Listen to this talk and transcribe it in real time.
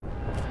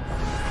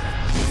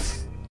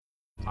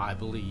I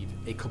believe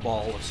a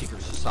cabal of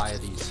secret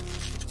societies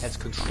has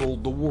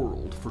controlled the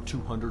world for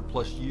 200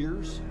 plus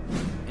years,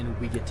 and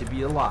we get to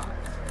be alive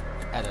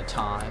at a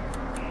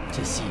time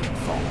to see it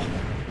fall.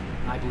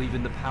 I believe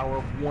in the power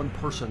of one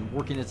person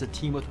working as a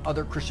team with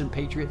other Christian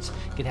patriots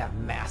can have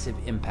massive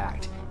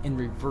impact in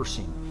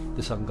reversing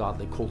this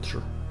ungodly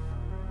culture.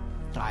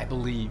 I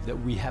believe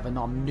that we have an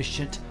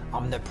omniscient,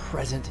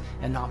 omnipresent,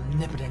 and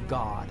omnipotent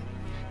God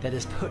that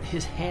has put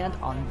his hand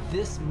on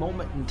this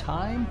moment in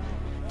time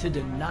to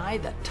deny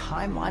the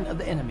timeline of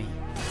the enemy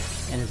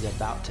and is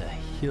about to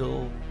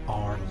heal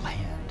our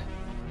land.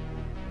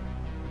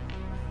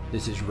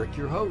 This is Rick,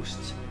 your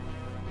host,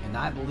 and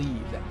I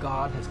believe that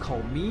God has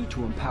called me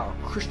to empower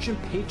Christian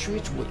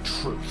patriots with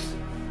truth.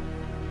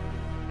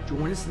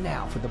 Join us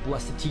now for the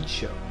Blessed Teach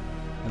Show,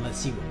 and let's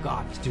see what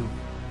God is doing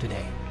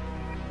today.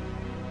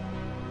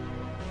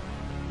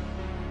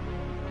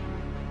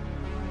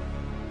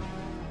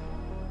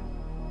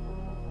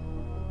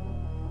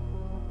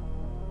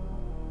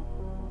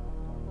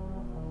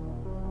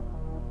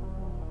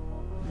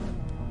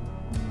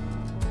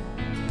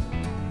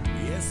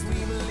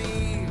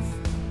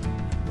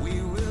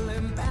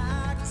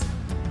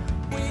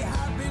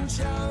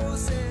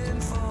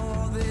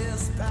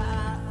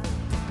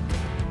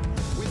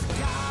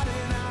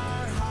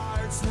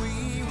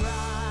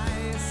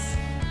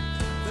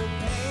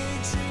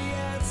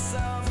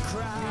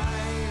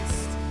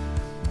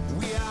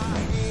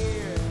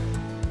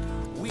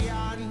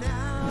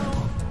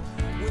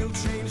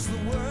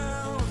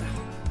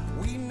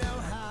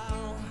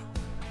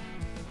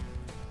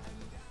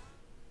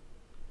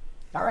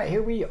 All right,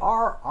 here we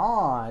are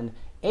on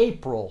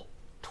April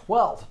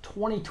 12th,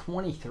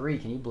 2023.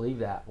 Can you believe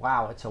that?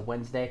 Wow, it's a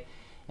Wednesday,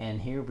 and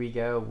here we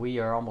go. We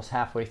are almost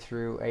halfway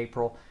through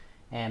April,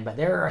 but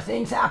there are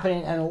things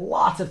happening, and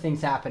lots of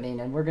things happening,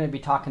 and we're going to be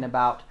talking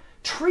about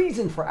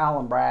treason for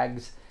Alan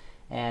Bragg's,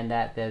 and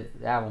that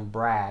Alan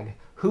Bragg,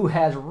 who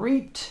has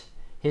reaped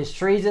his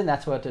treason.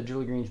 That's what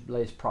Julie Green's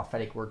latest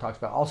prophetic word talks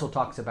about. Also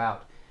talks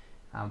about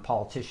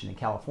politician in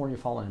California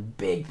falling,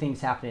 big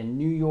things happening in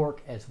New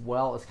York as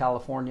well as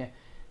California.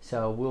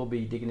 So we'll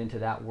be digging into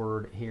that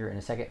word here in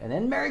a second. And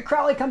then Meri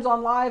Crouley comes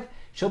on live.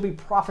 She'll be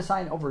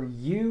prophesying over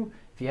you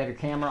if you have your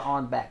camera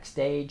on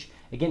backstage.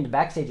 Again, the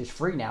backstage is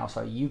free now,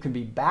 so you can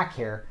be back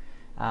here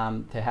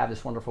to have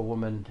this wonderful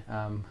woman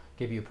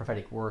give you a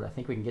prophetic word. I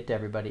think we can get to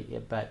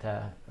everybody, but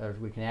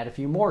we can add a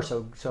few more.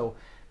 So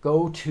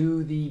go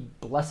to the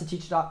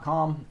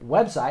blessedteach.com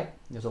website.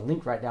 There's a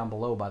link right down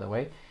below, by the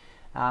way.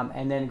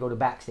 And then go to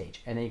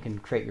backstage, and then you can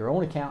create your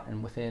own account,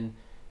 and within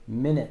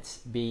minutes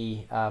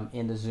be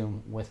in the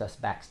Zoom with us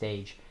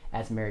backstage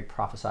as Meri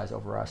prophesies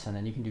over us. And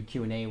then you can do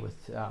Q&A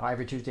with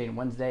every Tuesday and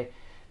Wednesday.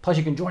 Plus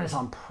you can join us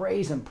on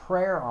praise and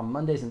prayer on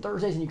Mondays and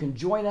Thursdays, and you can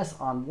join us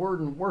on word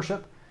and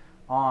worship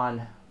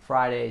on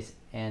Fridays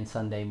and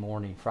Sunday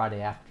morning,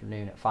 Friday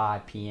afternoon at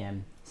 5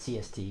 p.m.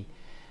 CST.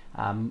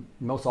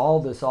 Most all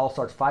of this all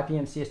starts 5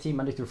 p.m. CST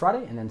Monday through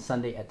Friday, and then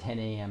Sunday at 10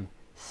 a.m.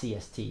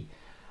 CST.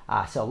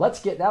 So let's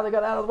get, now they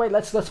got out of the way,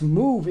 let's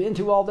move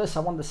into all this.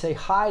 I wanted to say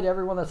hi to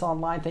everyone that's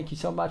online. Thank you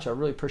so much. I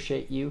really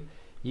appreciate you.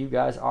 You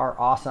guys are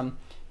awesome.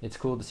 It's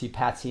cool to see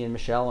Patsy and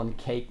Michelle and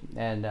Kate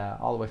and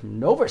all the way from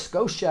Nova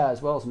Scotia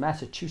as well as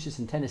Massachusetts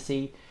and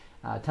Tennessee.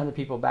 A ton of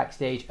people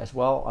backstage as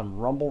well on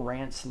Rumble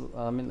Rants.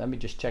 Let me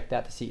just check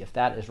that to see if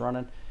that is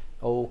running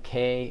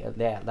okay.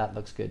 That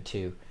looks good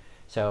too.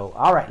 So,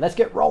 all right, let's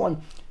get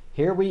rolling.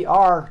 Here we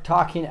are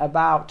talking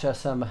about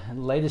some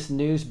latest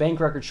news. Bank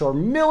records show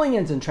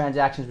millions in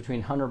transactions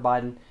between Hunter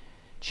Biden,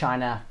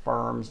 China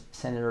firms,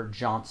 Senator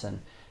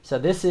Johnson. So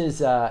this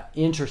is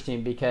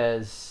interesting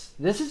because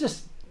this is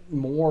just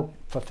more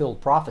fulfilled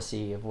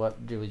prophecy of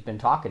what Julie's been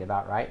talking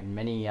about, right? And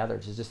many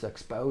others. It's just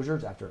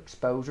exposures after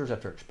exposures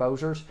after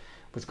exposures.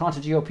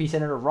 Wisconsin GOP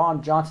Senator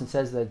Ron Johnson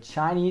says the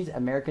Chinese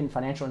American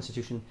financial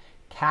institution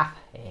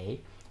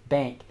Cathay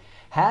Bank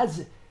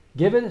has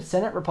given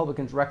Senate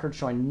Republicans records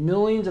showing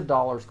millions of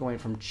dollars going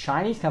from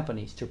Chinese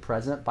companies to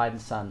President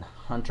Biden's son,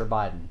 Hunter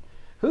Biden,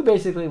 who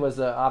basically was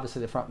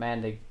obviously the front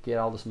man to get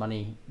all this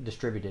money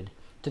distributed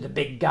to the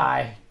big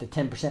guy, the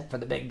 10% for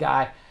the big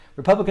guy.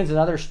 Republicans and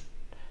others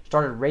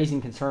started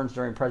raising concerns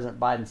during President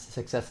Biden's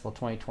successful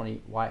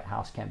 2020 White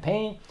House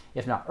campaign.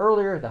 If not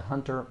earlier, the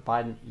Hunter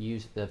Biden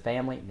used the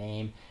family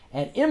name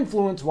and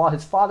influence while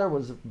his father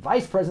was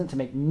vice president to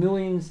make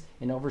millions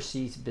in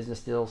overseas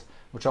business deals,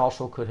 which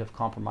also could have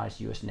compromised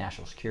U.S.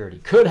 national security.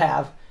 Could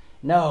have.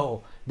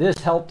 No. This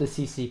helped the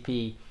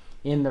CCP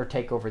in their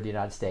takeover of the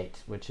United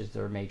States, which is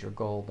their major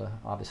goal,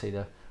 obviously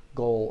the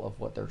goal of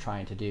what they're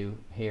trying to do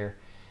here.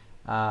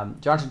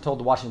 Johnson told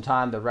the Washington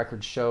Times the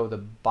records show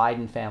the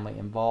Biden family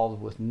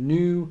involved with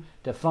new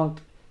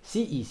defunct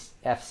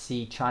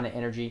CEFC China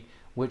Energy,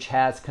 which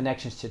has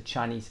connections to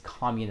Chinese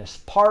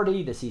Communist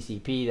Party, the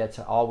CCP. That's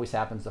always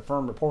happens. The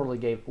firm reportedly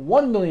gave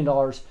 $1 million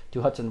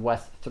to Hudson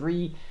West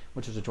 3,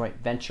 which was a joint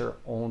venture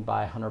owned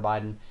by Hunter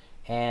Biden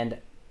and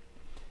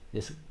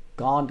this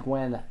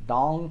Gondwen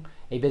Dong,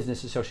 a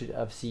business associate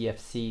of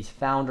CFC's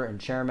founder and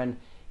chairman,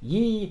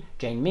 Yi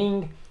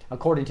Jianming,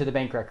 according to the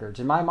bank records.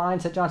 In my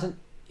mind, said Johnson,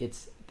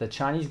 it's the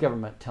Chinese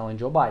government telling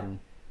Joe Biden,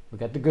 we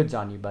got the goods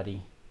on you,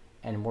 buddy,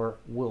 and we're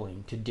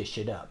willing to dish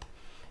it up.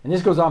 And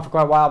this goes on for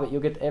quite a while, but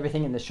you'll get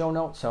everything in the show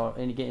notes. So,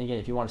 and again,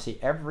 if you want to see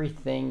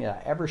everything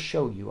that I ever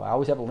show you, I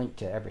always have a link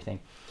to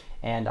everything.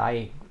 And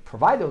I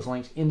provide those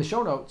links in the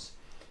show notes.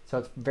 So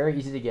it's very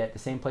easy to get. The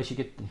same place you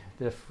get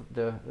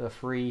the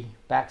free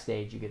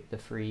backstage, you get the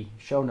free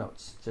show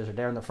notes. So they're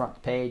there on the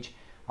front page.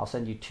 I'll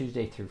send you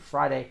Tuesday through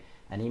Friday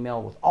an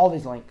email with all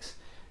these links.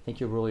 I think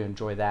you'll really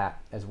enjoy that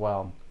as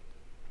well.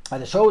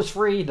 The show is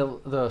free,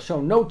 the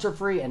show notes are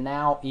free, and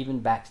now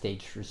even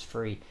backstage is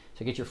free.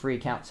 So get your free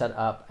account set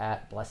up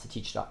at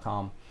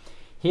blessed2teach.com.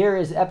 Here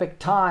is Epic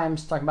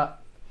Times talking about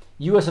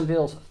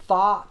USMVille's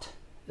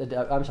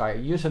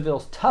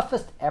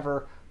toughest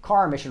ever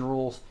car emission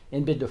rules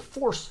in bid to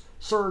force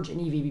surge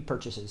in EV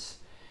purchases.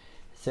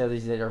 So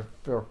these that are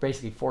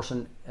basically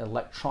forcing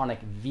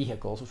electronic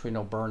vehicles, which we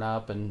know burn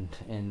up and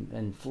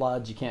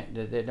floods.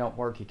 They don't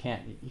work. You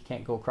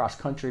can't go across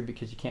country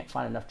because you can't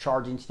find enough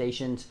charging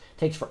stations. It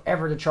takes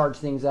forever to charge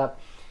things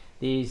up.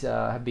 These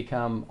have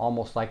become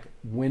almost like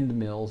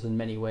windmills in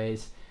many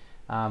ways.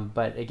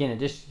 But again,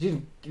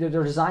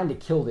 they're designed to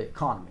kill the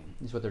economy.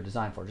 Is what they're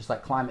designed for. Just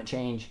like climate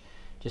change,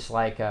 just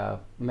like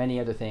many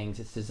other things,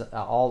 it's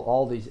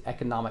all these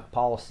economic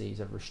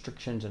policies of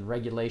restrictions and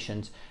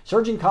regulations.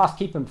 Surging costs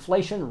keep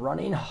inflation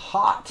running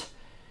hot.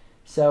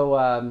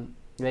 So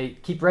they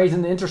keep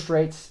raising the interest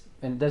rates,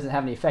 and it doesn't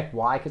have any effect.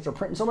 Why? Because they're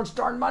printing so much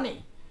darn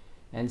money.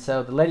 And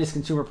so the latest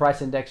consumer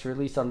price index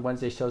released on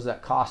Wednesday shows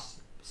that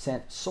costs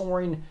sent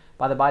soaring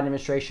by the Biden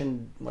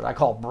administration, what I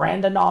call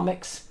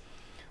brandonomics,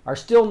 are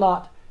still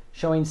not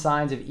showing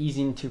signs of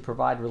easing to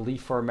provide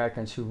relief for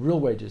Americans whose real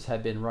wages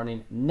have been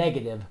running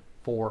negative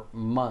for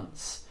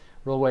months.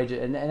 Real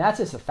wages, and that's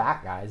just a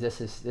fact, guys.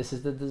 This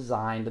is the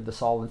design of the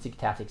solvency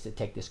tactics that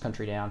take this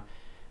country down.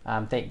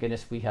 Thank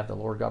goodness we have the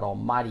Lord God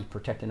Almighty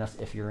protecting us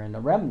if you're in the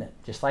remnant.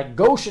 Just like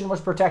Goshen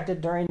was protected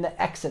during the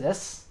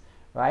Exodus,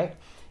 right?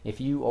 If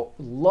you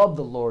love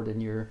the Lord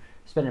and you're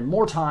spending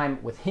more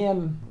time with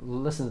Him,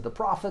 listening to the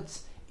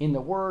prophets, in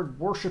the Word,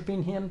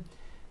 worshiping Him,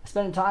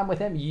 spending time with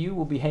Him, you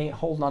will be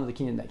holding on to the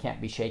kingdom that can't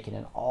be shaken,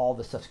 and all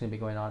the stuff's going to be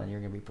going on, and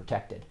you're going to be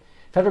protected.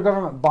 Federal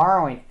government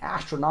borrowing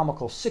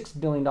astronomical $6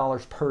 billion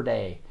per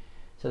day.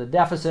 So the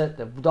deficit,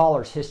 the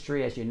dollar's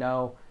history, as you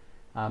know,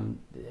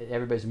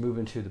 everybody's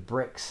moving to the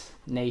BRICS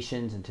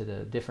nations and to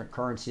the different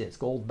currency that's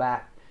gold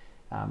backed.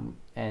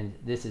 And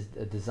this is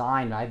a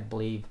design, I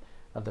believe,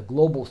 of the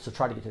globals to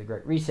try to get to the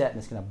Great Reset, and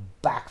it's going to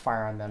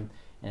backfire on them.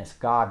 And it's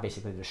God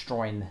basically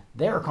destroying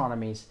their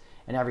economies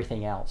and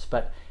everything else.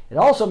 But it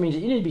also means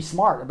that you need to be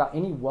smart about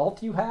any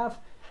wealth you have,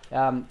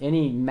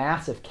 any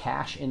massive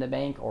cash in the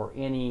bank, or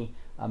any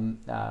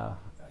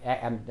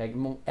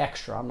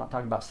extra. I'm not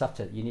talking about stuff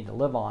that you need to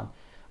live on.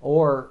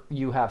 Or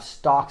you have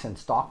stocks and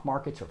stock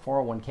markets or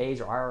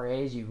 401ks or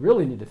IRAs. You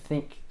really need to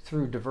think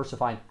through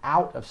diversifying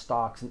out of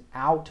stocks and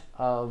out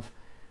of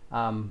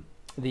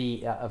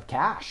of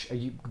cash,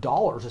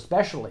 dollars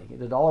especially.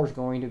 The dollar is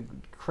going to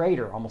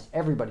crater. Almost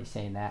everybody's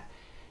saying that.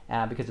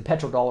 Because the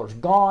petrodollar is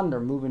gone, they're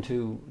moving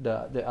to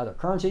the other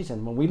currencies.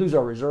 And when we lose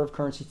our reserve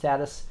currency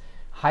status,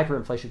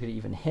 hyperinflation could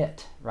even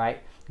hit, right?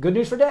 Good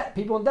news for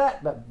people in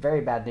debt, but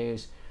very bad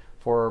news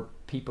for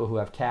people who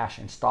have cash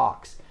and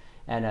stocks.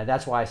 And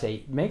that's why I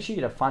say make sure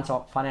you get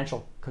a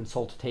financial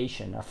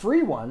consultation, a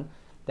free one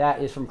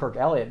that is from Kirk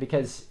Elliott,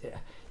 because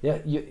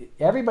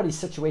everybody's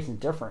situation is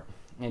different.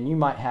 And you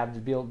might have to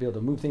be able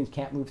to move things,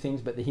 can't move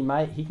things, but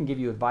he can give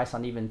you advice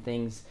on even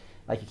things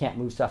like you can't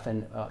move stuff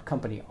in a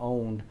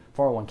company-owned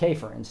 401k,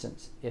 for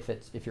instance,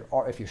 if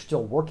you're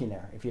still working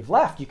there. If you've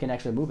left, you can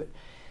actually move it.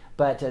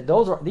 But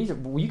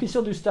you can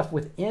still do stuff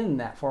within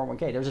that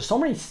 401k. There's just so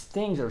many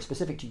things that are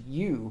specific to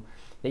you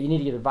that you need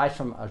to get advice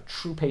from a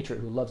true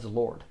patriot who loves the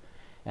Lord.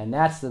 And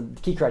that's the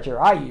key criteria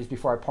I use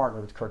before I partner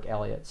with Kirk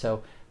Elliott.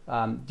 So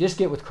just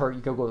get with Kirk.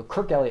 You go to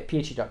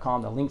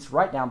kirkelliottphd.com. The link's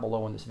right down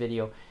below in this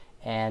video.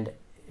 And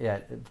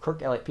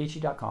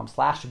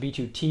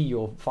kirkelliottphd.com/B2T,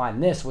 you'll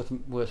find this with a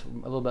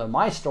little bit of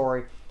my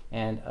story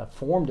and a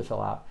form to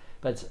fill out.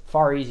 But it's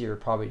far easier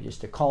probably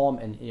just to call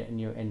them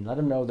and let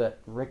them know that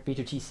Rick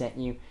B2T sent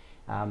you,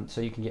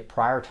 so you can get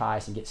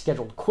prioritized and get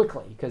scheduled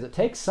quickly, because it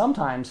takes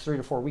sometimes 3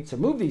 to 4 weeks to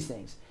move these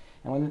things.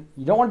 And when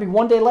you don't want to be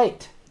one day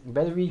late, you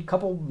better be a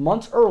couple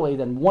months early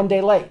than one day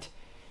late.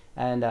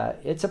 And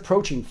it's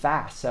approaching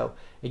fast. So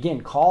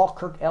again, call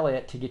Kirk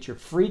Elliott to get your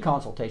free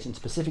consultation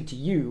specific to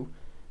you.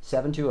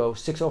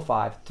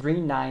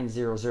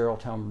 720-605-3900.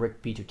 Tell him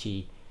Rick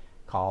B2T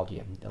called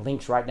you. The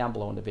link's right down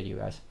below in the video,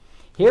 guys.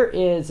 Here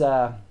is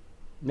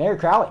Meri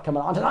Crouley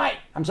coming on tonight.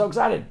 I'm so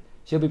excited.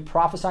 She'll be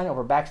prophesying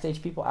over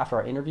backstage people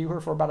after I interview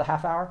her for about a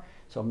half hour.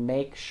 So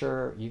make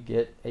sure you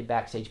get a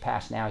backstage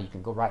pass now. You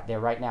can go right there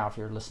right now if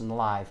you're listening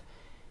live.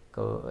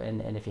 Go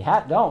and if you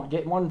don't,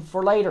 get one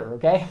for later,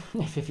 okay?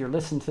 If you're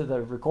listening to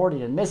the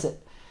recording and miss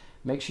it,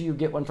 make sure you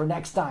get one for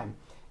next time.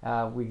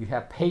 We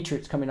have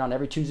Patriots coming on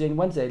every Tuesday and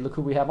Wednesday. Look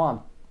who we have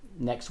on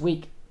next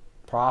week.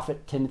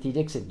 Prophet Timothy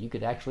Dixon. You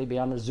could actually be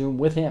on a Zoom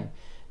with him.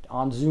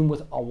 On Zoom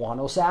with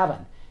Awano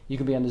Savin. You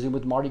can be on the Zoom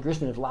with Marty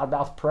Grisman of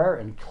Loudmouth Prayer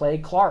and Clay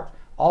Clark,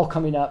 all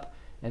coming up,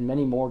 and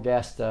many more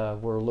guests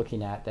we're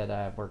looking at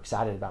that we're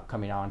excited about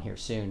coming on here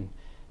soon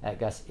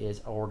that Gus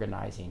is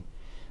organizing.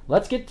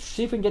 Let's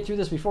see if we can get through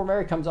this before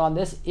Meri comes on.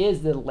 This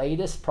is the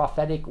latest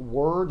prophetic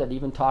word that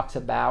even talks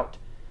about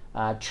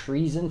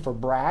treason for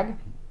Bragg.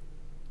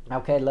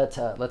 Okay,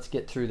 let's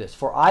get through this.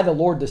 For I, the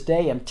Lord, this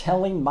day am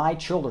telling my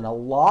children a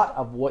lot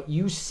of what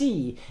you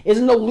see is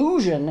an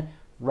illusion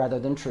rather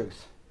than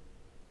truth.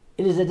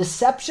 It is a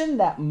deception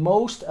that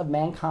most of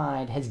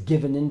mankind has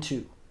given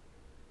into.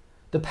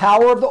 The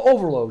power of the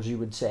overlords, you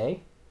would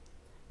say,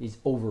 these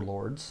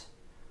overlords,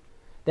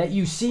 that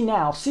you see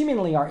now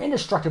seemingly are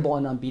indestructible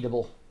and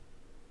unbeatable.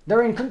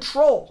 They're in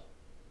control.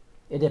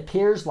 It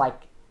appears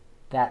like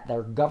that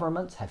their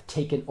governments have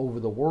taken over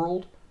the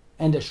world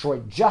and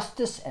destroyed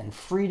justice and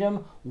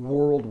freedom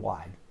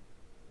worldwide.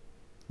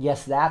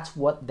 Yes, that's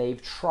what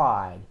they've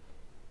tried,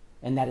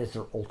 and that is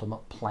their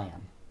ultimate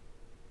plan.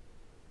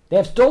 They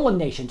have stolen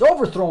nations,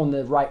 overthrown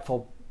the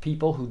rightful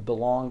people who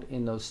belonged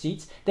in those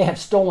seats. They have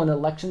stolen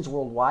elections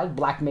worldwide,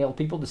 blackmailed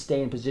people to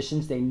stay in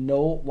positions they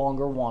no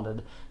longer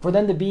wanted, for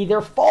them to be their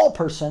fall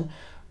person,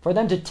 for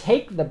them to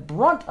take the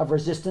brunt of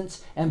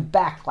resistance and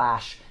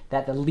backlash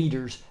that the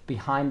leaders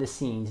behind the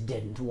scenes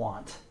didn't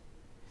want.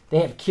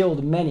 They have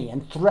killed many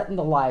and threatened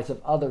the lives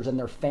of others and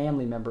their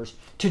family members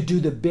to do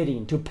the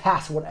bidding, to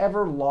pass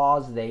whatever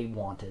laws they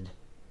wanted.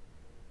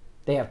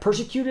 They have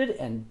persecuted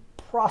and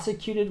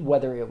prosecuted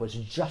whether it was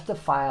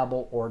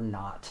justifiable or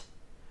not.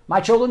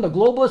 My children, the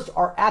globalists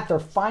are at their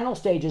final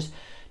stages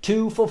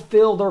to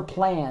fulfill their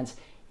plans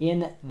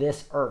in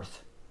this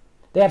earth.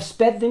 They have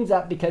sped things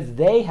up because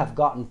they have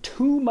gotten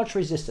too much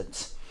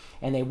resistance,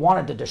 and they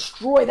wanted to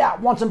destroy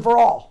that once and for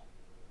all.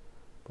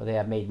 But they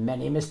have made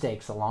many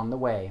mistakes along the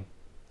way,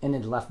 and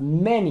it left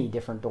many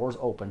different doors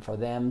open for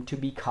them to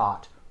be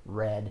caught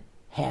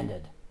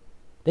red-handed.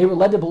 They were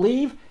led to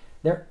believe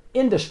they're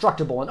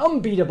indestructible and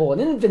unbeatable and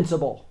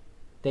invincible.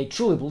 They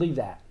truly believe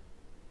that.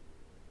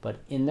 But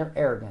in their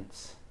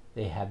arrogance,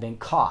 they have been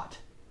caught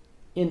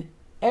in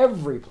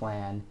every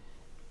plan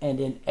and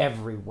in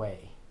every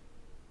way.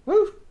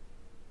 Woo!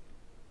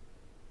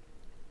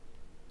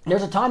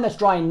 There's a time that's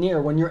drawing near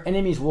when your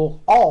enemies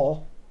will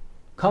all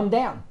come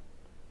down.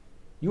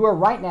 You are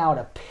right now at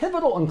a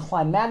pivotal and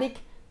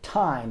climatic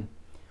time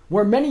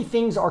where many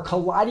things are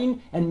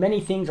colliding and many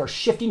things are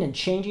shifting and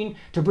changing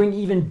to bring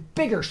even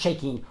bigger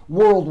shaking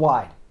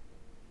worldwide.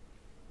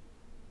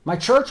 My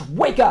church,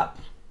 wake up!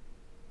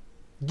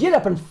 Get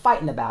up and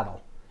fight in the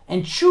battle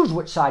and choose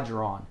which side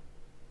you're on.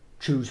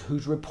 Choose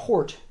whose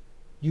report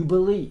you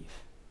believe.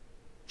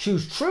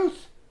 Choose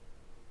truth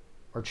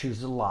or choose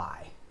the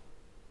lie.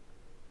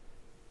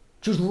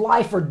 Choose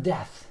life or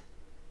death.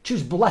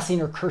 Choose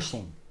blessing or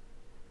cursing.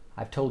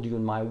 I've told you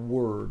in my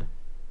word,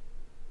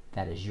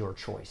 that is your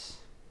choice.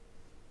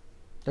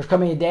 There's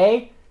coming a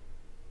day,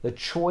 the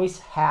choice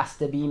has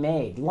to be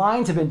made.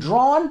 Lines have been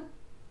drawn,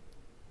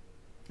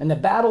 and the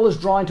battle is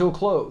drawing to a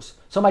close.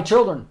 So my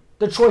children,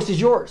 the choice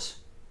is yours.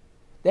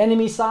 The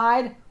enemy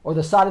side or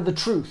the side of the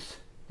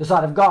truth, the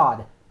side of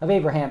God, of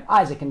Abraham,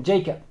 Isaac, and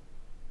Jacob.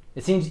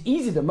 It seems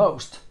easy to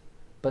most,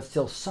 but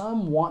still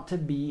some want to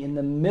be in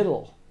the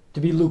middle,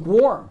 to be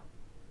lukewarm.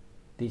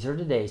 These are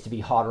the days to be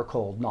hot or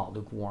cold, not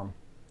lukewarm.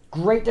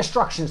 Great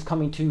destruction is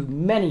coming to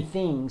many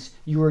things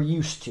you are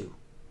used to.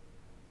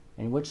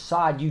 And which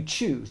side you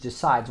choose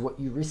decides what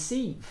you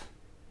receive.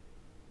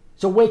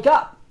 So wake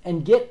up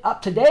and get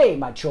up today,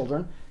 my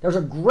children. There's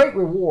a great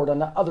reward on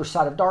the other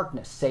side of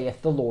darkness,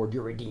 saith the Lord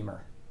your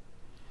Redeemer.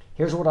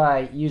 Here's what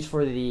I use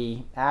for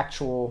the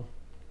actual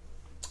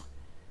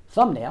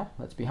thumbnail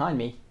that's behind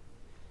me.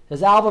 It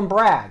says, Alvin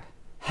Bragg,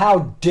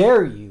 how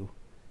dare you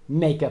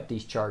make up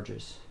these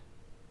charges?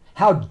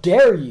 How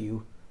dare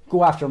you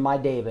go after my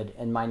David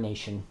and my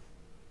nation?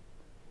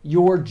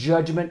 Your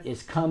judgment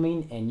is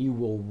coming and you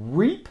will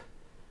reap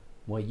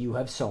what you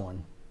have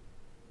sown.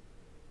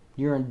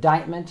 Your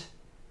indictment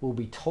will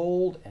be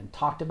told and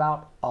talked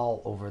about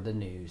all over the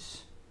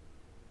news.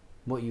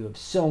 What you have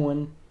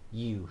sown,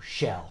 you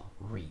shall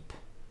reap.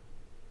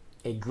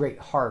 A great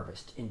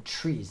harvest in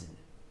treason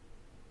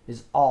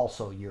is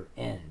also your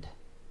end,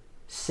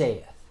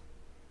 saith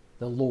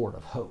the Lord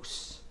of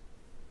hosts.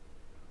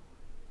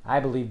 I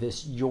believe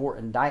this your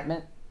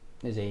indictment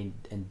is an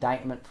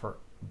indictment for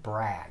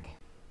Bragg.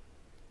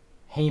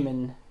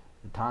 Haman,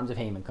 the times of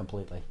Haman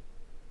completely.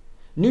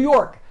 New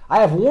York, I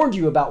have warned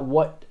you about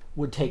what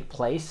would take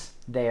place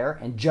there,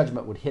 and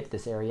judgment would hit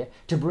this area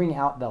to bring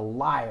out the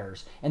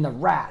liars and the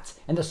rats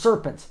and the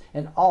serpents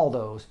and all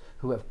those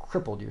who have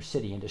crippled your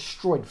city and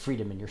destroyed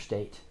freedom in your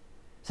state.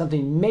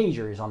 Something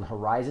major is on the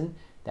horizon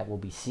that will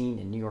be seen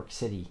in New York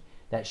City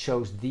that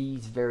shows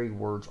these very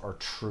words are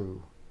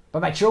true.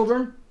 But my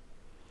children,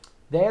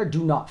 there,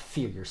 do not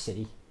fear your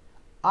city.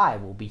 I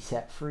will be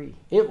set free.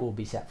 It will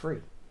be set free.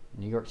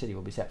 New York City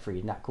will be set free.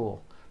 Isn't that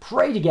cool?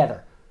 Pray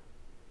together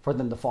for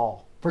them to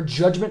fall, for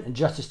judgment and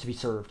justice to be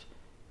served.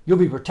 You'll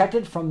be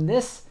protected from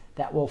this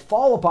that will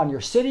fall upon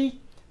your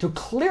city to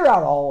clear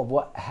out all of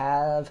what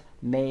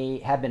may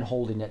have been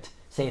holding it,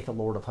 saith the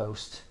Lord of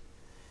hosts.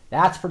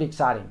 That's pretty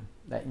exciting.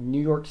 That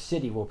New York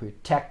City will be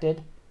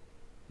protected,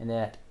 and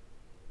that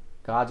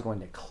God's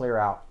going to clear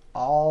out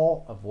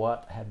all of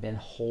what have been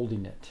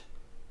holding it.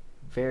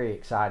 Very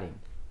exciting.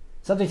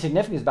 Something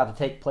significant is about to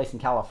take place in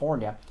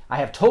California. I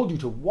have told you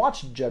to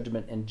watch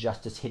judgment and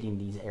justice hitting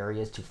these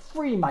areas to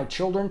free my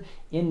children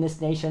in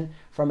this nation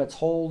from its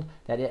hold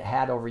that it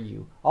had over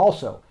you.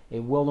 Also, a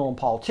well-known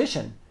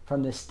politician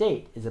from this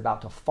state is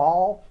about to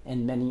fall,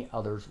 and many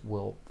others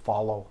will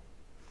follow.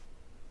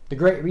 The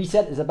Great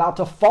Reset is about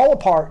to fall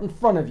apart in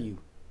front of you.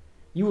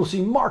 You will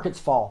see markets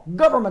fall,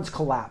 governments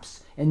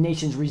collapse, and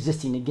nations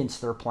resisting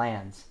against their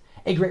plans.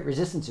 A great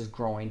resistance is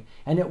growing,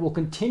 and it will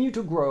continue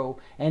to grow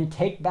and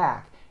take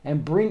back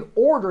and bring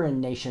order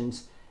in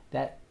nations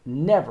that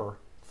never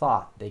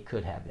thought they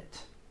could have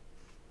it.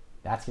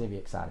 That's going to be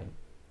exciting.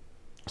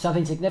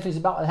 Something significant is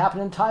about to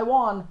happen in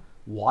Taiwan.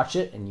 Watch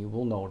it, and you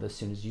will know it as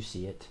soon as you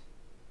see it.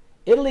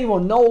 Italy will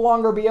no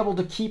longer be able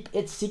to keep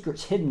its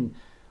secrets hidden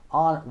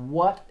on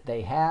what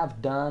they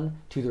have done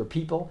to their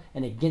people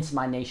and against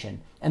my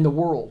nation and the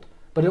world,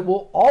 but it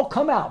will all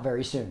come out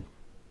very soon.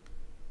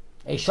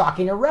 A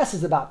shocking arrest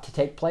is about to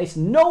take place.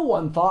 No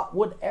one thought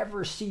would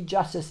ever see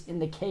justice in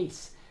the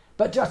case,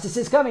 but justice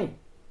is coming.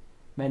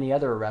 Many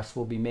other arrests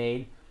will be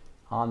made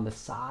on the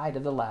side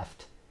of the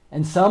left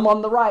and some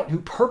on the right who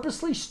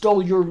purposely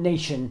stole your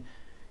nation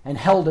and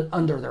held it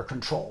under their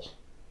control.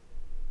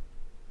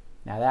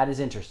 Now that is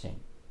interesting.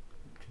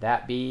 Could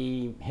that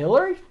be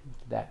Hillary?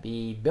 Could that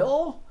be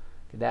Bill?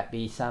 Could that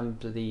be some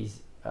of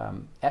these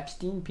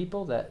Epstein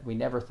people that we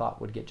never thought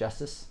would get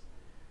justice?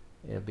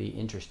 It'll be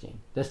interesting.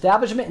 The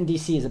establishment in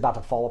D.C. is about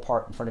to fall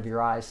apart in front of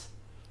your eyes.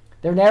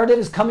 Their narrative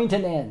is coming to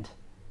an end.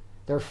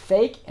 Their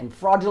fake and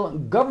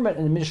fraudulent government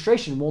and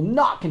administration will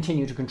not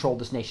continue to control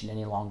this nation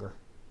any longer.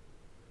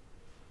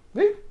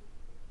 Woo.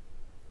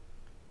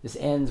 This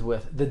ends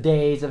with the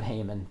days of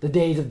Haman, the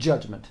days of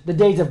judgment, the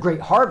days of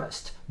great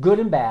harvest, good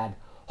and bad.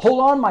 Hold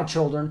on, my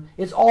children.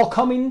 It's all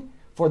coming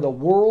for the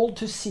world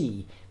to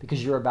see,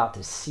 because you're about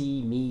to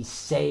see me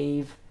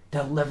save,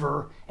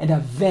 deliver, and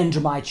avenge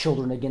my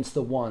children against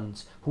the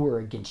ones who are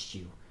against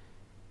you,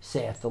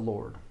 saith the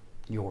Lord,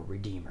 your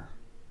Redeemer.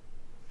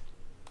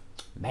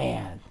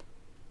 Man,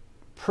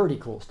 pretty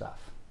cool stuff.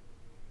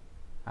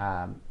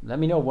 Let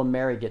me know when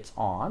Meri gets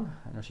on.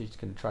 I know she's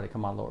going to try to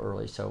come on a little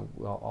early, so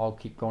I'll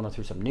keep going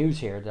through some news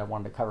here that I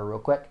wanted to cover real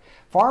quick.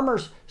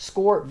 Farmers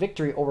score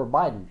victory over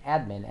Biden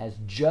admin as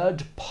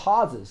judge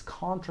pauses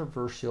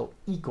controversial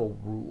eco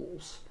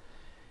rules.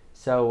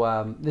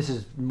 So this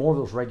is more of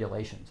those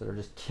regulations that are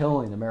just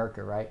killing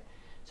America, right?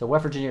 So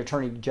West Virginia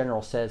Attorney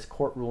General says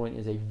court ruling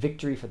is a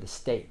victory for the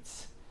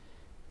states.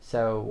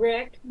 So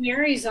Rick,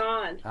 Meri's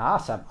on.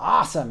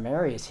 Awesome.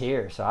 Meri is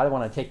here. So I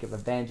want to take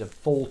advantage of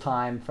full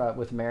time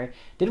with Meri.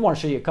 Did want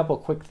to show you a couple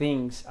of quick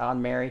things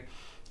on Meri.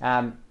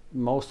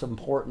 Most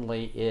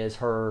importantly is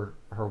her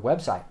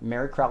website,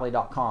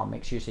 mericrouley.com.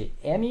 Make sure you see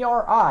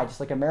MERI, just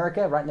like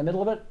America, right in the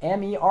middle of it,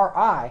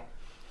 MERI,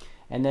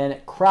 and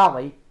then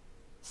Crouley,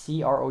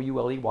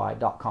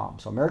 CROULEY.com.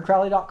 So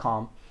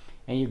mericrouley.com.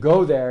 And you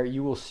go there,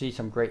 you will see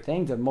some great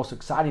things. The most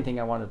exciting thing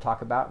I wanted to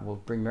talk about, we'll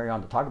bring Meri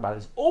on to talk about it,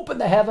 is Open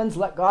the Heavens,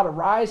 Let God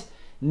Arise,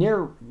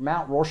 near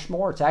Mount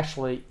Rushmore. It's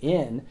actually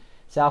in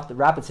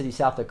Rapid City,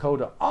 South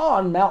Dakota,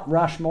 on Mount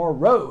Rushmore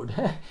Road.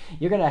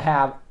 You're going to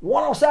have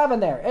 107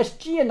 there.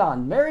 SG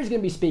Anon. Meri's going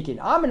to be speaking.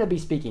 I'm going to be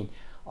speaking.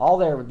 All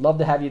there. Would love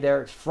to have you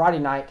there. It's Friday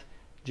night,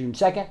 June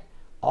 2nd,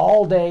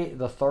 all day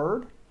the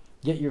 3rd.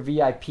 Get your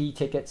VIP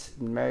tickets.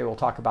 Meri will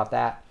talk about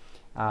that.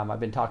 I've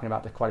been talking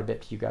about this quite a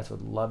bit. You guys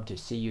would love to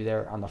see you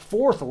there. On the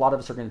 4th, a lot of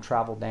us are going to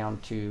travel down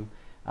to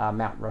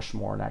Mount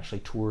Rushmore and actually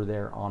tour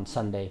there on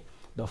Sunday,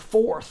 the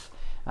 4th.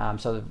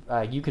 So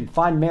you can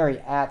find Meri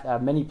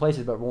at many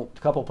places, but a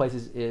couple of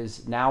places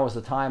is Now Is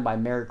the Time by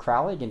Meri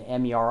Crouley, again,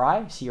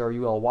 MERI,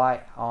 CRULY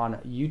on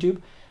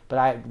YouTube. But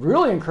I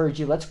really encourage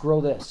you, let's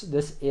grow this.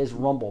 This is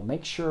Rumble.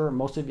 Make sure,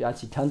 most of you, I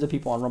see tons of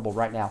people on Rumble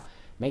right now.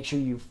 Make sure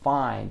you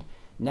find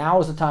Now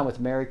Is the Time with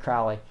Meri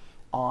Crouley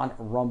on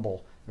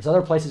Rumble. There's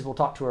other places we'll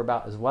talk to her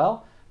about as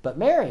well. But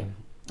Meri,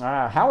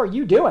 how are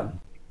you doing?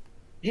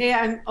 Hey,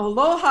 I'm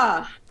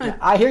aloha.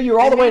 I hear you're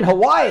all the way in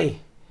Hawaii.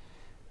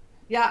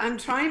 Yeah, I'm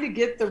trying to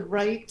get the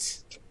right,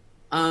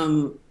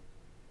 I'm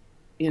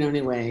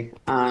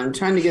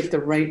trying to get the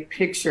right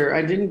picture.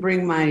 I didn't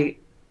bring my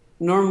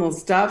normal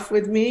stuff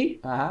with me,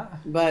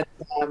 but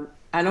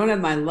I don't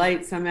have my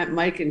lights. I'm at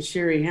Mike and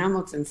Sherry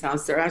Hamilton's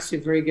house. They're actually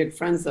very good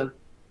friends of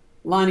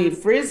Lonnie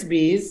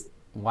Frisbee's.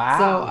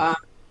 Wow.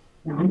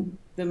 So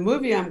the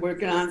movie I'm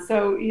working on,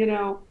 so,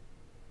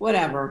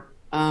 whatever.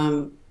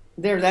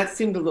 That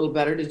seemed a little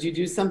better. Did you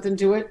do something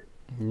to it?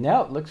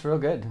 No, it looks real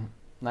good.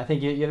 I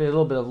think you have a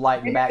little bit of light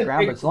in the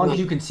background, but as long as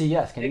you can see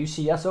us. Can you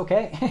see us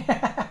okay?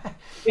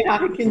 Yeah,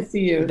 I can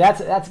see you. That's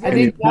good. I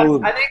think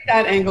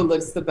that angle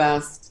looks the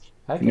best.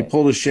 Okay. Can you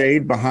pull the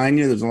shade behind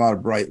you? There's a lot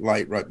of bright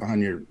light right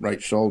behind your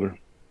right shoulder.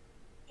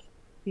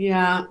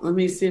 Yeah, let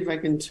me see if I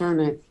can turn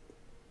it.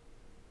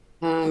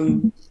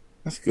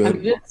 That's good.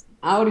 I'm just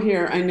out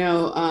here. I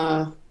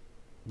know.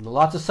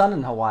 Lots of sun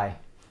in Hawaii.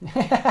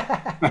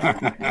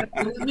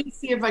 Let me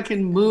see if I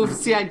can move.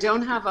 See, I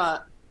don't have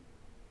a.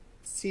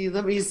 See,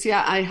 let me see.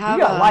 I have.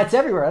 You got lights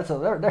everywhere. That's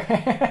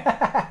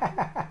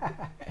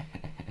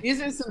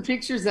These are some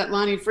pictures that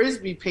Lonnie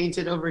Frisbee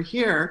painted over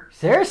here.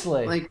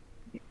 Seriously? Like,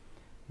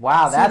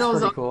 wow, that's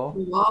pretty cool.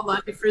 Wall,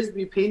 Lonnie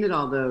Frisbee painted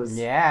all those.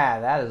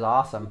 Yeah, that is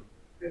awesome.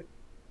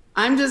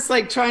 I'm just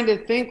like trying to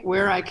think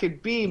where I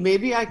could be.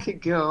 Maybe I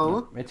could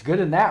go. It's good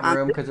in that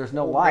room because there's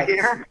no lights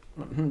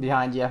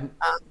behind you.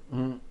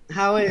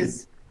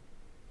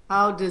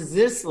 How does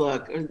this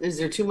look? Is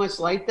there too much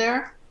light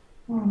there?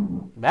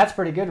 That's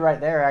pretty good right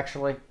there,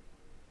 actually.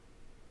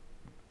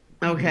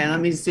 Okay, let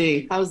me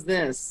see. How's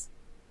this?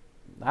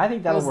 I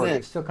think that'll work.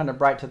 It's still kind of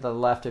bright to the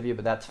left of you,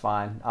 but that's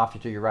fine. Off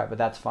to your right, but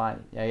that's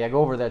fine. Yeah,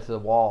 go over there to the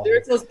wall.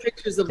 There's those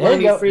pictures of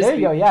Lonnie Frisbee. There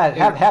you go.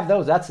 Yeah, have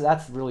those.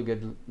 That's really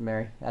good,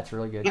 Meri. That's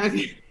really good.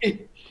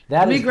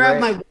 Let me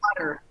grab my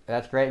water.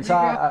 That's great. And so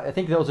I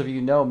think those of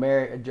you know,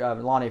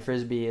 Lonnie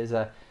Frisbee is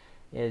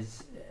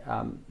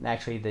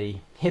actually the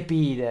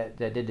hippie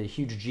that did the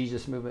huge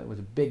Jesus movement. Was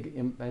a big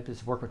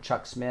work with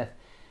Chuck Smith.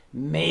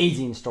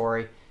 Amazing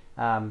story.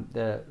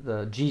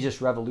 The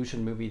Jesus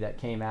Revolution movie that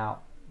came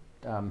out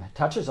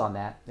touches on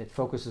that. It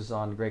focuses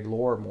on Greg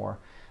Lore more.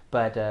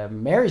 But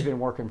Meri's been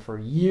working for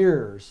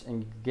years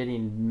and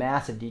getting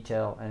massive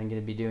detail and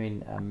going to be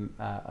doing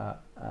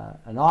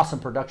an awesome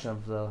production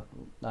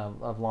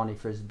of Lonnie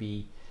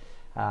Frisbee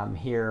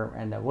here.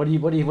 And what do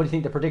you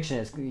think the prediction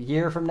is? A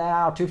year from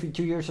now,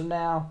 2 years from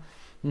now?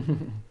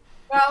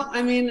 Well,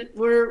 I mean,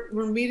 we're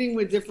meeting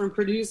with different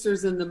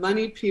producers and the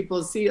money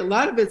people. See, a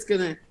lot of it's going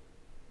to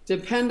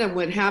depend on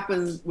what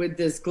happens with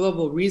this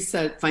global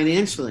reset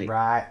financially.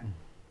 Right.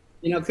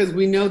 Because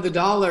we know the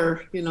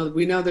dollar, we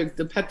know that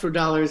the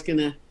petrodollar is going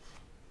to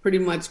pretty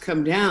much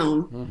come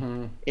down.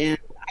 Mm-hmm. And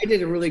I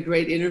did a really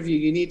great interview.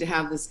 You need to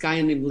have this guy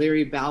named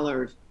Larry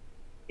Ballard.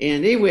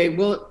 And anyway,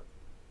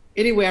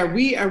 are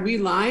we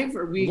live?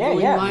 Are we going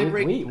live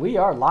right now? We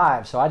are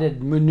live. So I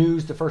did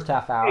news the first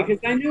half hour. Because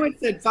I know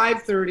it's at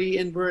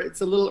 5:30 and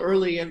it's a little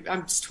early.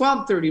 It's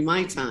 12:30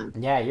 my time.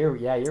 Yeah,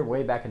 you're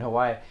way back in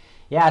Hawaii.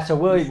 Yeah, so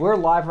we're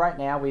live right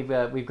now. We've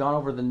gone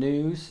over the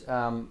news,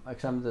 some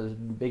of the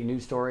big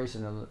news stories,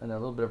 and a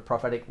little bit of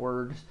prophetic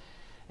words,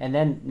 and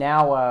then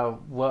now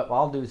what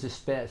I'll do is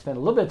just spend a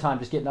little bit of time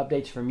just getting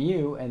updates from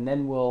you, and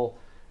then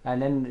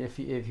if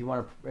you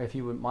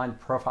wouldn't mind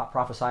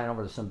prophesying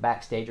over to some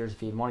backstagers.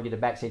 If you want to get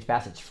a backstage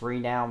pass, it's free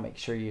now. Make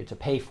sure it's a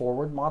pay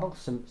forward model,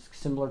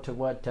 similar to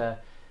what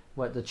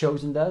the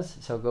Chosen does.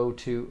 So go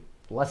to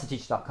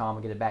lessonteach.com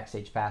and get a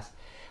backstage pass.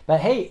 But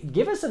hey,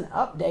 give us an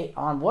update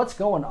on what's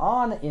going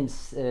on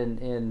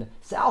in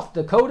South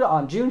Dakota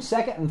on June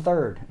 2nd and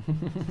 3rd.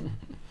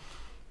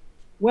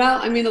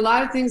 Well, I mean, a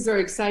lot of things are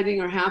exciting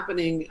are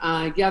happening.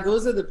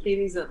 Those are the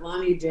paintings that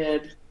Lonnie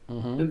did.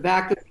 Mm-hmm. And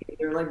back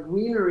they're like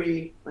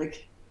greenery.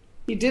 Like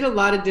he did a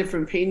lot of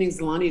different paintings.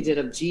 Lonnie did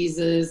of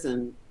Jesus,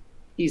 and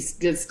he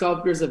did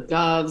sculptures of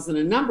doves and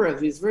a number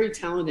of. He's very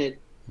talented,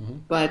 mm-hmm.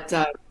 But.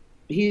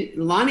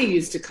 Lonnie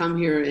used to come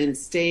here and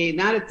stay,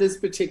 not at this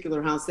particular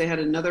house. They had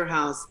another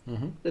house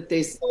mm-hmm. that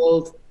they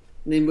sold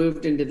and they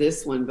moved into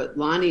this one. But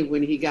Lonnie,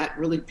 when he got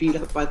really beat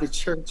up by the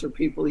church or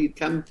people, he'd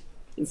come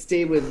and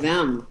stay with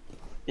them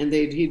and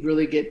he'd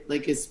really get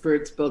like his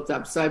spirits built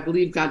up. So I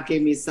believe God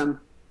gave me some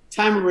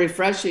time of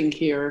refreshing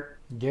here.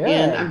 Good.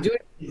 And I'm doing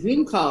a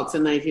Zoom call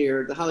tonight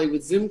here, the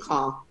Hollywood Zoom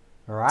call.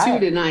 All right.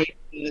 2 tonight.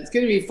 It's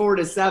going to be 4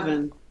 to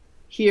 7.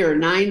 Here,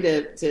 9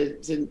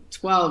 to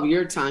 12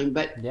 your time.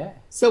 But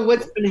so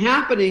what's been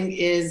happening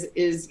is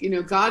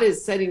God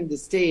is setting the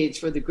stage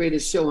for the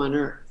greatest show on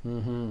earth.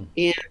 Mm-hmm.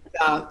 And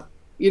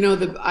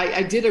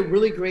I did a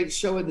really great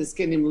show with this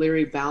guy named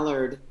Larry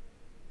Ballard.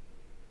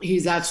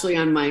 He's actually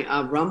on my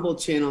Rumble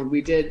channel.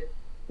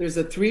 There's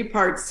a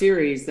 3-part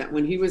series that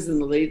when he was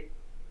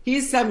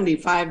he's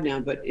 75 now,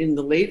 but in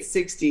the late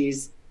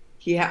 60s,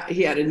 he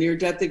had a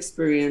near-death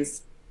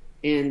experience.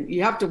 And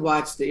you have to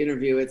watch the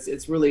interview.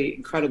 It's really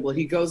incredible.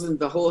 He goes into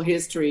the whole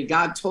history.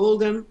 God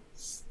told him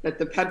that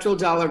the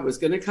petrodollar was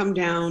going to come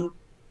down,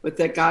 but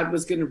that God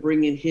was going to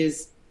bring in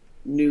his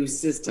new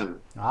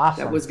system.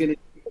 Awesome. That was going to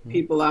take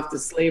people off to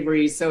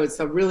slavery. So it's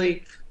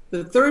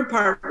the third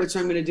part, which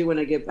I'm going to do when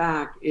I get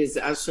back, is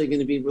actually going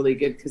to be really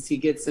good because he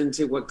gets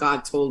into what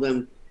God told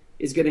him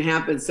is going to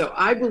happen. So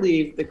I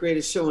believe the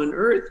greatest show on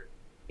earth,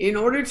 in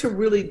order to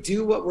really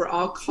do what we're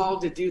all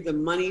called to do, the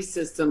money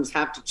systems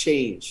have to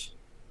change.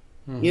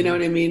 Mm-hmm. You know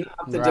what I mean?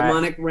 Of the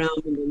demonic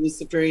realm and the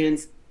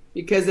Luciferians.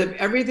 Because if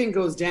everything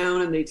goes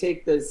down and they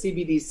take the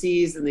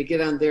CBDCs and they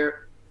get on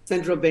their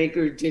central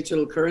banker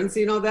digital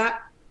currency and all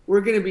that, we're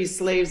going to be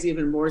slaves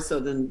even more so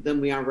than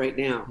we are right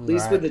now. At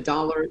least with the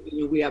dollar,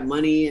 we have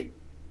money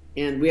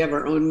and we have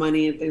our own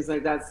money and things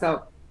like that.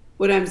 So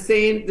what I'm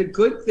saying, the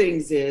good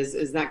things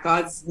is that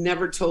God's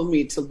never told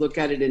me to look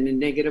at it in a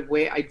negative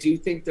way. I do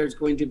think there's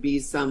going to be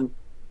some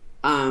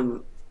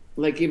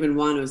like even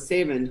Juan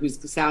Saban,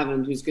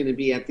 who's going to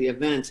be at the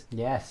event.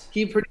 Yes.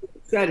 He pretty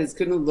much said it's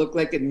going to look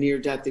like a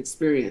near-death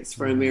experience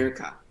for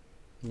America.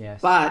 Yes.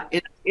 But,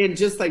 and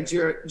just like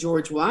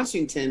George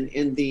Washington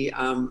in the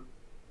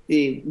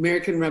the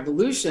American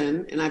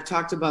Revolution, and I've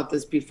talked about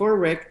this before,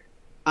 Rick.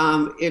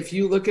 If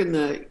you look in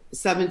the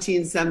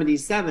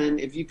 1777,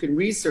 if you can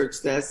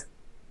research this,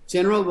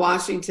 General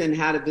Washington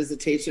had a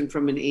visitation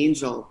from an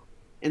angel.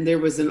 And there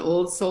was an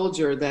old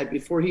soldier that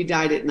before he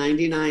died at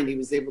 99, he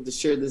was able to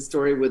share this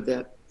story with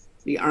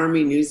the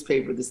Army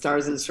newspaper, the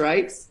Stars and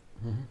Stripes.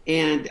 Mm-hmm.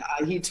 And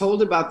he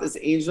told about this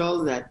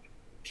angel that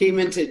came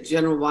into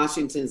General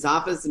Washington's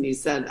office, and he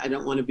said, I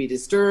don't want to be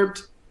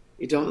disturbed.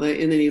 And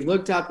then he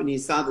looked up and he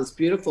saw this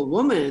beautiful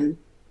woman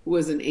who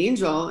was an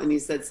angel. And he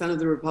said, Son of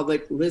the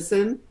Republic,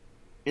 listen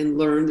and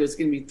learn. There's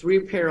going to be 3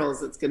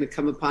 perils that's going to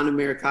come upon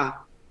America,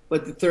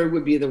 but the third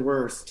would be the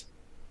worst.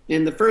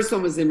 And the first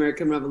one was the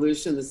American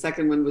Revolution. The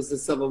second one was the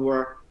Civil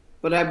War.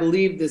 But I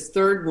believe this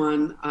third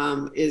one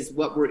is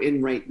what we're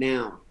in right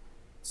now.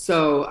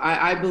 So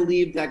I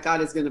believe that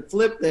God is going to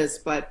flip this,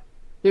 but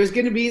there's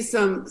going to be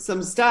some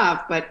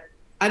stuff. But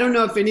I don't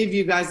know if any of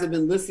you guys have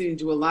been listening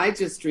to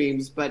Elijah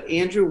streams, but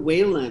Andrew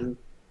Whalen,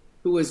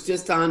 who was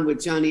just on with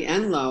Johnny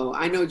Enlow.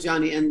 I know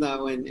Johnny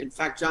Enlow, and in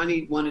fact,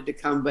 Johnny wanted to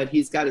come, but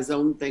he's got his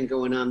own thing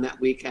going on that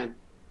weekend.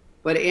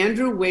 But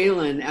Andrew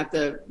Whalen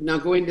now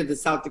going to the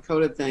South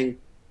Dakota thing,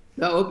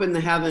 the Open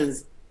the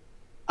Heavens,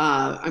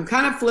 I'm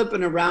kind of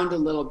flipping around a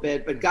little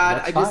bit, but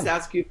God, I just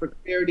ask you for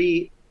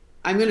clarity.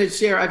 I'm going to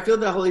share. I feel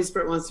the Holy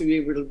Spirit wants to be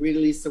able to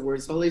release the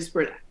words. Holy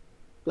Spirit,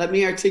 let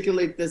me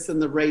articulate this in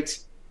the right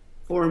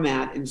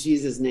format in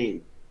Jesus'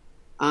 name.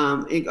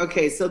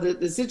 Okay, so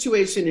the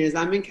situation is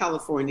I'm in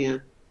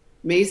California,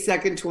 May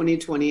 2nd,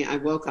 2020. I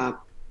woke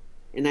up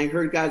and I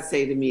heard God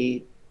say to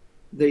me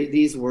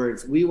these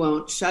words, we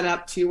won't shut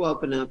up till you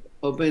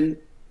open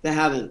the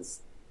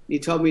heavens. He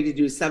told me to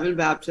do 7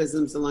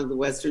 baptisms along the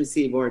Western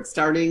Seaboard,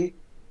 starting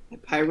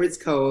at Pirates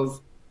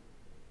Cove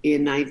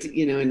in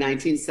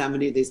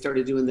 1970. They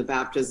started doing the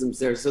baptisms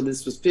there. So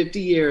this was 50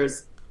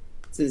 years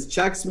since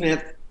Chuck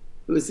Smith,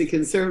 who was a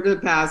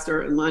conservative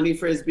pastor, and Lonnie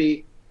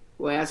Frisbee,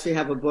 who I actually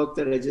have a book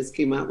that I just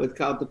came out with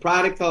called The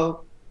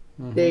Prodigal.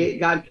 Mm-hmm.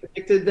 God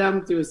connected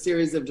them through a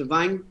series of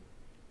divine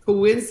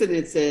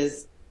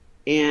coincidences,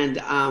 and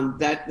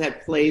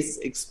that place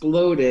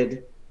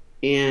exploded.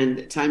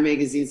 And Time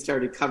Magazine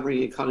started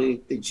covering it, calling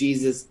it the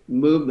Jesus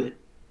Movement.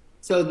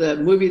 So the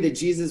movie, The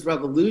Jesus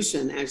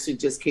Revolution, actually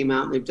just came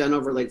out, and they've done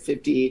over like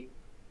 50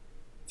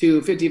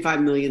 to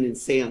 55 million in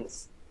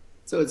sales.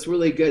 So it's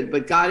really good.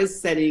 But God is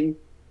setting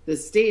the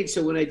stage.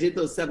 So when I did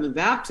those 7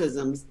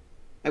 baptisms,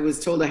 I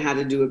was told I had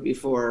to do it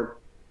before,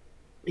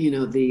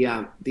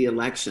 the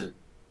election.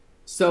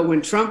 So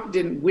when Trump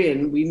didn't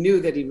win, we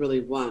knew that he really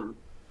won.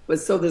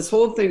 But so this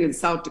whole thing in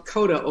South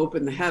Dakota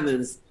opened the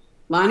heavens.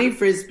 Lonnie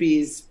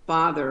Frisbee's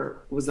father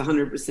was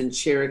 100%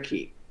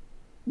 Cherokee.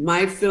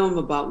 My film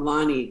about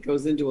Lonnie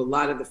goes into a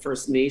lot of the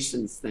First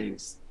Nations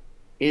things.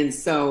 And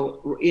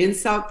so in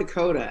South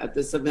Dakota at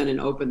this event in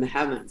Open the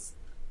Heavens,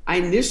 I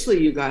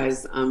initially, you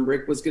guys,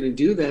 Rick was going to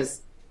do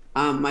this.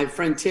 My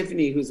friend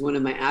Tiffany, who's one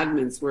of my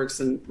admins, works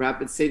in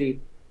Rapid City.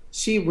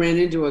 She ran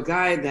into a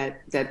guy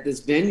that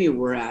this venue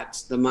we're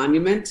at, the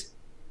Monument.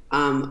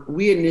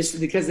 We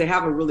initially, because they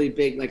have a really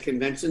big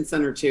convention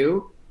center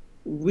too,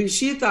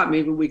 she thought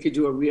maybe we could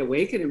do a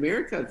Reawaken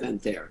America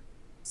event there.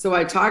 So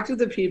I talked to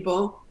the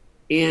people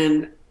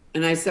and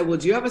I said, well,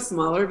 do you have a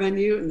smaller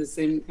venue in the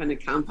same kind of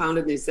compound?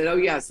 And they said, oh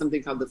yeah,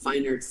 something called the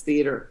Fine Arts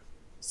Theater.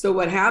 So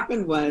what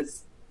happened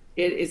was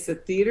it's a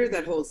theater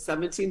that holds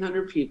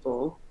 1,700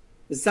 people.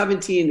 The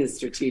 17 is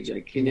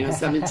strategic,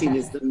 17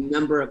 is the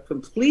number of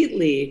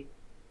completely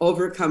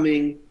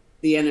overcoming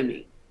the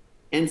enemy.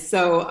 And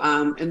so,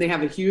 and they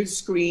have a huge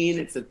screen,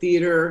 it's a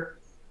theater.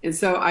 And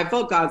so I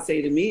felt God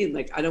say to me,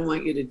 I don't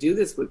want you to do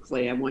this with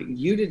Clay. I want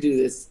you to do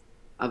this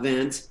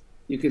event.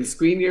 You can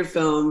screen your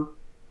film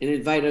and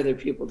invite other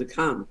people to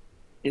come.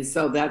 And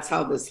so that's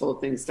how this whole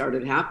thing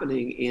started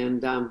happening.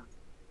 And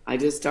I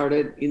just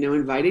started,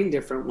 inviting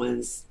different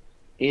ones.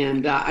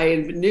 And I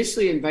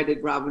initially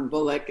invited Robin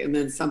Bullock, and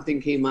then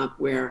something came up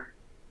where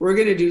we're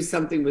going to do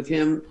something with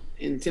him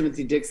and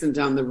Timothy Dixon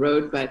down the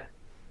road. But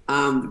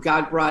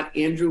God brought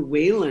Andrew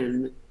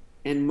Whalen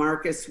and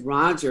Marcus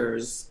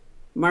Rogers.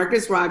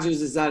 Marcus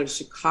Rogers is out of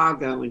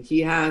Chicago, and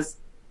he has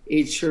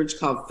a church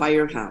called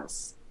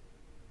Firehouse.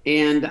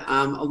 And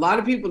a lot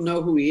of people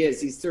know who he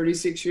is. He's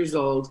 36 years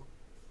old.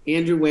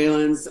 Andrew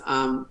Whalen's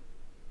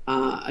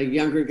a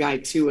younger guy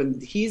too,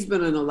 and he's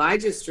been on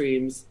Elijah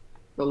streams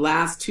the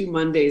last 2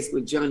 Mondays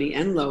with Johnny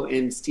Enlow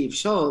and Steve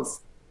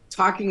Schultz,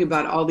 talking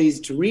about all these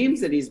dreams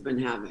that he's been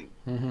having.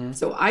 Mm-hmm.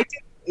 So I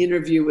did an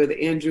interview with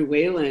Andrew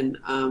Whalen,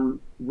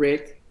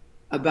 Rick,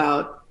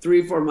 about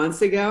 3-4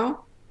 months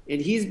ago. And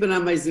he's been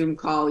on my Zoom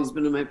call. He's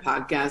been on my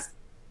podcast.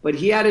 But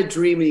he had a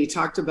dream, and he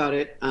talked about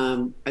it,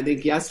 I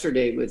think,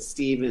 yesterday with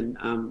Steve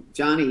and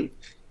Johnny.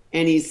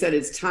 And he said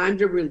it's time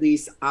to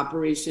release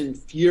Operation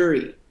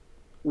Fury,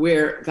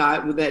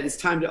 that it's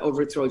time to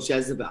overthrow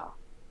Jezebel.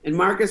 And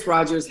Marcus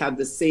Rogers had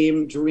the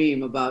same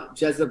dream about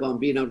Jezebel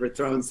being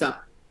overthrown. So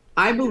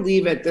I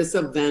believe at this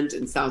event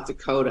in South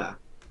Dakota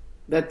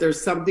that there's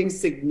something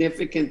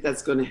significant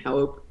that's going to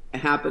help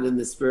happen in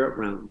the spirit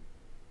realm.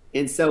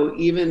 And so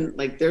even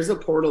like there's a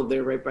portal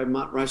there right by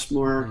Mount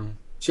Rushmore. Mm-hmm.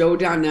 Joe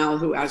Donnell,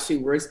 who actually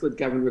works with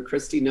Governor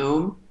Kristi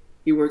Noem,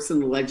 he works in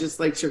the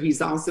legislature.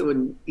 He's also a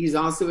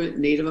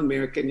Native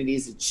American, and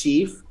he's a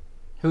chief.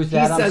 Who's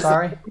that? I'm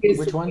sorry.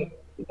 Which one?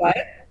 What?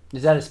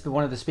 Is that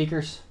one of the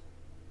speakers?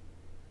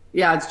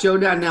 Yeah, it's Joe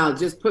Donnell.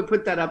 Just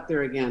put that up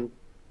there again.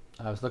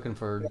 I was looking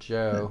for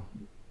Joe.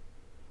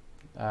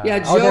 Yeah,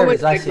 Joe. Oh, there it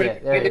is. I like see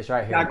it. There it is,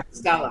 right here. Dr.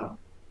 Stella.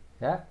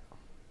 Yeah.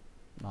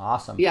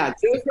 Awesome. Yeah,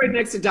 Joe's right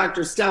next to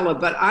Dr. Stella.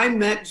 But I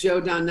met Joe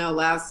Donnell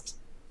last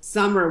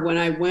summer when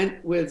I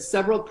went with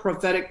several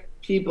prophetic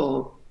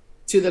people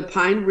to the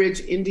Pine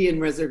Ridge Indian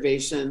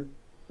Reservation,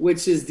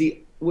 which is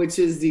the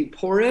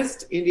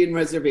poorest Indian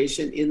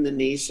reservation in the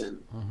nation.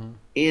 Mm-hmm.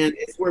 And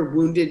it's where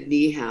Wounded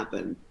Knee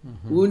happened.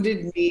 Mm-hmm.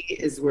 Wounded Knee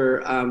is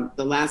where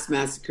the last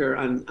massacre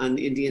on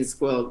Indian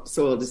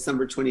soil,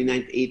 December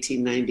 29th,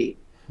 1890.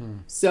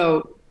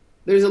 So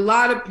there's a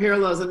lot of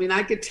parallels. I mean,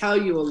 I could tell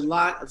you a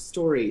lot of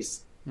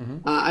stories. Mm-hmm.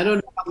 I don't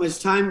know how much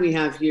time we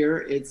have here.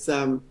 It's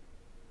all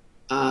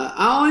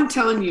I'm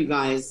telling you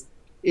guys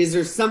is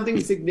there's something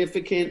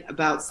significant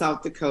about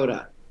South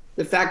Dakota.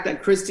 The fact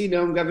that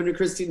Governor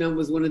Kristi Noem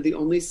was one of the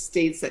only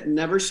states that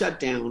never shut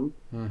down.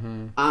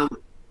 Mm-hmm.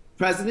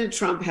 President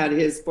Trump had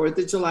his 4th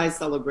of July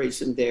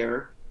celebration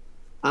there,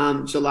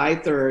 July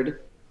 3rd.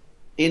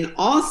 And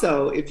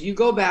also, if you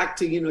go back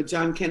to,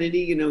 John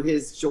Kennedy,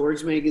 his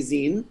George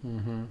magazine,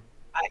 mm-hmm.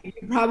 You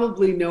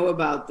probably know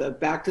about the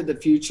Back to the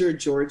Future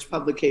George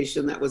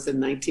publication that was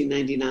in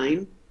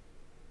 1999.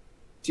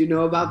 Do you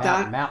know about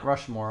that? Mount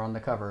Rushmore on the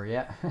cover,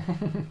 yeah.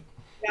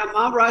 Yeah,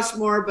 Mount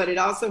Rushmore, but it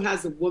also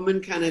has a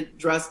woman kind of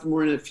dressed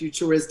more in a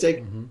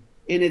futuristic, mm-hmm.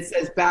 and it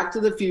says Back to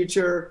the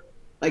Future,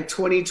 like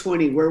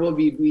 2020, where will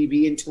we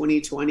be in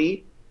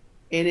 2020?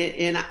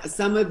 And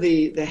some of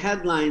the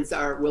headlines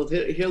are, will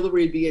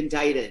Hillary be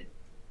indicted?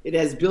 It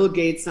has Bill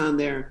Gates on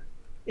there.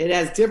 It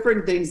has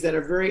different things that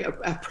are very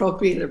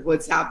appropriate of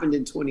what's happened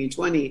in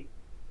 2020.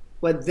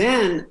 But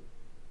then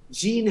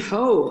Gene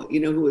Ho,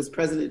 who was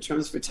President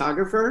Trump's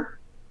photographer,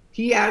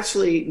 he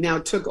actually now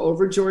took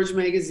over George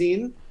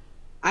magazine.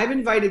 I've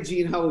invited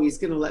Gene Ho. He's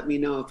going to let me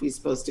know if he's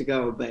supposed to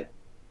go. But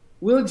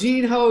will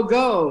Gene Ho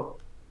go?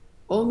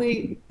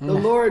 Only the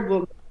Lord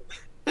will.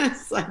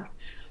 It's like,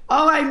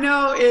 all I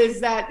know is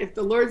that if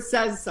the Lord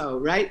says so,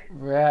 right?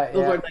 Right.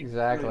 Yeah,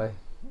 exactly.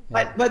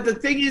 Yeah. But the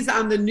thing is,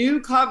 on the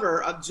new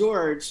cover of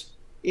George,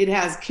 it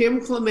has Kim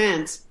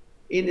Clement,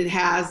 and it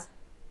has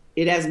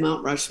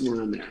Mount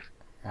Rushmore on there.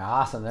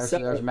 Awesome.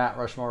 There's Mount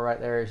Rushmore right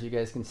there, as you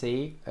guys can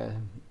see.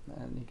 And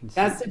you can see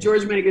that's the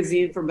George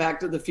magazine from Back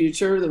to the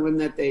Future, the one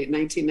that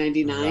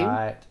 1999.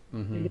 Right.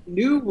 Mm-hmm. The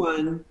new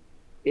one,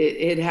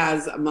 it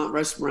has Mount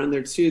Rushmore on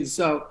there too.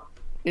 So,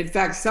 in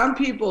fact, some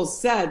people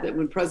said that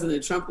when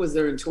President Trump was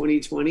there in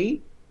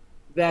 2020,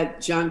 that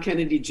John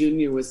Kennedy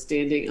Jr. was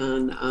standing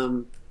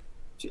on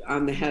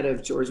the head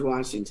of George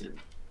Washington.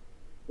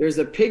 There's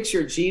a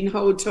picture Gene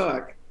Ho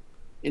took,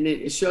 and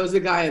it shows a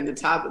guy on the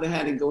top of the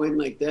head and going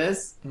like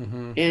this.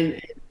 Mm-hmm.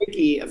 And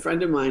Vicky, a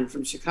friend of mine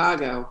from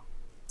Chicago,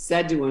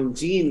 said to him,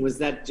 Gene, was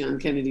that John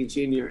Kennedy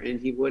Jr.?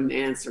 And he wouldn't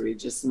answer. He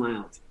just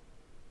smiled.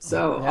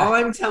 So all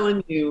I'm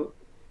telling you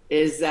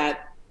is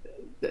that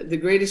the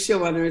greatest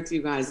show on earth,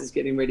 you guys, is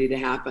getting ready to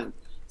happen.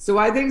 So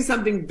I think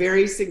something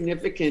very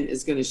significant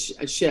is going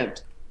to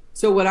shift.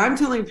 So what I'm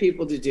telling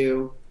people to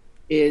do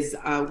is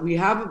we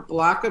have a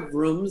block of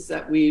rooms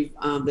that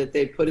that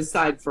they put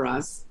aside for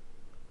us.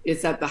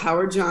 It's at the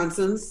Howard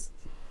Johnson's.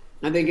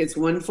 I think it's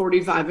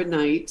 $145 a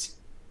night.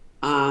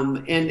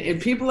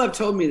 And people have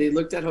told me they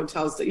looked at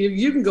hotels.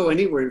 You can go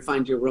anywhere and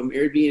find your room,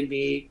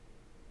 Airbnb,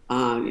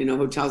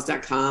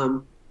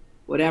 hotels.com,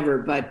 whatever.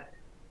 But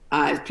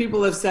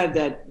people have said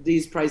that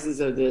these prices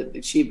are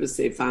the cheapest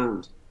they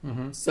found.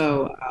 Mm-hmm.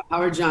 So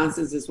Howard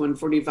Johnson's is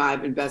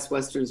 $145 and Best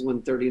Western's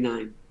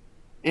 $139.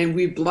 And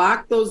we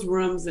blocked those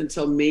rooms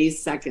until May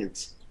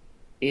 2nd.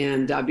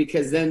 And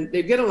because then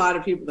they get a lot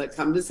of people that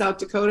come to South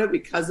Dakota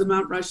because of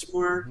Mount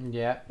Rushmore.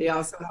 Yeah. They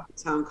also have a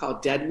town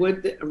called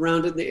Deadwood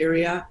around in the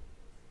area.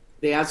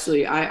 They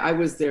actually, I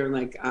was there,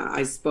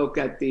 I spoke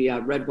at the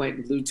Red, White,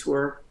 and Blue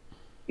tour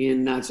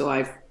in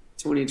July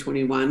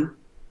 2021.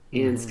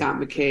 And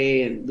Scott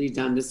McKay and Lee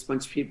Dundas, a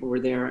bunch of people were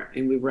there,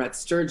 and we were at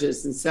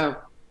Sturgis. And so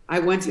I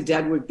went to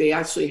Deadwood. They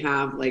actually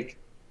have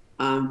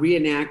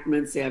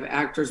reenactments. They have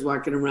actors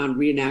walking around,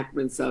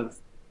 reenactments of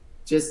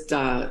just,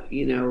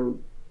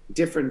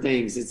 different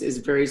things. It's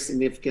a very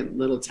significant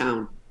little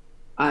town.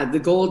 The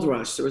gold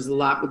rush, there was a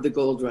lot with the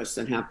gold rush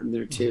that happened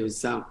there too.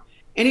 So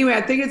anyway,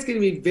 I think it's going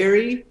to be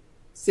very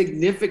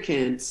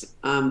significant,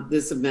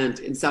 this event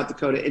in South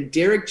Dakota. And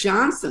Derek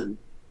Johnson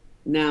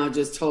now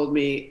just told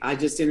me, I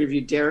just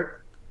interviewed Derek,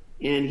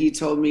 and he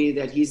told me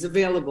that he's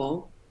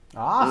available.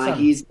 Awesome.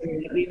 He's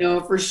going to let me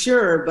know for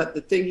sure. But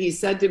the thing he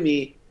said to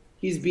me,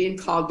 he's being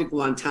called to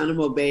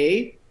Guantanamo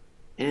Bay,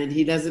 and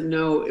he doesn't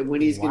know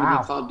when he's going to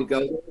be called to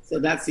go. So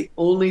that's the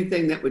only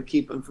thing that would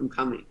keep him from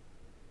coming.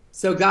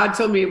 So God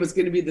told me it was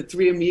going to be the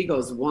three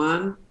amigos,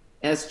 Juan,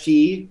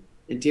 SG,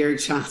 and Derek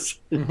Johnson.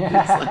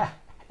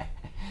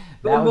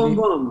 Boom, boom,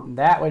 boom.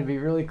 That would be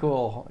really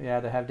cool. Yeah,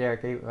 to have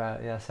Derek.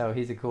 Yeah, so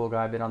he's a cool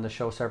guy. I've been on the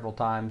show several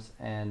times,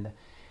 and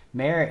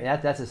Meri,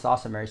 that's just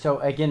awesome, Meri. So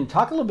again,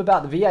 talk a little bit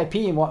about the VIP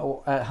and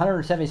what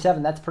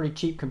 177. That's pretty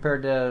cheap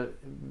compared to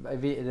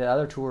the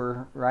other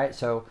tour, right?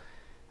 So,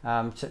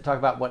 talk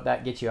about what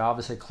that gets you.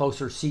 Obviously,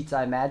 closer seats,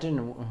 I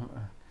imagine.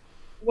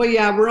 Well,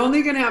 yeah, we're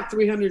only going to have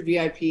 300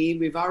 VIP.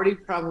 We've already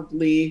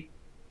probably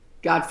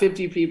got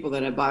 50 people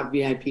that have bought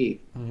VIP.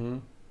 Mm-hmm.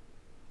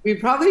 We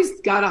probably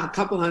got a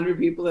couple hundred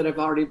people that have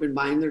already been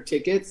buying their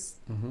tickets.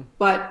 Mm-hmm.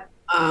 But,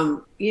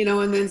 and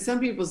then some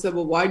people said,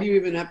 well, why do you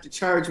even have to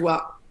charge?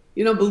 Well,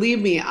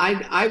 believe me,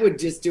 I would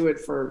just do it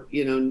for,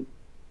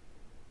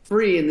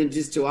 free and then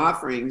just do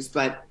offerings.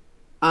 But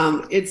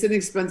it's an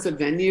expensive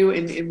venue,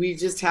 and we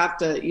just have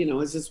to,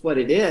 it's just what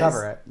it is.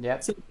 Cover it,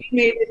 yep. So we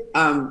made it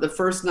the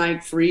first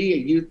night free, a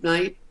youth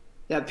night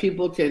that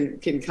people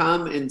can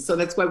come. And so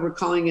that's why we're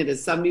calling it a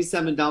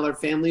 $77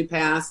 family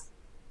pass.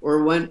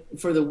 Or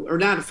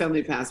not a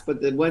family pass,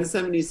 but the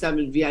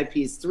 177 VIP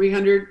is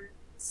 300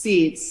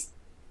 seats,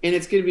 and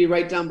it's going to be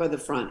right down by the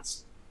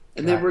front.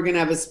 And then we're going to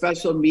have a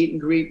special meet and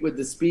greet with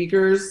the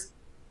speakers,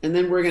 and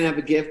then we're going to have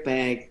a gift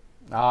bag.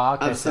 Oh,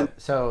 okay.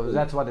 So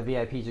that's why the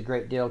VIP is a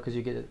great deal, because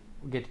you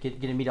get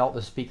to meet all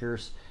the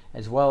speakers,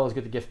 as well as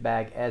get the gift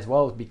bag, as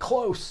well as be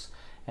close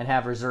and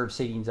have reserved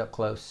seatings up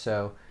close.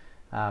 So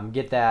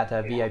get that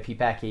VIP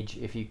package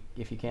if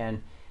you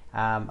can.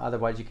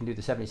 Otherwise, you can do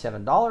the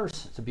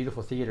 $77. It's a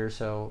beautiful theater,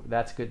 so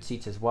that's good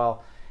seats as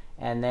well.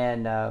 And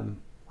then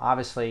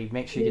obviously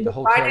make sure you get the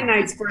whole Friday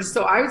nights first.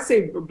 So I would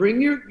say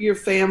bring your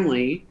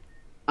family.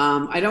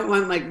 I don't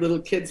want like little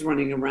kids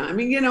running around. I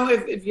mean,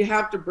 if you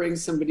have to bring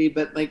somebody,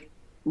 but like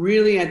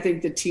really, I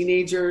think the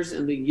teenagers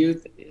and the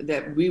youth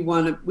that we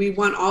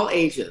want all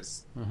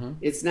ages. Mm-hmm.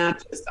 It's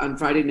not just on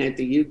Friday night,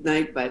 the youth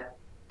night, but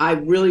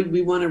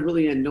we want to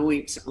really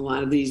anoint a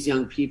lot of these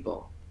young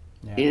people.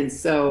 Yeah. And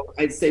so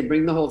I'd say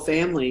bring the whole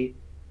family,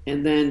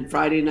 and then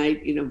Friday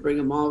night, bring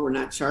them all. We're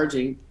not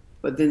charging,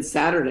 but then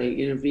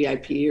Saturday,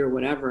 VIP or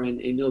whatever, and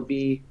you'll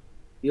be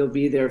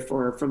there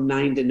from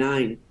 9 to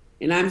 9.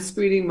 And I'm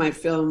screening my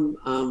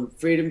film,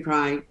 Freedom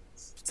Cry,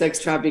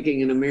 Sex Trafficking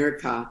in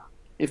America.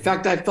 In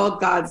fact, I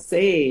felt God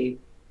say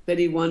that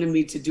He wanted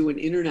me to do an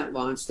internet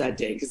launch that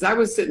day, because I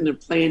was sitting there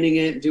planning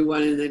it, do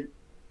one, and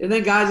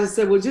then God just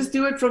said, well, just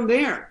do it from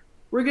there.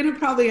 We're going to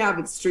probably have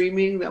it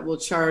streaming that will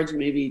charge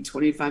maybe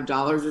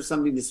 $25 or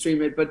something to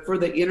stream it. But for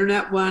the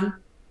internet one,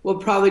 we'll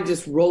probably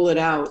just roll it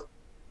out.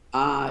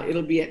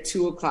 It'll be at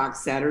 2:00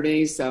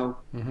 Saturday. So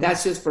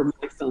that's just for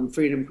my film,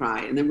 Freedom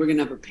Cry. And then we're going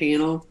to have a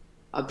panel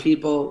of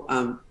people.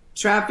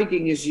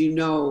 Trafficking, as you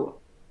know,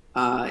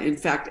 in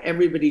fact,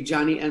 everybody,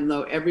 Johnny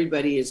Enlow,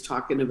 everybody is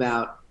talking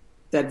about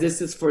that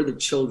this is for the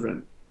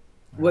children.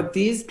 Right. What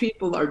these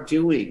people are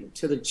doing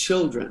to the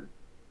children,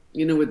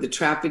 with the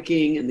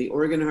trafficking and the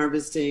organ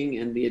harvesting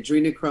and the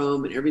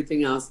adrenochrome and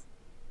everything else,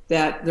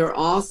 that they're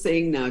all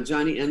saying now,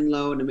 Johnny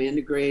Enlow and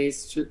Amanda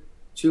Grace,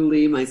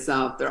 Julie,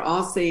 myself, they're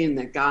all saying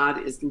that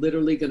God is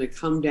literally going to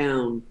come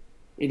down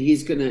and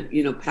He's going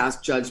to, pass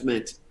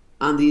judgment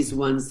on these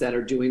ones that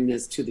are doing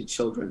this to the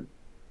children,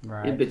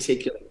 right, in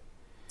particular.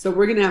 So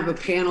we're going to have a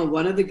panel.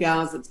 One of the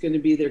gals that's going to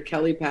be there,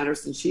 Kelly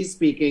Patterson, she's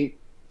speaking.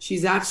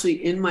 She's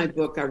actually in my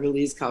book I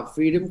released called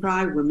Freedom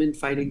Cry, Women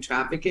Fighting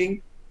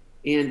Trafficking.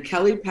 And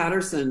Kelly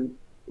Patterson,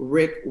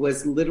 Rick,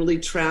 was literally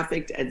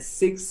trafficked at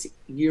 6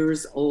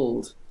 years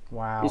old.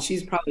 Wow. And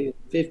she's probably in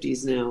her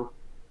 50s now,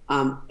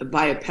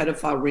 by a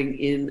pedophile ring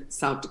in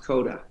South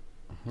Dakota.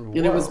 Whoa.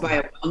 And it was by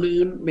a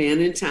well-known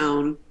man in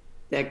town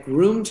that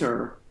groomed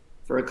her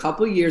for a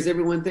couple of years.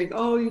 Everyone think,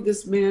 oh,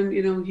 this man,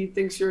 he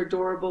thinks you're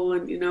adorable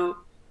and,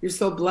 you're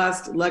so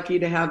blessed, lucky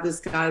to have this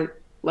guy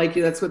like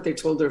you. That's what they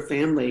told her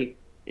family.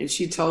 And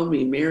she told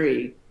me,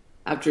 Meri,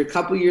 after a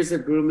couple of years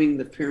of grooming,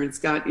 the parents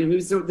got, he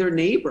was their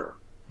neighbor.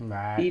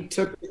 Right. He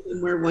took me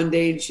somewhere one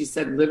day, and she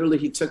said, literally,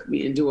 he took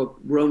me into a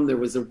room. There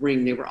was a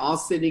ring. They were all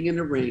sitting in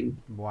a ring.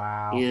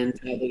 Wow. And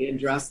they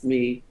undressed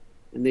me,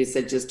 and they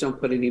said, just don't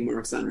put any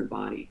marks on her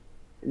body.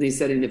 And they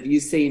said, and if you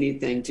say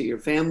anything to your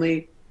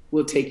family,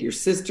 we'll take your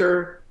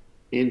sister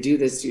and do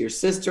this to your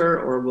sister,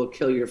 or we'll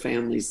kill your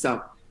family.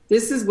 So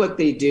this is what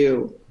they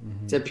do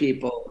to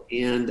people.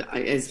 And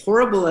as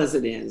horrible as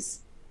it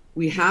is,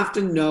 we have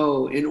to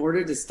know, in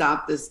order to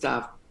stop this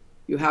stuff,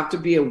 you have to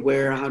be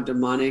aware how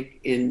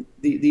demonic, and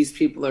these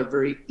people are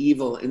very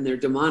evil and they're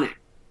demonic.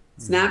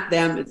 It's not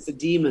them, it's the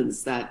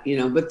demons that,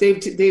 but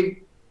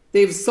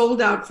they've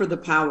sold out for the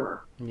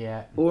power.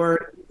 Yeah.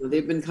 Or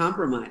they've been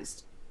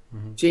compromised.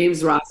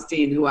 James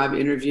Rothstein, who I've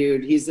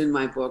interviewed, he's in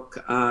my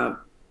book,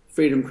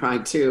 Freedom Cry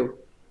too.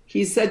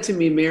 He said to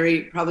me,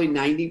 Meri, probably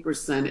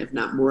 90%, if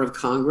not more, of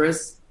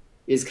Congress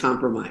is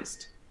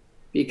compromised,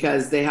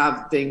 because they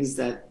have things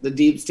that the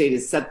deep state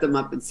has set them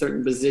up in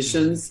certain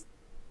positions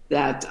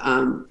that,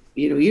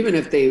 even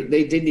if they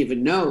didn't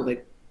even know,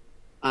 like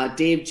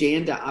Dave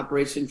Janda,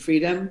 Operation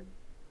Freedom,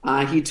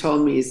 he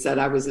told me, he said,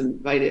 I was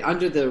invited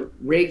under the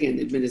Reagan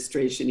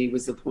administration. He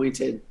was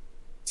appointed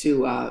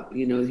to,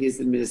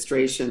 his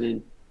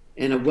administration,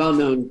 and a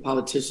well-known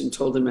politician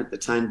told him at the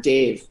time,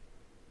 Dave,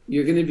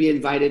 You're going to be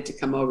invited to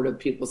come over to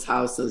people's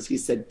houses. He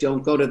said,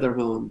 don't go to their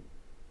home.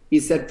 He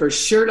said, for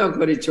sure, don't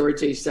go to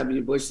George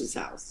H.W. Bush's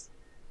house.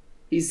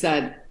 He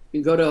said,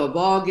 you can go to a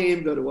ball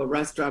game, go to a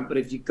restaurant, but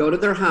if you go to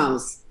their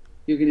house,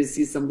 you're going to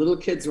see some little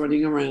kids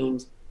running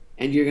around,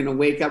 and you're going to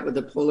wake up with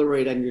a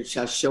Polaroid on your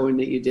chest showing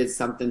that you did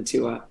something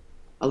to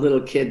a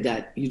little kid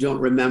that you don't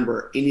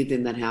remember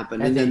anything that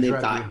happened. And then they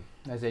die.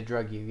 As they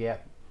drug you, yeah.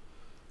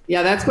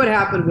 Yeah, that's what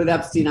happened with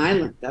Epstein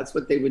Island. That's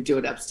what they would do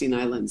at Epstein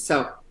Island.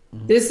 So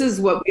this is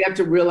what we have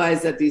to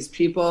realize, that these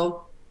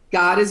people,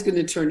 God is going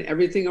to turn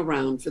everything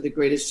around for the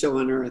greatest show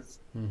on earth.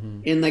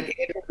 And like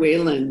Andrew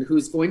Whalen,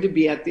 who's going to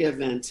be at the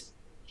event,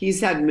 he's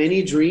had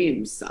many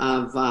dreams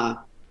of, the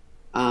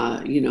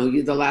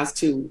last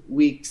 2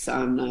 weeks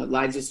on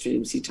Elijah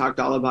Streams, he talked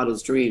all about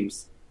his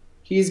dreams.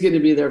 He's going to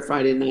be there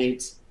Friday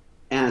night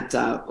at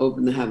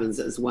Open the Heavens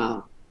as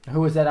well.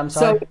 Who was that? I'm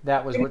sorry. So,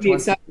 that was which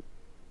one?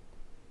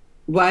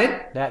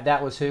 What?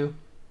 That was who?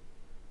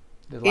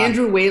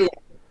 Andrew Whalen.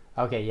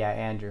 Okay, yeah,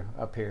 Andrew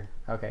up here.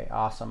 Okay,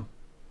 awesome.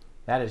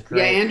 That is great.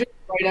 Yeah, Andrew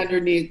right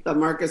underneath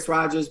Marcus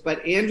Rogers,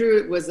 but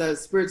Andrew was a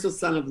spiritual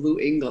son of Lou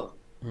Engle.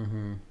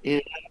 And I don't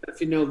know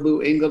if you know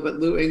Lou Engle, but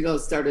Lou Engle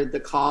started The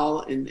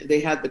Call, and they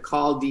had The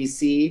Call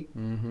DC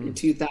in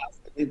 2000.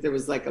 I think there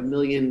was like 1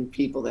 million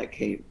people that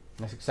came.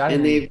 That's exciting.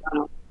 And they've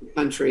gone out the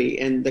country,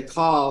 and The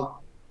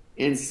Call,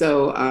 and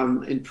so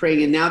and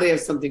praying, and now they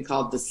have something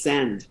called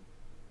Descend.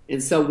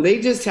 And so they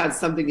just had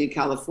something in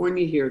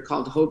California here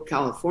called Hope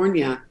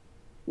California,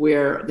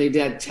 where they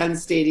did 10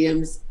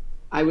 stadiums.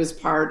 I was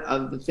part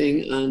of the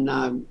thing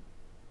on,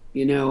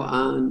 the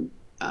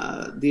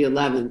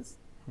 11th.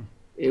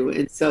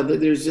 And so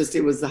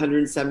it was the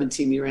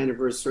 117-year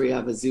anniversary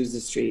of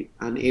Azusa Street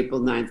on April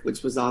 9th,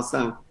 which was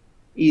also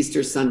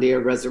Easter Sunday or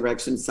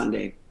Resurrection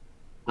Sunday.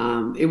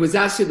 It was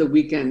actually the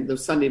weekend, the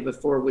Sunday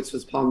before, which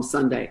was Palm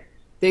Sunday.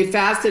 They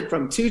fasted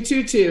from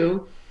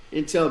 2/22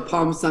 until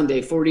Palm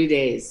Sunday, 40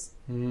 days.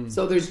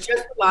 So there's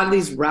just a lot of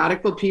these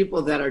radical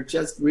people that are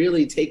just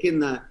really taking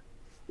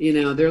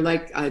they're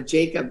like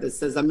Jacob that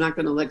says, I'm not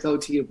going to let go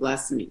till you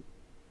bless me.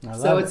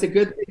 So it's a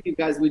good thing, you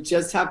guys. We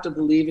just have to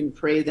believe and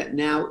pray that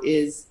now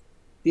is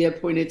the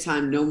appointed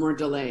time. No more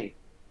delay.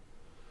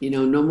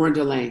 No more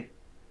delay.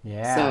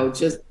 Yeah. So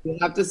just we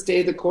have to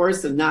stay the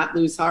course and not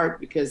lose heart,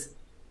 because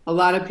a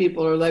lot of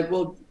people are like,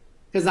 well,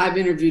 because I've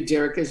interviewed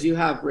Derek, as you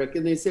have, Rick,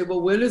 and they say,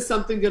 well, when is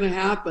something going to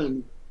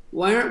happen?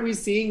 Why aren't we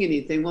seeing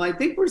anything? Well, I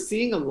think we're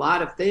seeing a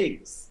lot of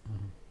things.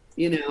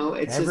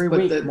 It's every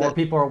just, week more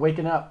people are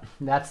waking up.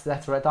 That's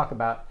what I talk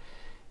about.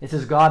 This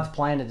is God's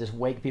plan to just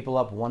wake people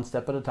up one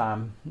step at a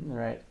time,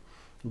 right?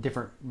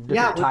 Different one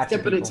types step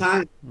of people. at a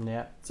time.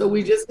 Yeah. So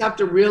we just have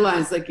to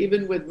realize, like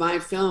even with my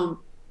film,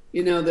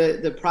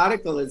 the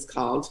Prodigal is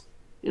called,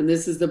 and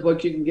this is the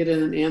book you can get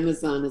it on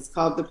Amazon. It's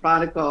called The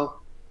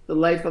Prodigal: The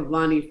Life of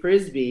Lonnie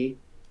Frisbee.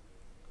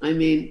 I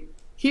mean,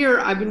 here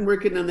I've been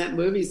working on that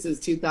movie since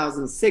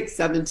 2006,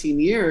 17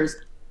 years.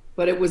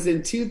 But it was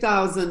in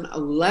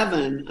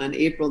 2011 on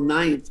April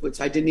 9th,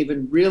 which I didn't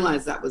even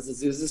realize that was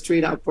Azusa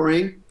Street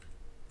outpouring,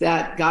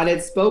 that God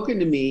had spoken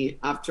to me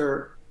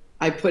after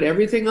I put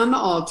everything on the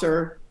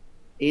altar.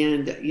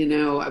 And,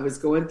 I was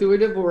going through a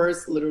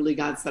divorce. Literally,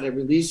 God said, I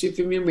release you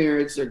from your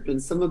marriage. There'd been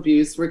some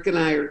abuse. Rick and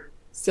I are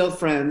still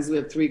friends. We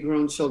have 3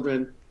 grown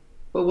children.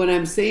 But what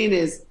I'm saying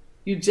is,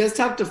 you just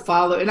have to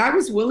follow. And I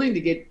was willing to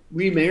get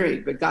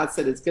remarried, but God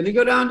said, it's going to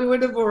go down to a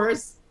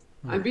divorce.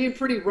 I'm being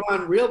pretty raw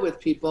and real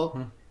with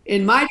people.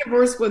 And my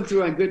divorce went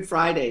through on Good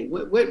Friday.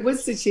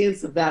 What's the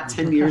chance of that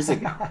 10 years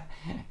ago?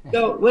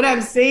 So what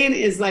I'm saying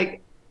is,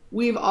 like,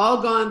 we've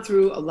all gone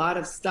through a lot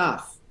of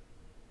stuff,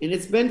 and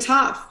it's been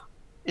tough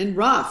and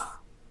rough.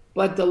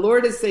 But the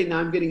Lord is saying, now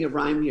I'm getting a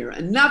rhyme here.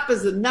 Enough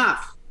is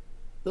enough.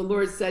 The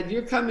Lord said,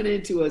 you're coming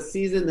into a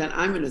season that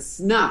I'm going to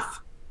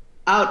snuff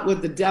out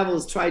what the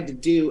devil's tried to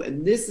do.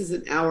 And this is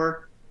an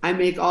hour I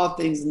make all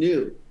things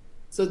new.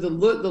 So the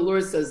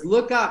Lord says,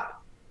 look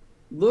up,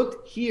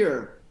 look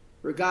here.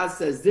 For God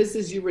says, this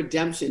is your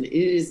redemption. It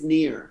is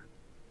near.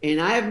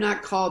 And I have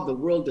not called the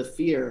world to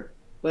fear,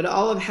 but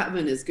all of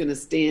heaven is going to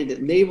stand,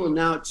 and they will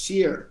now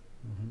cheer.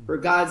 For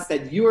God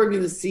said, you are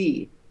going to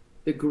see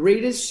the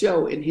greatest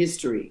show in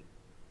history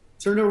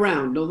turn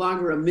around, no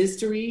longer a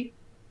mystery,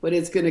 but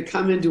it's going to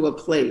come into a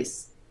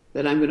place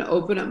that I'm going to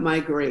open up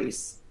my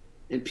grace,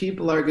 and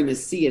people are going to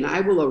see, and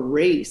I will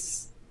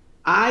erase.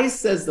 I,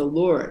 says the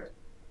Lord,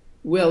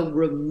 will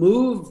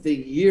remove the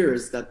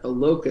years that the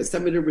locust,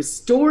 I'm going to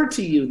restore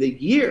to you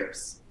the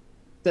years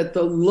that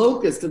the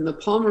locust and the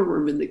palmer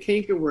worm and the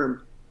cankerworm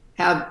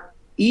have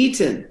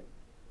eaten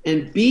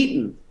and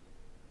beaten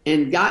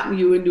and gotten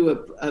you into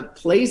a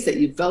place that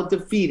you felt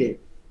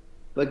defeated.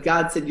 But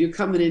God said, you're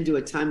coming into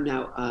a time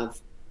now of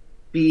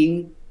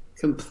being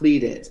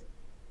completed.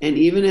 And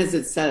even as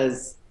it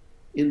says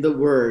in the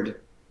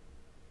word,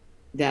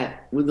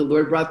 that when the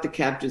Lord brought the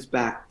captives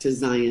back to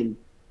Zion,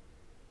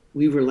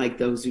 we were like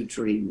those who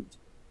dreamed.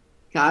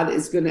 God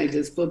is going to, I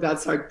just feel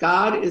God's heart.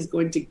 God is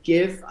going to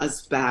give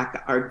us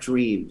back our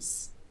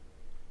dreams.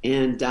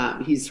 And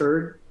he's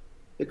heard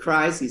the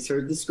cries. He's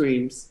heard the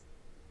screams.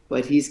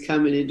 but he's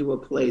coming into a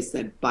place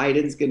that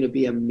Biden's going to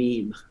be a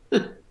meme,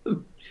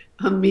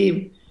 a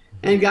meme.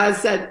 And God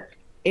said,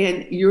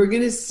 and you're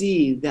going to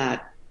see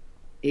that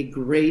a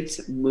great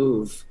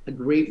move, a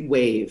great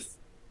wave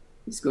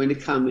is going to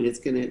come, and it's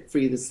going to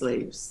free the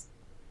slaves.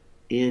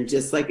 And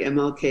just like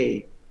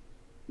MLK,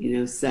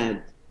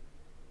 said,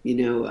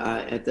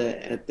 at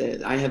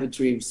the I Have a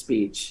Dream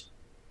speech,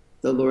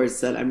 the Lord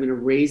said, I'm going to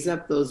raise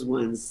up those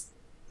ones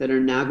that are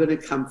now going to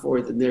come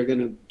forth, and they're going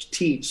to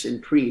teach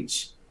and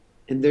preach,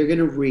 and they're going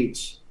to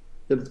reach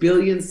the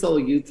billion-soul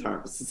youth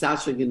harvest. It's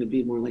actually going to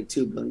be more like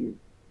 2 billion.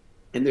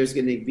 And there's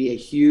going to be a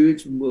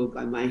huge move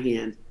by my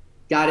hand.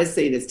 God is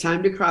saying it's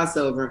time to cross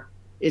over.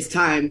 It's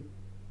time,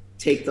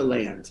 take the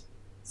land.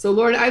 So,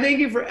 Lord, I thank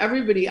you for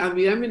everybody. I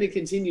mean, I'm going to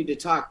continue to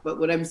talk, but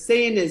what I'm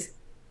saying is,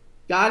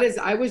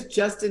 I was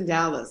just in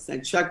Dallas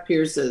at Chuck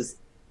Pierce's.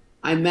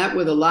 I met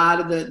with a lot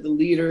of the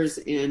leaders,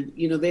 and,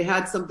 they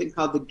had something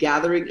called the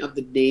Gathering of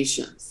the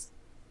Nations.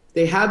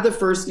 They had the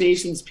First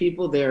Nations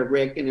people there,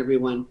 Rick and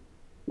everyone,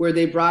 where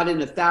they brought in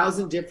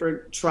 1,000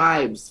 different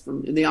tribes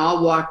and they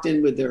all walked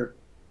in with their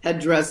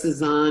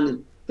headdresses on,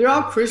 and they're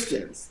all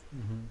Christians.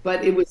 Mm-hmm.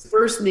 But it was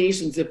First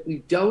Nations. If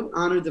we don't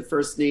honor the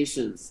First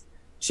Nations,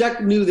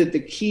 Chuck knew that the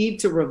key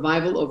to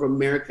revival over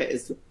America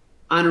is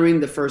honoring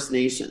the First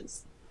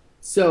Nations.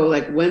 So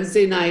like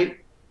Wednesday night,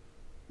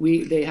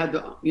 they had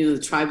the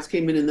tribes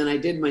came in, and then I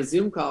did my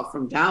Zoom call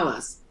from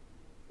Dallas,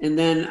 and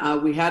then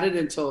we had it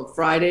until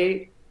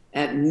Friday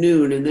at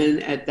noon, and then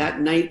at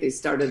that night they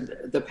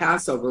started the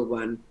Passover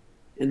one,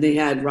 and they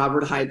had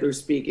Robert Heidler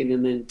speaking,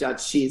 and then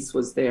Dutch Sheets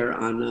was there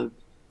on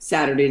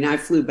Saturday, and I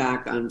flew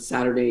back on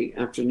Saturday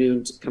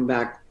afternoon to come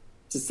back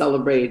to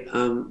celebrate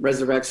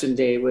Resurrection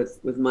Day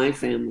with my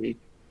family,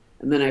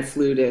 and then I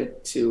flew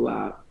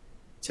to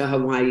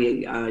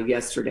Hawaii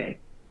yesterday.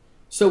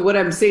 So what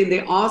I'm saying, they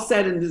all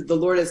said, and the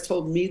Lord has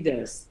told me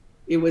this,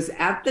 it was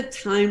at the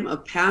time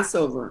of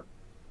Passover,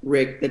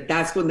 Rick,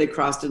 that's when they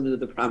crossed into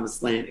the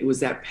promised land. It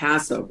was at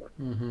Passover.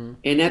 Mm-hmm.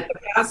 And at the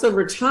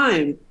Passover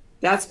time,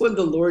 that's when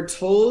the Lord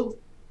told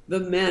the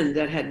men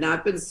that had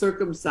not been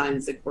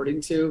circumcised according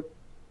to,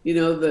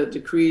 the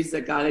decrees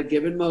that God had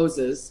given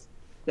Moses,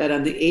 that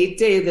on the 8th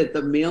day that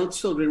the male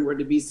children were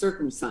to be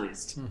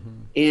circumcised. Mm-hmm.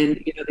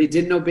 And, they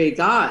didn't obey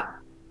God.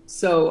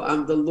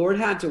 So the Lord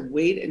had to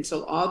wait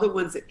until all the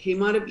ones that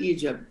came out of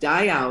Egypt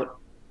die out,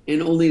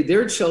 and only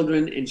their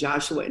children and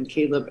Joshua and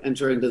Caleb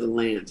enter into the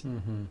land.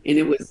 Mm-hmm. And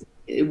it was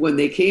when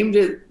they came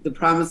to the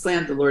promised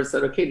land, the Lord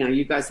said, okay, now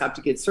you guys have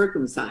to get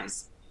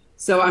circumcised.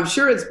 So I'm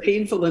sure it's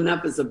painful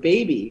enough as a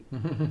baby,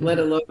 let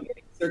alone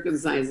getting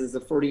circumcised as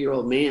a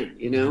 40-year-old man,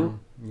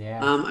 Mm-hmm.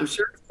 Yeah. I'm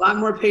sure it's a lot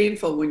more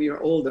painful when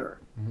you're older.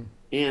 Mm-hmm.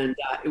 And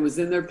it was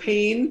in their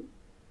pain,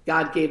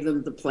 God gave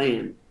them the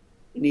plan.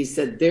 And he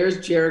said, there's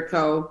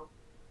Jericho.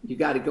 You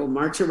got to go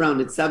march around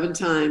it 7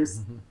 times,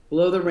 mm-hmm.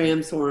 blow the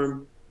ram's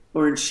horn,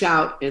 and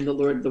shout, and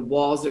the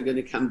walls are going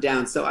to come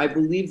down. So I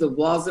believe the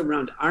walls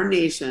around our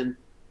nation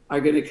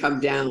are going to come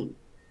down.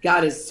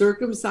 God is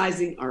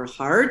circumcising our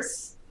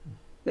hearts,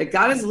 that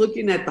God is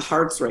looking at the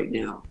hearts right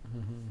now.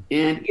 Mm-hmm.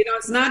 And,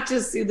 it's not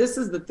just, this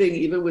is the thing,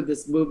 even with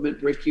this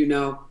movement, Rick,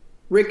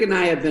 Rick and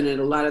I have been at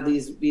a lot of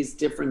these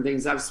different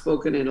things. I've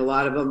spoken at a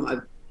lot of them.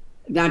 I've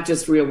not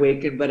just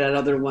Reawakened, but at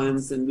other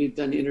ones, and we've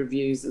done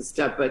interviews and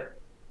stuff. But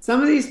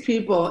some of these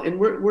people, and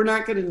we're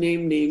not going to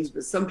name names,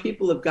 but some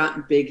people have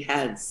gotten big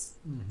heads,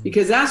 mm-hmm.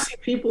 because actually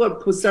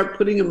people start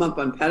putting them up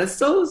on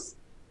pedestals,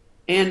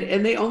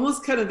 and they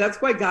almost kind of,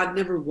 that's why God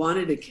never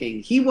wanted a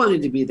king. He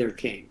wanted to be their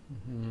king.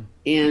 Mm-hmm.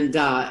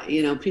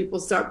 And, people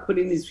start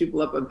putting these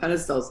people up on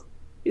pedestals.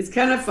 It's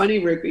kind of funny,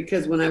 Rick,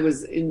 because when I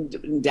was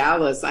in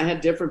Dallas, I had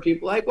different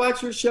people, I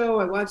watch your show,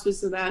 I watch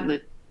this and that,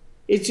 and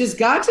it's just,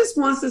 God just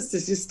wants us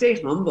to just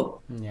stay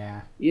humble,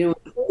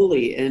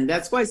 holy. And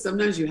that's why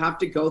sometimes you have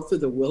to go through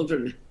the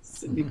wilderness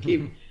and you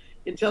keep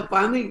until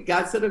finally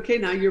God said, okay,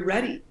 now you're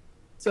ready.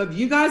 So if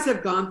you guys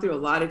have gone through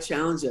a lot of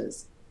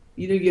challenges,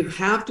 you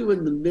have to,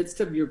 in the midst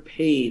of your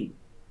pain,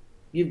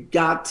 you've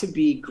got to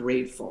be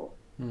grateful,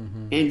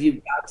 mm-hmm. and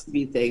you've got to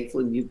be thankful,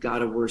 and you've got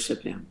to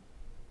worship him.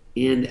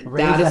 And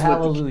raise that is a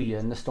hallelujah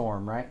in the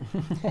storm, right?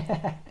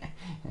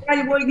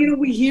 Right. Well,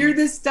 we hear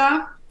this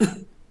stuff.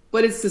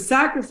 But it's the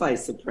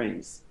sacrifice of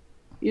praise.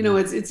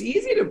 It's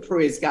easy to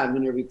praise God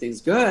when everything's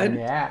good.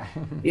 Yeah.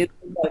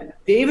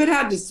 But David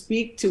had to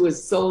speak to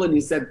his soul, and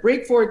he said,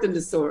 break forth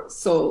into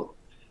soul.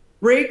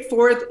 Break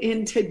forth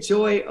into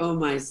joy, oh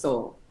my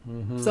soul.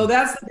 Mm-hmm. So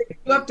that's the thing.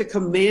 You have to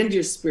command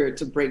your spirit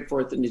to break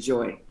forth into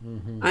joy.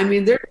 Mm-hmm. I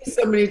mean, there are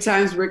so many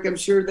times, Rick, I'm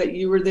sure that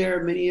you were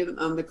there, many of them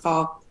on the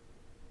call.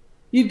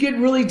 You'd get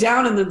really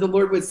down, and then the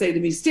Lord would say to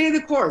me, stay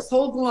the course,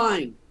 hold the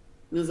line.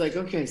 And I was like,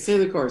 okay, stay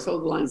the course,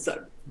 hold the line,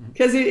 son.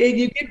 Because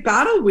you get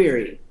battle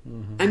weary.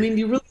 Mm-hmm. I mean,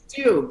 you really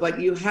do. But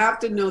you have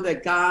to know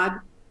that God,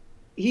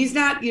 he's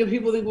not,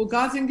 people think, well,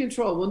 God's in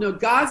control. Well, no,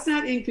 God's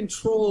not in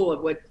control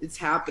of what is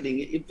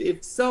happening.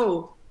 If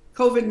so,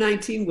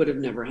 COVID-19 would have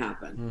never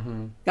happened.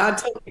 Mm-hmm. God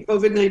told me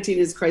COVID-19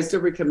 is Christ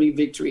overcoming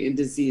victory in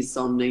disease,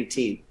 Psalm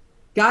 19.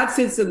 God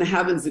sits in the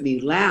heavens and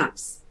he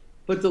laughs.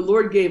 But the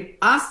Lord gave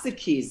us the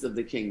keys of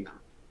the kingdom.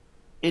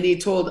 And he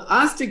told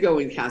us to go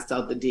and cast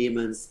out the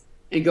demons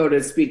and go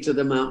to speak to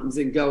the mountains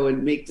and go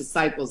and make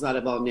disciples out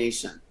of all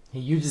nations. He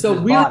uses his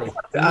body.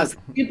 To us,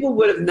 people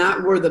would have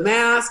not wore the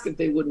mask if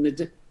they wouldn't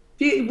have.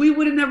 We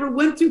would have never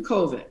went through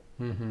COVID,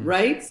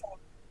 right? So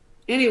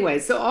anyway,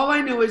 so all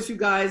I know is, you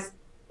guys,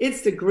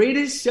 it's the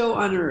greatest show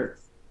on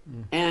earth,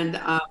 and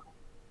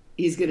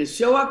he's going to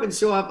show up and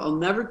show up. I'll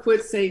never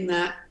quit saying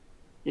that.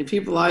 And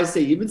people always say,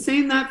 "You've been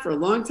saying that for a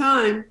long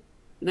time,"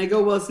 and I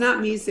go, "Well, it's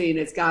not me saying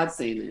it; it's God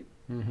saying it."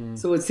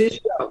 So it's his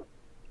show,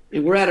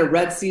 and we're at a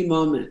Red Sea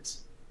moment,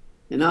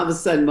 and all of a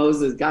sudden,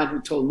 God who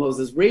told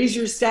Moses, "Raise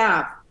your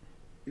staff."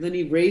 And then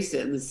he raised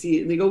it in the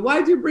sea, and they go,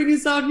 "Why'd you bring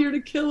us out here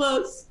to kill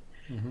us?"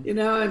 You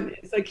know, and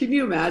it's like, can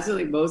you imagine?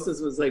 Like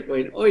Moses was like,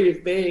 "Wait, oh,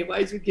 you babe,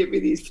 why'd you give me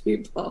these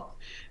people?"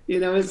 You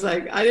know, it's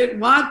like, I didn't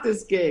want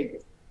this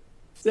gig.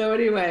 So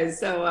anyway,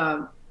 so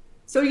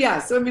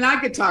I mean, I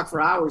could talk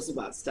for hours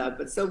about stuff,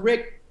 but so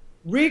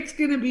Rick's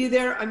gonna be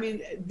there. I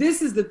mean,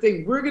 this is the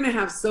thing. We're gonna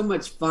have so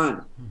much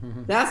fun.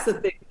 That's the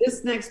thing.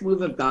 This next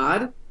move of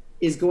God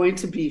is going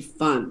to be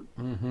fun.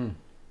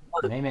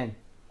 Amen.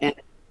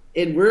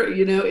 And we're,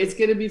 you know, it's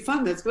going to be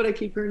fun. That's what I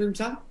keep hearing him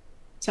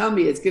tell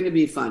me. It's going to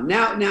be fun.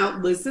 Now,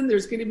 listen,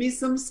 there's going to be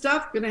some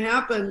stuff going to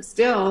happen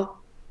still,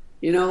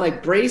 you know,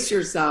 like brace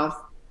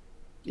yourself.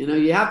 You know,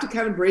 you have to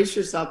kind of brace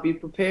yourself, be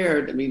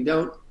prepared. I mean,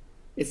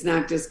 it's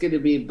not just going to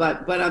be,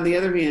 but on the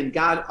other hand,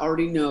 God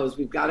already knows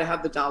we've got to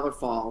have the dollar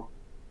fall.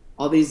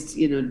 All these,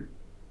 you know,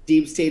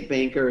 deep state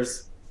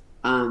bankers,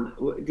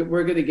 we're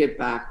going to get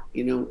back,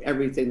 you know,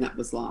 everything that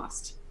was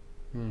lost.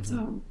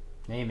 So.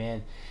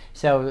 Amen.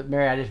 So,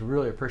 Meri, I just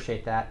really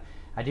appreciate that.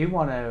 I do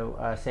want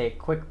to say a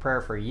quick prayer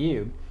for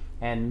you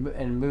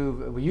and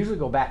move. We usually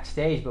go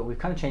backstage, but we've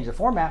kind of changed the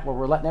format where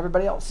we're letting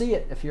everybody else see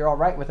it, if you're all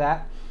right with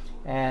that.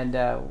 And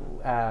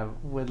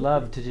would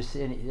love to just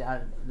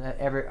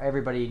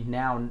everybody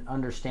now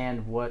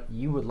understand what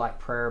you would like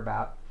prayer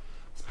about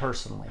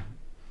personally.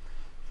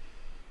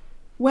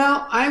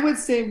 Well, I would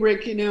say,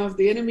 Rick, you know, if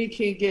the enemy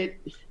can't get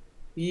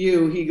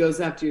you, he goes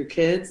after your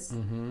kids.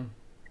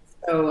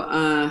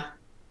 So,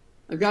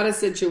 I've got a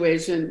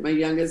situation. My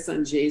youngest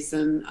son,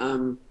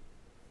 Jason,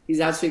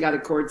 he's actually got a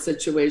court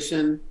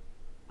situation.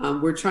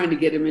 We're trying to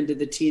get him into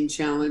the Teen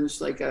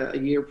Challenge, like a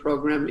year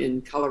program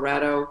in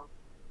Colorado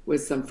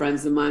with some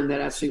friends of mine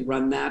that actually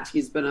run that.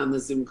 He's been on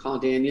the Zoom call,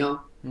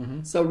 Daniel.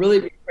 So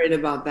really be prayed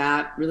about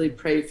that. Really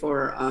pray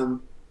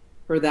for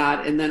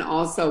that. And then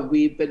also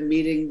we've been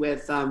meeting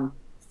with,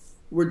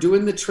 we're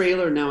doing the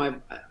trailer now.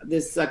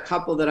 This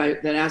couple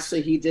that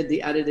actually he did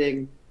the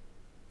editing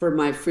for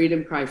my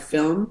Freedom Cry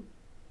film.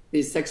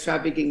 The sex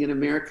trafficking in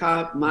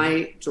America.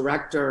 My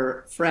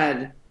director,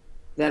 Fred,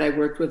 that I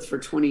worked with for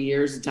 20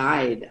 years,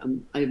 died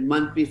a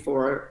month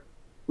before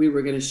we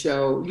were going to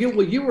show.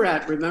 You were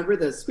at, remember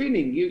the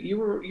screening? You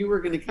were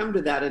going to come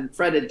to that, and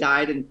Fred had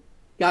died, and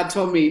God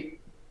told me,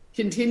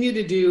 continue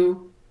to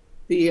do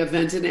the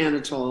event in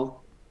Anatole,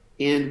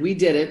 and we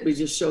did it. We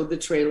just showed the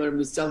trailer, and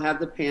we still have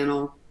the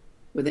panel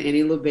with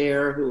Annie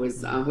LeBaire, who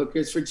was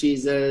Hookers for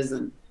Jesus,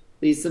 and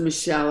Lisa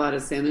Michelle out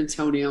of San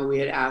Antonio. We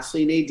had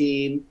Ashley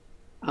Nadine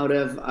out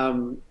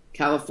of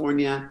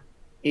California.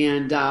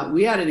 And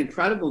we had an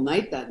incredible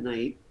night that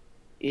night.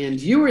 And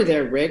you were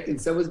there, Rick,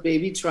 and so was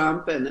Baby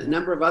Trump and a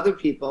number of other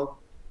people.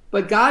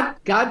 But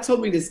God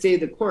told me to stay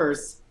the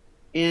course.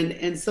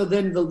 And so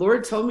then the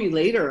Lord told me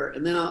later,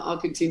 and then I'll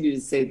continue to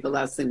say the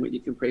last thing, what you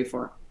can pray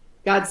for.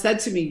 God said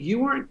to me, you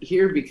weren't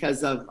here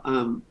because of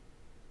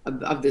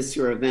this,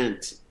 your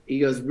event. He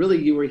goes,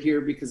 really, you were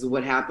here because of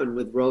what happened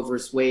with Roe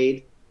versus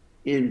Wade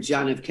and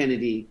John F.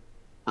 Kennedy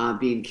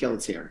being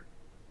killed here.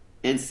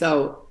 And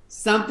so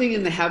something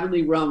in the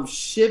heavenly realm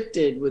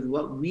shifted with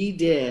what we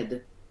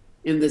did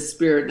in the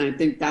spirit. And I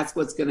think that's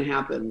what's going to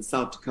happen in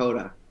South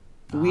Dakota.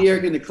 Awesome. We are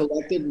going to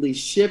collectively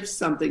shift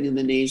something in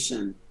the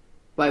nation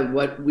by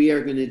what we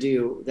are going to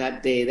do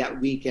that day, that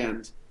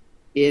weekend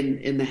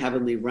in the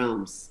heavenly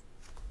realms.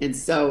 And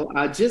so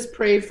just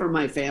pray for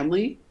my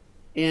family,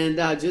 and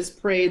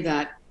just pray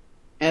that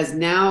as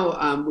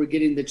now we're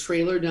getting the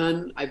trailer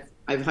done.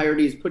 I've hired,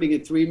 he's putting a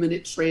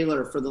 3-minute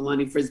trailer for the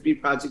Lonnie Frisbee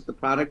project, The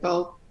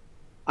Prodigal.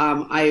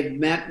 I've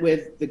met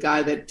with the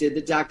guy that did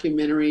the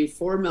documentary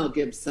for Mel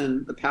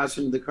Gibson, The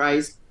Passion of the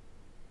Christ.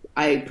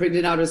 I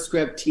printed out a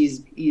script. He's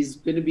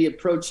going to be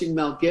approaching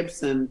Mel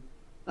Gibson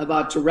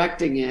about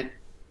directing it.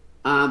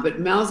 But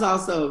Mel's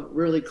also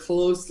really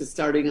close to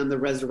starting on the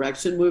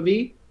Resurrection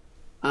movie,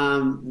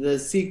 the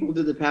sequel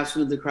to The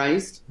Passion of the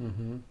Christ.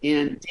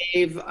 And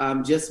Dave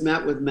just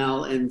met with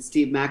Mel and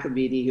Steve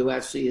McAveety, who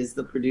actually is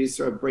the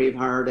producer of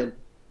Braveheart and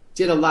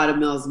did a lot of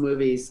Mel's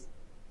movies.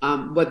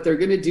 What they're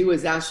going to do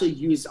is actually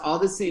use all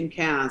the same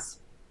cast,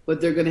 but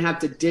they're going to have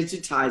to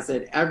digitize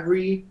it.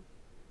 Every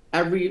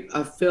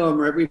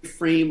film or every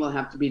frame will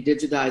have to be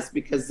digitized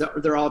because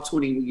they're all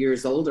 20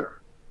 years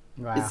older.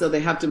 Wow. And so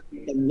they have to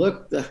make them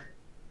look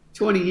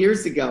 20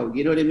 years ago.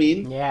 You know what I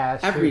mean? Yeah.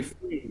 Every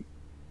frame.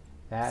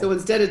 So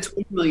instead of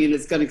 $20 million,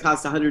 it's going to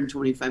cost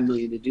 $125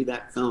 million to do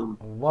that film.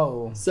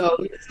 Whoa. So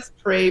let's just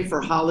pray for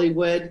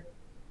Hollywood.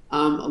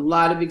 A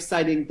lot of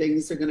exciting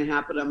things are going to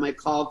happen on my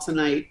call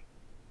tonight.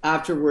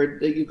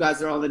 Afterward, you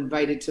guys are all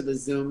invited to the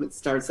Zoom. It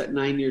starts at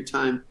 9 your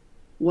time.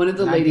 One of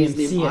the ladies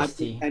named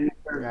Audrey,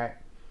 right.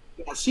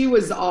 Yeah, she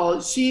was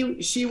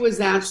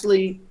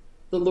actually,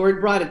 the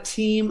Lord brought a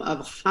team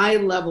of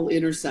high-level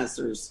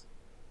intercessors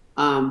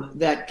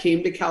that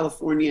came to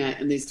California,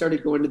 and they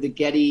started going to the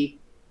Getty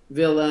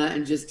Villa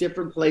and just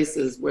different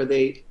places where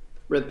they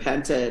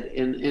repented.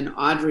 And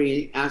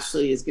Audrey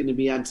actually is going to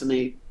be on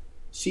tonight.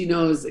 She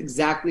knows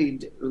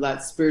exactly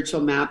that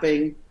spiritual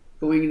mapping,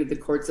 going into the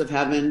courts of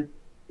heaven,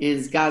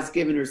 and God's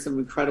given her some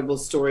incredible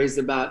stories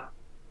about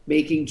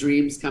making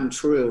dreams come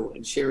true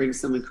and sharing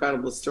some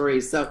incredible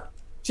stories. So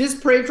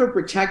just pray for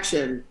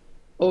protection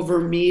over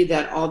me,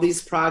 that all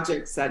these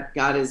projects that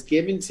God has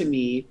given to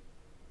me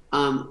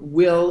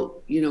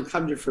will,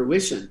 come to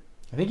fruition.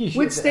 I think you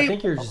should. I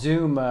think your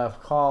Zoom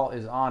call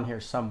is on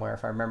here somewhere,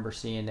 if I remember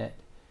seeing it.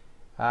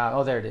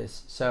 Oh, there it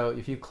is. So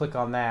if you click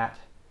on that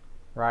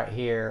right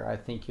here, I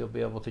think you'll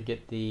be able to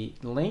get the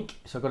link.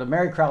 So go to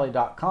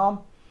mericrouley.com,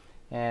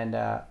 and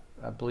I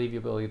believe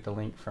you'll be able to get the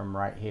link from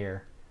right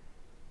here.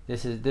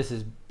 This is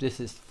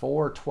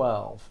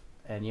 412,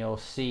 and you'll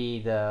see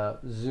the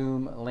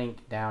Zoom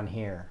link down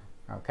here.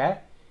 Okay,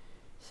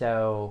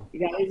 so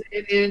yeah,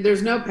 and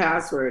there's no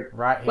password,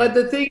 right here. But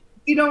the thing,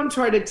 we don't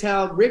try to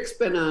tell. Rick's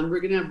been on. We're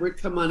gonna have Rick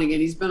come on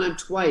again. He's been on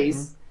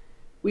twice.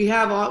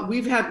 Mm-hmm.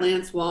 We've had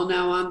Lance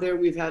Wallnow on there.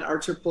 We've had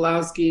Archer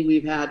Pulowski.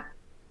 We've had,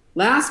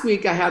 last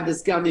week I had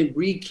this gal named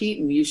Bree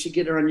Keaton. You should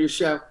get her on your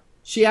show.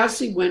 She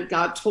actually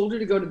God told her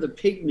to go to the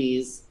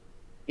Pygmies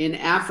in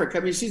Africa.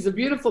 I mean, she's a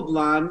beautiful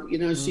blonde.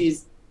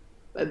 She's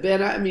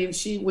been,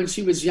 when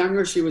she was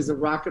younger, she was a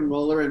rock and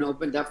roller and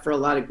opened up for a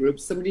lot of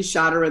groups. Somebody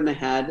shot her in the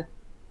head.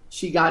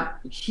 She got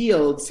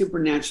healed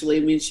supernaturally. I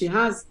mean, she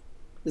has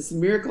this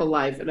miracle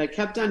life, and I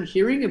kept on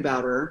hearing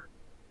about her.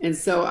 And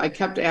so I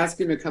kept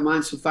asking her to come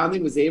on. She finally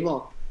was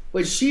able.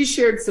 But she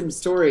shared some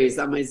stories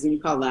on my Zoom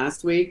call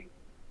last week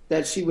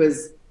that she went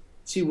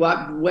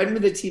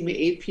with a team of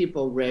 8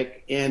 people,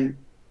 Rick, and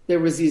there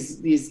was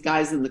these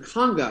guys in the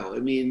Congo. I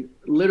mean,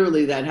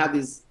 literally, that had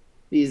these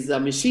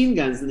machine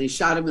guns, and they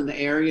shot them in the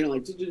air,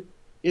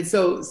 and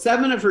so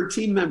 7 of her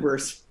team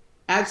members,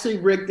 actually,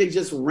 Rick, they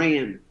just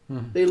ran.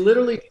 Mm-hmm. They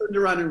literally turned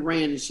around and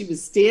ran, and she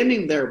was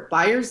standing there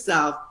by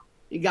herself,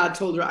 and God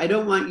told her, I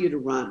don't want you to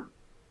run.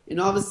 And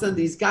all of a sudden,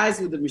 these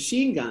guys with the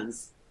machine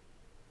guns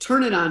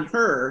turn it on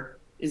her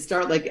and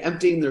start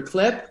emptying their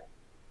clip.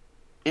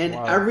 And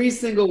wow. Every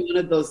single one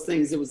of those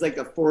things, it was like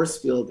a force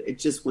field.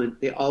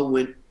 They all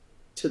went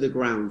to the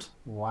ground.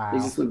 Wow. They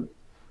just went.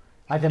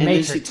 Like the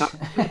Matrix.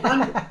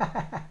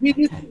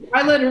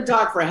 I let her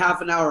talk for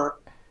half an hour.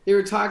 They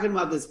were talking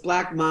about this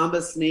black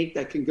mamba snake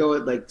that can go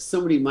at so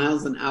many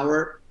miles an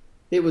hour.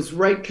 It was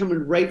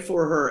coming right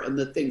for her, and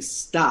the thing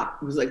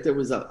stopped. It was like there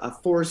was a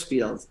force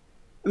field.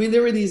 I mean,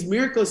 there were these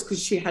miracles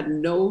because she had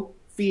no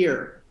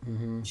fear.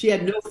 Mm-hmm. She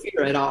had no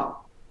fear at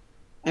all.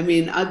 I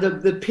mean,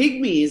 the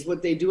pygmies,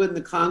 what they do in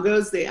the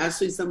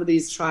Congos, some of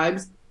these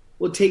tribes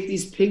will take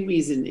these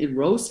pygmies and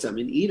roast them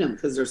and eat them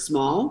because they're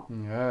small.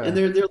 Yeah. And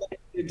they're like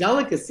a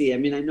delicacy. I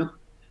mean, I know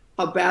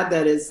how bad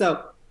that is.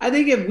 So I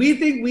think if we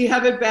think we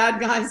have it bad,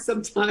 guys,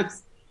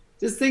 sometimes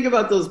just think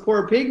about those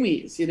poor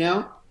pygmies,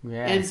 Yeah.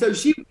 And so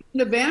she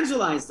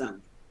evangelized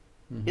them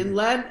and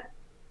led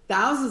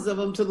thousands of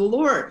them to the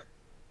Lord.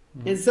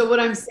 Mm-hmm. And so what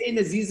I'm saying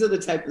is these are the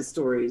type of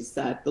stories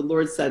that the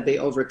Lord said they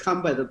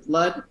overcome by the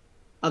blood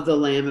of the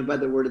Lamb and by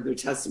the word of their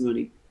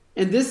testimony.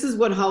 And this is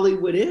what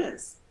Hollywood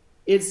is.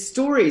 It's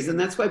stories, and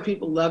that's why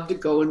people love to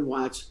go and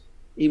watch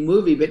a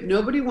movie. But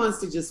nobody wants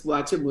to just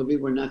watch a movie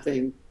where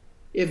nothing.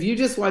 If you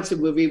just watch a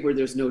movie where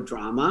there's no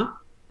drama,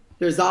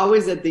 there's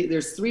always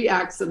there's 3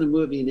 acts in a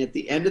movie, and at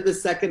the end of the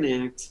second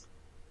act,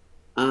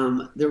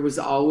 there was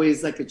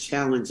always a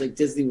challenge, like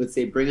Disney would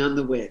say, "Bring on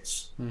the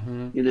witch."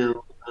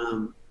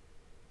 Mm-hmm.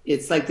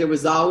 It's like there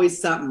was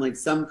always something,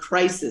 some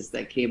crisis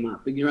that came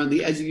up, and you're on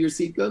the edge of your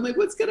seat going,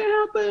 what's going to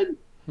happen?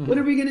 Mm-hmm. What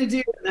are we going to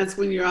do? And that's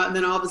when you're out, and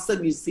then all of a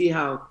sudden you see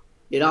how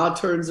it all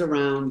turns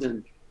around,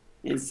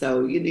 and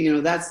so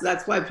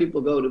that's why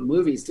people go to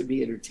movies, to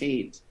be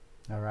entertained.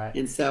 All right.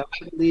 And so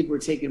I believe we're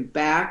taking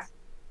back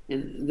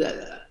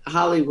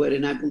Hollywood,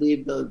 and I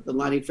believe the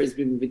Lonnie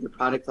Frisbee movie, The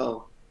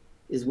Prodigal,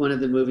 is one of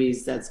the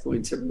movies that's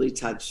going to really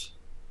touch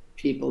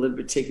people, in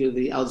particular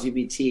the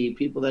LGBT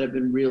people that have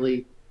been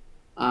really.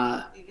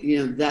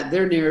 That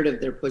their narrative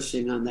they're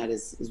pushing on that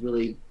is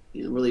really,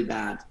 really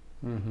bad.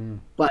 Mm-hmm.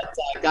 But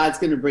God's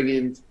going to bring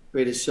in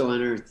Greatest Show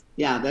on Earth.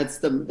 Yeah, that's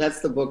the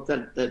book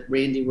that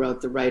Randy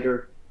wrote, the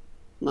writer,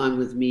 along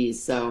with me.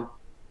 So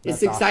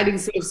it's exciting.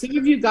 Awesome. So if some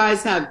of you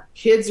guys have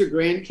kids or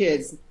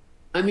grandkids,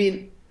 I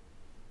mean,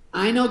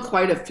 I know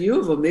quite a few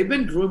of them. They've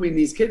been grooming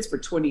these kids for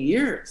 20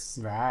 years.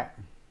 Right.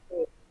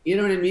 You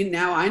know what I mean?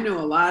 Now I know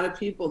a lot of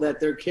people that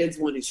their kids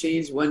want to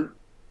change. One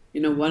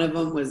of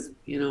them was,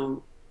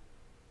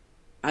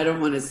 I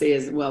don't want to say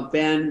as well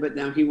Ben, but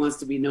now he wants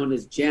to be known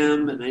as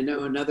Jem. And I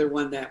know another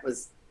one that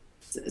was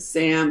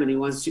Sam,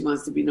 and she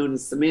wants to be known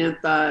as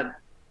Samantha.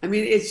 I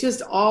mean, it's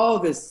just all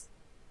this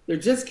they're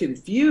just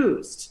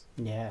confused.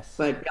 Yes.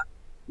 But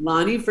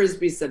Lonnie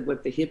Frisbee said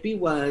what the hippie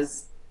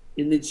was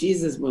in the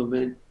Jesus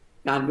movement,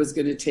 God was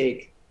going to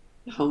take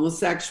the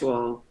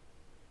homosexual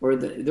or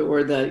the the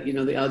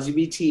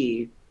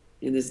LGBT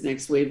in this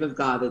next wave of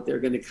God, that they're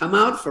going to come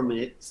out from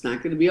it. It's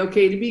not going to be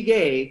okay to be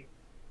gay,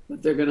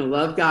 but they're going to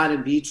love God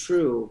and be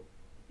true.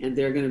 And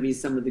they're going to be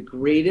some of the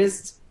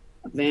greatest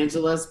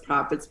evangelists,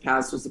 prophets,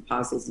 pastors,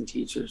 apostles, and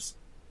teachers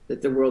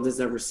that the world has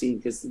ever seen,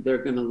 because they're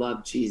going to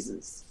love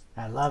Jesus.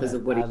 I love it.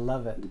 I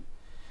love it.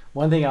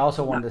 One thing I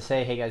also wanted to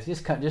say, hey guys,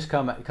 just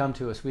come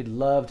to us. We'd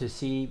love to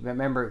see.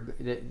 Remember,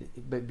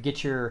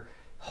 get your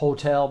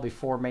hotel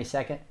before May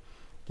 2nd.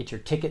 Get your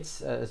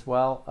tickets as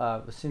well.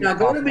 As soon as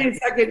go to May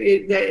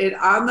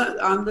 2nd. On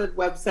the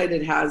website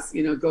it has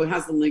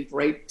has the link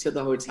right to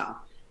the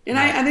hotel. And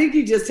right. I think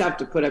you just have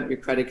to put up your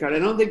credit card. I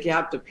don't think you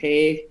have to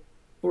pay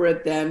for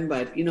it then,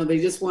 but they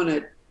just want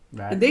to.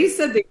 Right. And they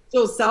said they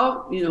still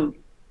sell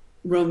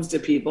rooms to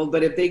people,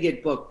 but if they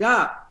get booked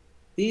up,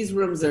 these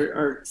rooms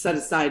are set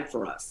aside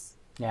for us.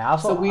 Yeah.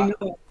 Also, so we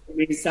know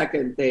May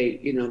 2nd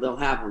they'll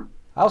have them.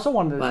 I also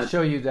wanted to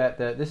show you that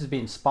this is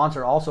being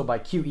sponsored also by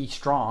QE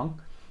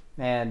Strong,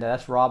 and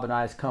that's Rob and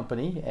I's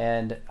company.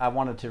 And I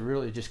wanted to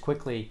really just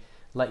quickly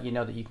let you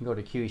know that you can go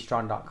to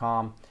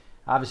QEstrong.com.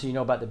 Obviously, you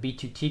know about the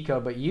B2T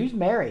code, but use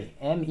Meri,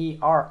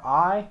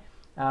 MERI,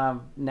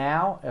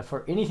 now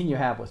for anything you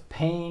have with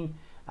pain,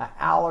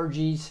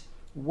 allergies,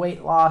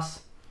 weight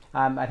loss.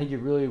 I think you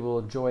really will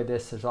enjoy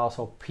this. There's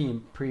also pre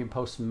and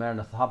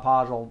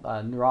post-menopausal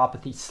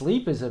neuropathy.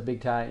 Sleep is a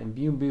big time,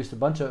 immune boost. A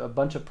bunch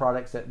of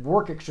products that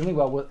work extremely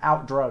well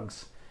without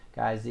drugs,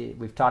 guys.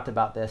 We've talked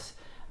about this,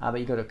 but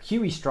you go to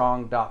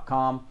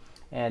QEstrong.com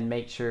and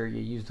make sure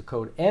you use the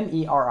code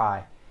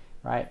MERI.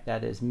 Right,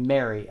 that is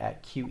Meri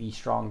at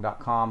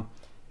QEstrong.com.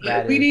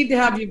 We need to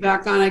have you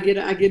back on. I get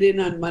in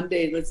on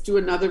Monday. Let's do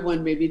another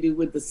one. Maybe do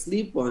with the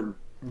sleep one.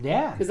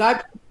 Yeah, because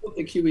I put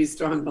the QE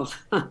Strong a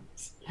lot.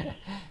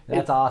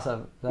 That's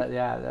awesome.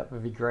 That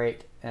would be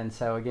great. And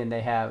so again,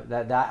 they have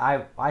that.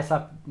 I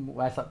slept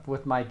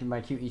with my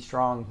QE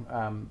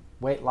Strong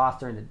weight loss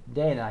during the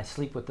day, and I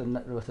sleep with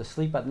the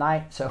sleep at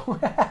night. So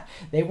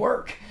they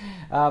work.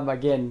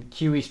 Again,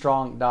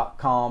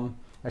 QEstrong.com.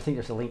 I think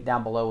there's a link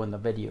down below in the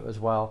video as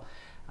well.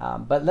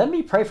 But let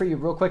me pray for you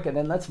real quick, and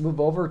then let's move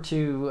over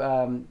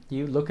to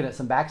you looking at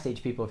some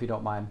backstage people, if you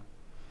don't mind.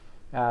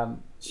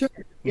 Sure.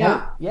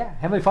 Yeah. Yeah.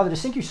 Heavenly Father,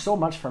 just thank you so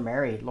much for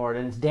Meri, Lord.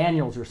 And it's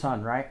Daniel's your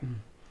son, right?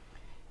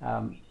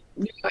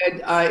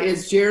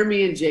 It's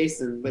Jeremy and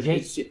Jason. But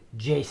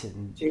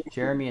Jason.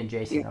 Jeremy and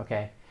Jason. Yeah.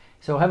 Okay.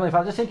 So Heavenly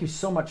Father, just thank you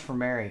so much for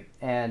Meri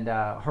and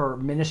her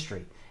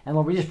ministry. And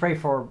Lord, we just pray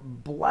for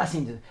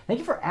blessings. Thank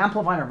you for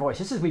amplifying her voice.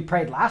 This is we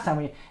prayed last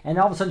time, and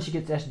all of a sudden she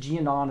gets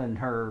SG on, and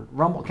her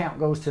Rumble count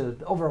goes to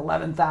over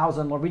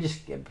 11,000. Lord, we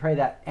just pray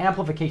that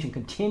amplification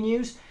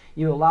continues.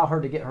 You allow her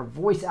to get her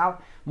voice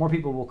out. More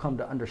people will come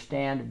to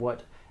understand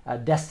what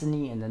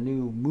Destiny and the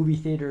new movie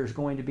theater is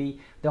going to be.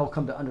 They'll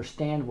come to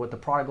understand what the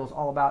prodigal is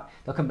all about.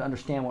 They'll come to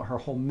understand what her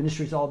whole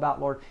ministry is all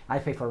about, Lord. I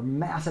pray for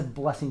massive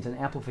blessings and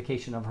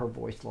amplification of her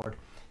voice, Lord.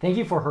 Thank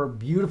you for her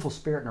beautiful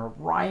spirit and her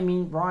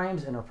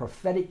rhymes and her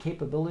prophetic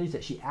capabilities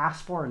that she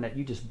asked for and that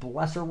you just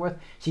bless her with.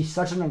 She's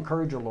such an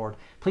encourager, Lord.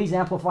 Please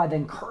amplify the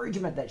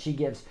encouragement that she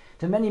gives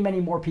to many,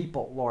 many more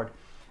people, Lord.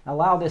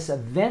 Allow this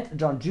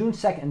event on June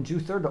 2nd and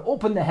June 3rd to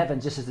open the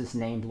heavens, just as it's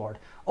named, Lord.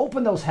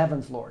 Open those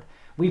heavens, Lord.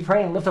 We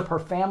pray and lift up her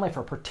family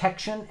for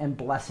protection and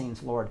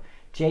blessings, Lord.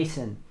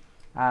 Jason,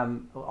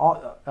 not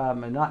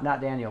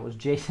Daniel, it was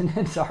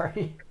Jason,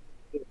 sorry.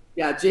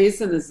 Yeah,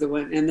 Jason is the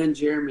one, and then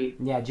Jeremy.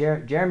 Yeah,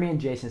 Jeremy and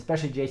Jason,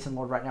 especially Jason,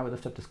 Lord. Right now we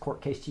lift up this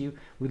court case to you.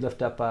 We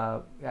lift up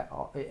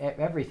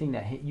everything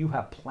that you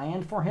have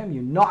planned for him.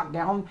 You knock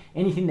down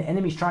anything the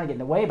enemy's trying to get in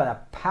the way by the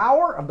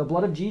power of the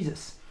blood of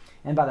Jesus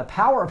and by the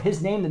power of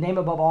his name, the name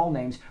above all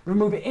names.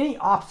 Remove any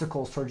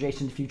obstacles for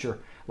Jason's future,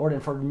 Lord,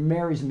 and for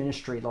Meri's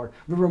ministry, Lord.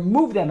 We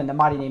remove them in the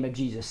mighty name of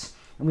Jesus.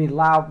 And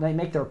they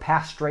make their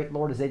path straight,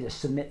 Lord, as they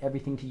just submit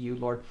everything to you,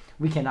 Lord.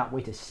 We cannot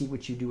wait to see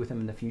what you do with them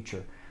in the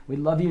future. We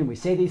love you, and we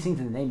say these things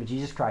in the name of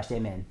Jesus Christ.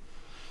 Amen.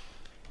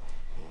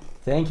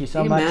 Thank you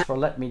so much for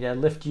letting me to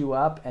lift you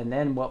up. And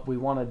then what we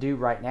want to do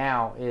right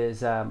now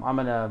is I'm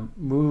going to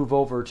move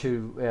over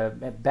to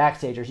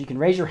backstagers. You can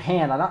raise your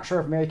hand. I'm not sure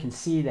if Meri can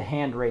see the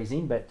hand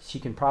raising, but she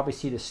can probably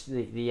see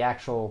the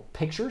actual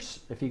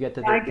pictures if you get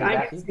to the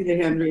I can see the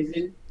hand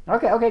raising.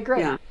 Okay, great.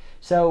 Yeah.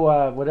 So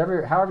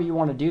however you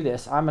want to do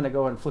this, I'm going to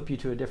go and flip you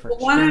to a different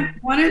screen.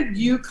 Why don't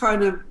you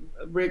kind of,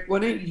 Rick, why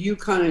don't you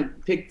kind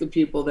of pick the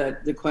people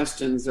the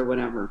questions or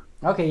whatever?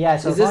 Okay, yeah,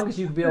 so as long as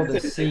you can be able to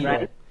see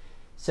right? It.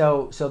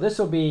 So this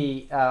will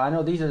be, I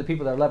know these are the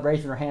people that love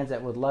raising their hands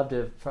that would love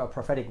to a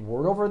prophetic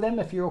word over them,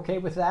 if you're okay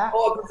with that.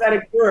 Oh, a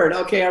prophetic word.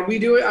 Okay, are we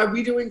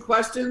doing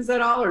questions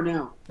at all or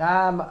no?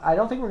 I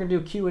don't think we're going to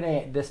do Q&A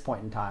at this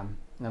point in time.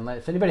 And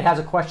if anybody has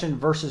a question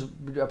versus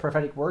a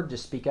prophetic word,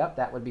 just speak up.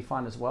 That would be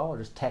fun as well, or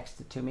just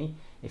text it to me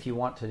if you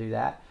want to do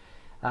that.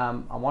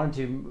 I wanted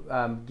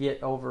to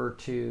get over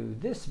to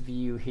this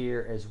view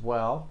here as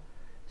well.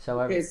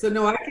 So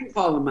no, I can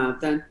call them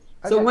out then.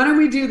 So why don't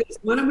we do this?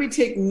 Why don't we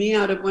take me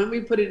out of, why don't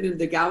we put it in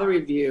the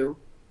gallery view,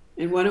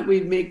 and why don't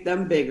we make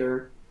them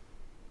bigger?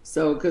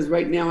 So, because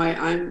right now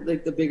I'm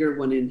like the bigger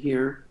one in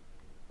here.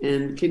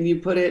 And can you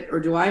put it, or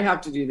do I have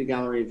to do the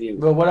gallery view?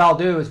 Well, what I'll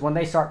do is when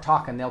they start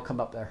talking, they'll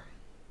come up there,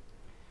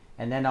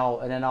 and then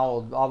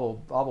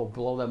I'll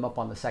blow them up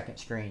on the second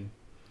screen.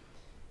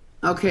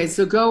 Okay,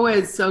 so go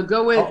with. So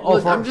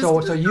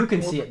you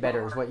can see it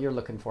better is what you're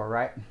looking for,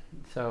 right?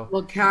 So.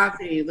 Well,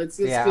 Kathy, let's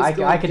just. Yeah,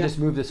 I could just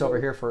move this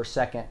over here for a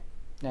second,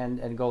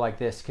 and go like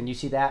this. Can you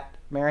see that,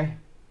 Meri?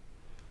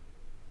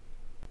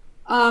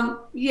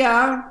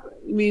 Yeah.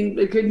 I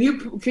mean, can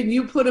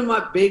you put them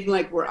up big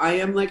like where I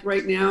am like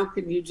right now?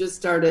 Can you just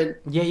start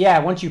it? Yeah.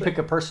 Once you pick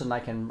a person, I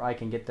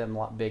can get them a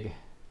lot big.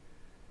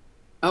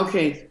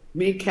 Okay,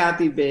 make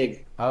Kathy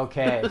big.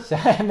 Okay, so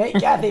make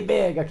Kathy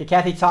big. Okay,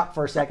 Kathy, talk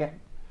for a second.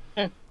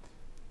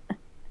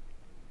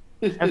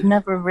 I've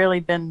never really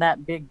been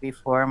that big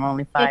before. I'm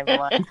only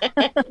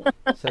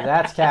 5'1". So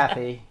that's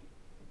Kathy.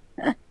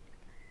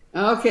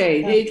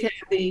 Okay, hey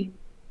Kathy.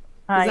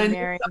 Hi, I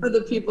Meri. know some of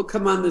the people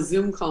come on the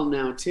Zoom call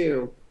now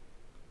too,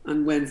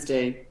 on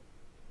Wednesday,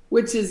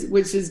 which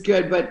is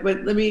good. But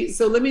let me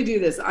do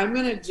this. I'm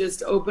gonna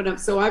just open up.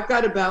 So I've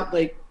got about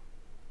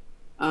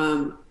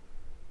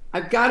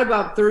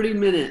 30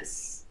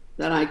 minutes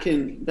that I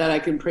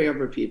can pray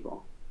over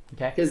people.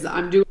 Okay. Because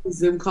I'm doing a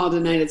Zoom call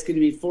tonight. It's going to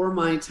be 4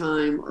 my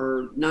time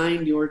or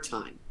 9 your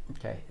time.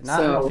 Okay. And I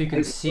don't know if you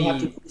can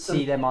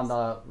see them on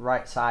the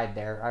right side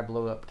there. I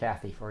blew up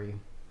Kathy for you.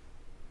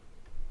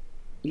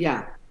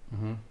 Yeah.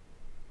 Mm-hmm.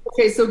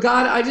 Okay, so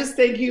God, I just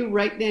thank you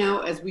right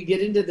now as we get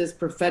into this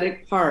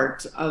prophetic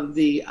part of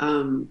the,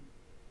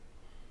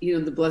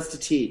 the blessed to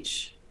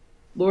teach.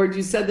 Lord,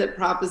 you said that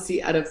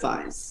prophecy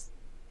edifies.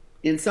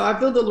 And so I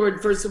feel the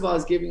Lord, first of all,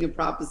 is giving a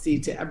prophecy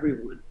to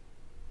everyone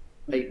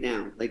right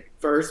now, like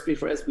first,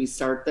 before as we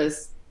start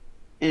this.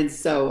 And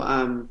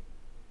so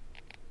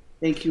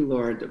thank you,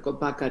 Lord.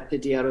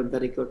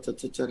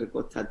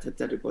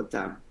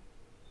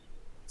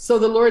 So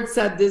the Lord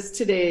said this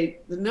today,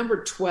 the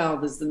number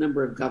 12 is the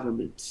number of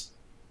government.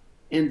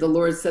 And the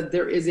Lord said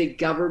there is a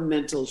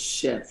governmental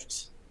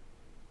shift.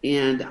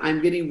 And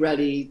I'm getting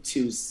ready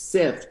to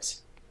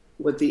sift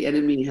what the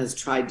enemy has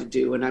tried to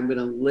do. And I'm going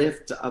to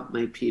lift up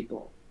my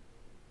people.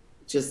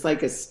 Just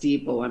like a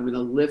steeple, I'm going to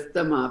lift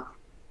them up.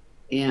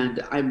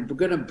 And I'm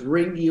going to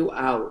bring you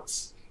out.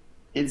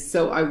 And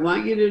so I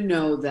want you to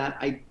know that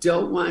I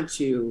don't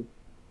want you,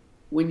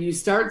 when you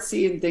start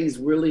seeing things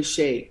really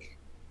shake,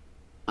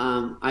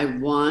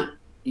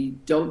 you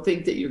don't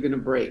think that you're going to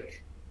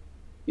break,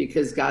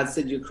 because God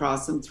said you're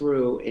crossing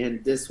through,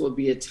 and this will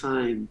be a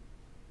time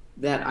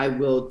that I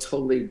will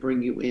totally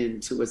bring you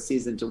into a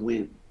season to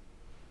win.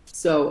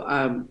 So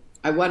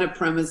I want to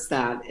premise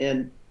that.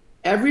 And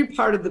every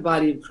part of the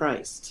body of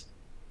Christ,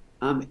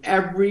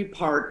 every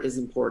part is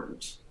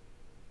important.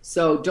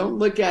 So don't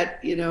look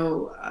at,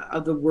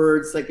 the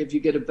words, like if you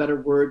get a better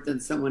word than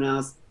someone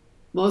else.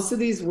 Most of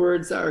these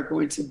words are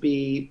going to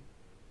be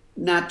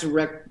not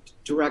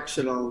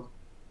directional,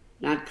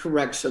 not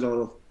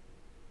correctional,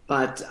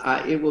 but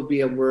it will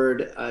be a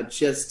word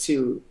just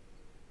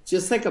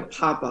like a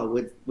papa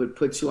would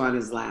put you on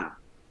his lap.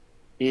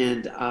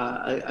 And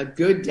a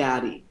good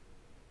daddy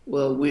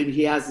will, when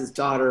he has his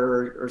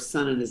daughter or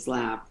son in his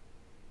lap,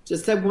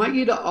 I want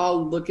you to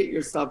all look at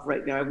yourself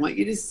right now. I want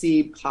you to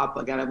see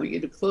Papa God. I want you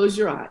to close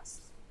your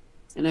eyes.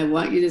 And I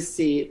want you to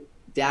see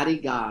Daddy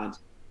God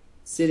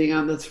sitting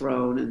on the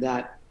throne, and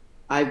that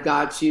I've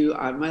got you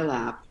on my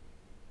lap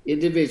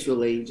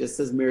individually, just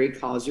as Meri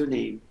calls your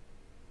name,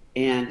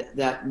 and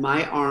that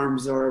my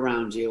arms are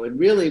around you. And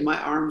really, my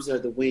arms are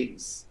the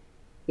wings.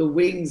 The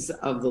wings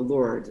of the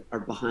Lord are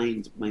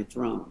behind my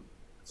throne.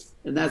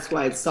 And that's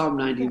why it's Psalm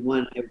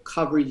 91, I will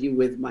cover you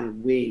with my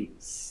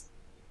wings.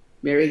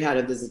 Meri had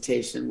a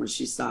visitation when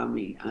she saw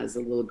me as a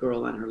little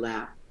girl on her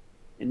lap,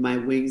 and my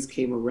wings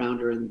came around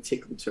her and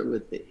tickled her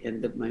with the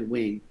end of my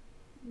wing.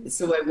 And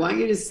so I want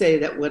you to say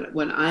that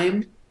when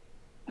I'm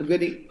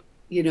going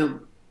to,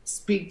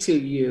 speak to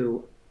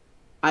you,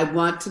 I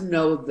want to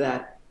know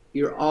that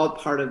you're all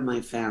part of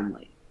my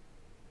family.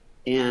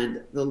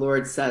 And the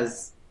Lord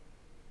says,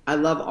 I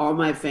love all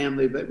my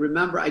family, but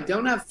remember, I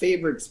don't have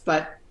favorites,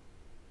 but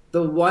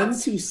the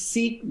ones who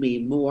seek me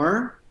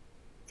more,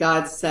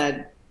 God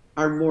said,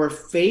 are more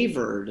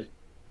favored,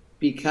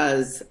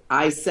 because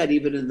I said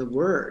even in the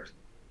word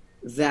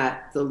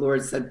that the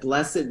Lord said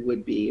blessed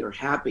would be, or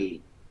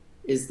happy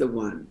is the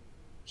one.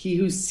 He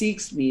who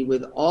seeks me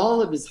with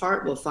all of his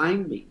heart will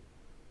find me.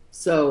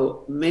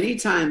 So many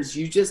times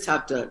you just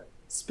have to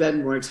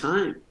spend more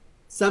time.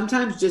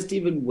 Sometimes just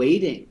even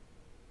waiting.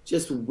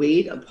 Just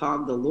wait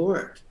upon the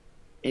Lord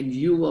and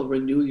you will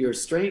renew your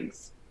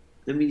strength.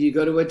 I mean, you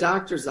go to a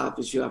doctor's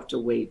office, you have to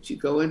wait. You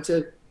go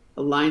into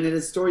a line at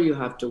a store, you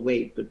have to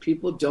wait. But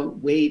people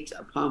don't wait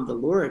upon the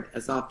Lord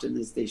as often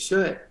as they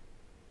should.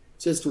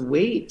 Just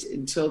wait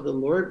until the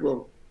Lord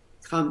will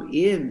come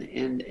in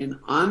and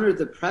honor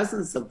the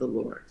presence of the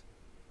Lord.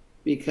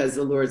 Because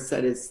the Lord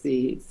said it's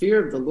the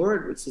fear of the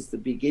Lord which is the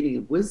beginning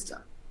of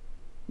wisdom.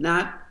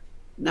 Not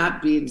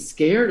not being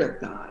scared of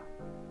God,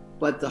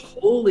 but the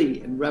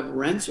holy and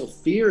reverential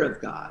fear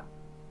of God,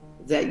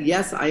 that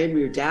yes, I am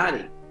your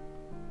daddy.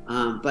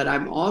 But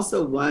I'm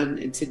also one,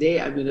 and today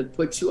I'm going to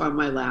put you on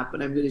my lap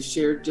and I'm going to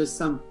share just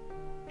some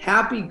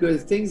happy,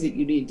 good things that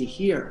you need to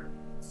hear.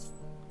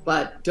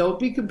 But don't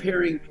be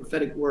comparing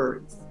prophetic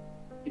words.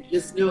 And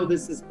just know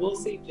this is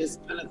mostly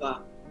just kind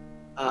of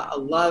a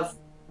love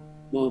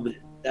moment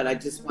that I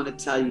just want to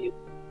tell you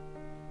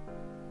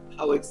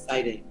how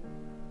exciting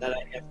that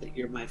I am that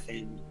you're my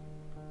family.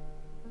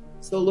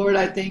 So Lord,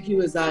 I thank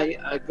you as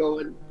I go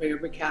and pray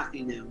over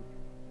Kathy now.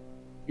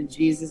 In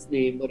Jesus'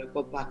 name.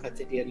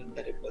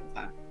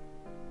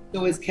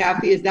 So is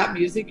Kathy, is that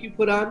music you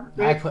put on?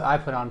 Right? I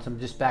put on some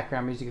just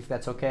background music if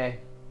that's okay.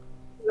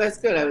 That's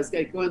good. I was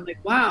going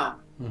like, wow,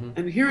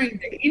 I'm hearing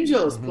the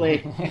angels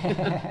play.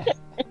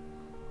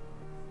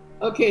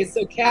 Okay,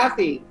 so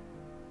Kathy.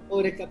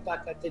 Let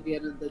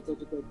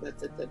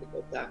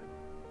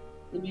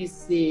me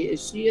see.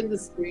 Is she in the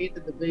screen,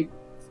 in the big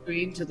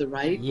screen to the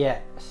right?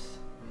 Yes.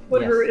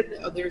 Put her in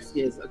the, oh, there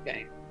she is.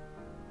 Okay.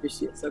 There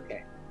she is.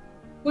 Okay.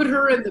 Put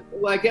her in the,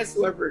 well, I guess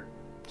whoever.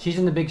 She's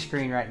in the big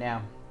screen right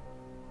now.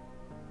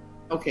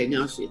 Okay,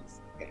 now she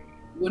is. Okay.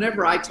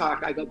 Whenever I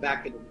talk, I go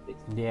back into the big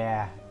screen.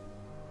 Yeah.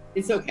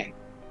 It's okay.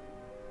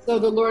 So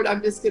the Lord,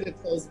 I'm just going to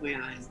close my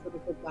eyes.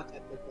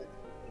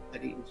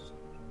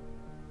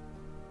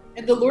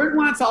 And the Lord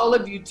wants all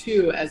of you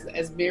too,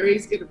 as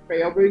Meri's going to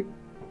pray over you,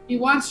 He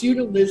wants you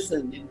to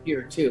listen and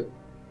hear too.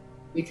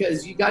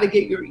 Because you got to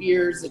get your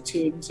ears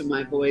attuned to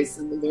my voice.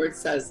 And the Lord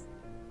says,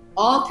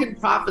 all can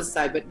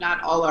prophesy, but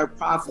not all are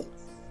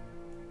prophets.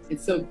 And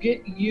so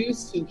get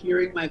used to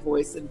hearing my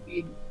voice and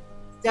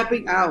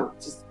stepping out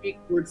to speak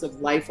words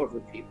of life over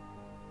people.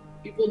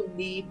 People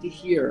need to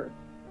hear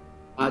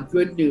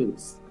good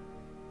news.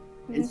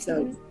 And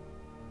so,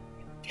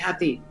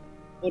 Kathy,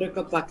 the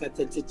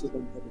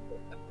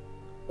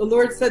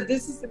Lord said,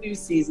 this is the new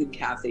season,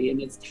 Kathy,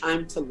 and it's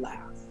time to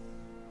laugh.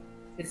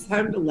 It's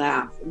time to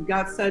laugh. And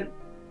God said,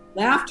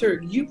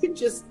 laughter, you can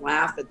just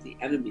laugh at the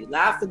enemy,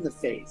 laugh in the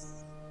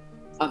face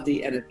of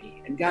the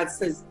enemy. And God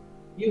says,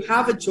 you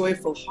have a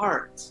joyful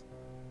heart.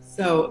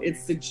 So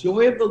it's the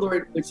joy of the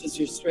Lord, which is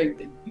your strength.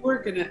 And you are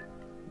going to,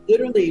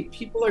 literally,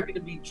 people are going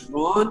to be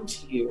drawn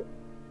to you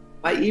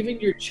by even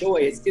your joy.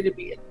 It's going to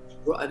be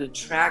an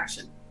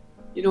attraction.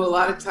 You know, a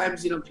lot of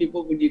times,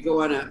 people, when you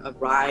go on a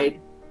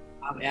ride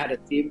at a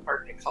theme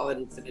park, they call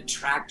it's an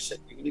attraction.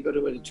 You're going to go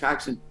to an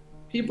attraction.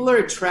 People are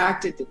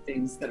attracted to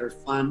things that are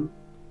fun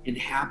and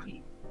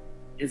happy.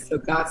 And so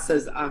God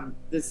says,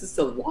 this is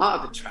the law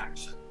of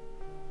attraction.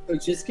 So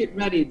just get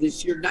ready.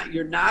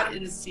 You're not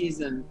in a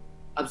season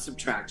of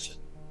subtraction.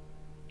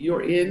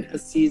 You're in a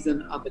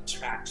season of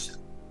attraction.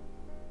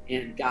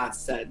 And God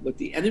said, what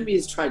the enemy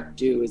has tried to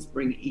do is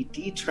bring a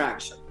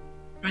detraction,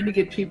 trying to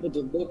get people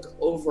to look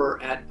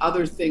over at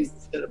other things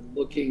instead of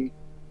looking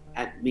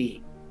at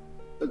me.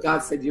 So God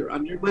said, you're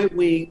under my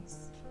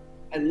wings.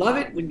 I love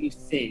it when you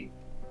sing,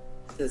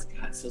 says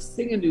God. So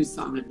sing a new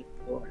song unto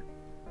the Lord.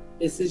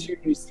 This is your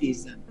new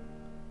season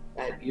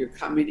that you're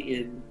coming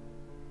in,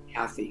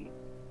 Kathy,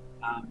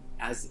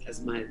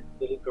 as my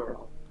little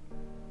girl,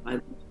 my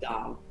little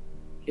doll.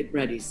 Get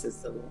ready,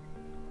 says the Lord.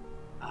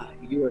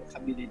 You are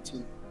coming into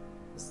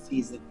the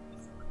season.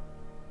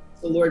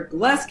 So Lord,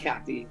 bless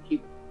Kathy and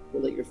keep her,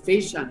 let your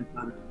face shine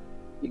upon her.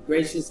 Be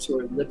gracious to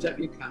her and lift up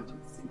your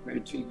countenance and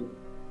grant her your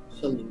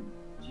shalom.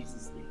 In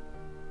Jesus' name.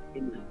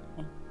 Amen.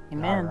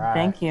 Amen. Right.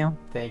 Thank you.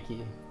 Thank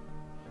you.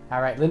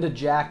 All right, Linda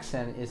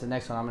Jackson is the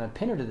next one. I'm going to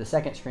pin her to the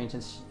second screen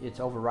since it's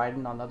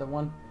overriding on the other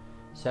one.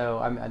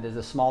 So there's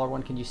a smaller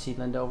one. Can you see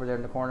Linda over there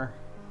in the corner?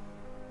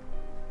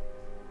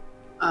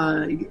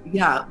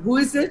 Yeah. Who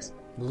is it?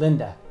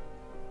 Linda.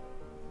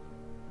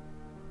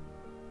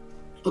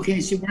 Okay,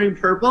 is she wearing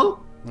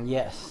purple?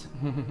 Yes,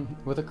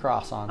 with a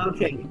cross on.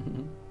 Okay.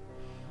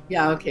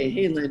 Yeah, okay.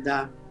 Hey,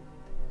 Linda.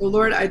 So,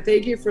 Lord, I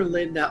thank you for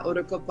Linda.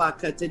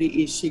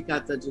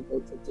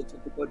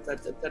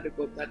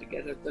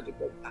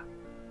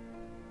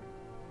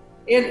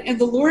 And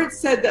the Lord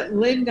said that,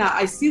 Linda,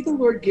 I see the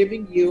Lord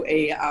giving you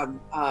a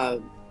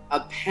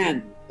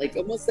pen, like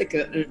almost like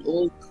an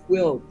old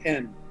quill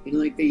pen,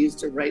 like they used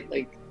to write,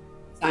 like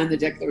sign the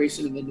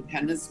Declaration of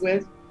Independence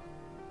with.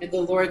 And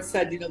the Lord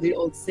said, the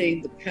old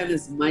saying, the pen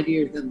is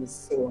mightier than the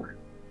sword.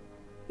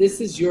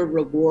 This is your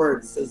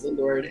reward, says the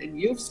Lord, and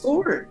you've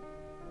scored.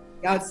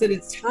 God said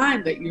it's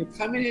time that you're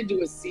coming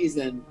into a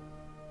season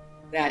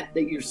that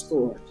you're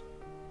scored.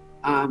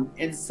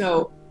 And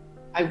so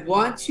I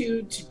want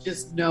you to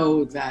just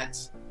know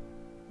that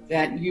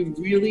you've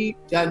really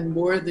done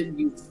more than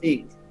you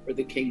think for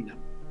the kingdom.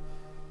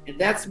 And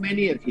that's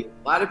many of you.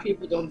 A lot of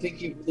people don't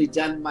think you've really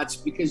done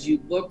much because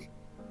you look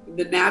in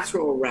the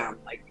natural realm,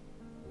 like,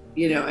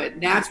 at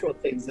natural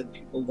things that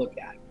people look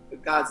at.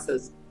 But God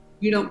says,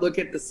 you don't look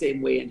at the same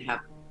way in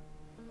heaven.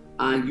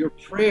 Your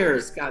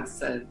prayers, God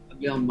said,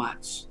 avail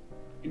much.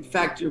 In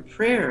fact, your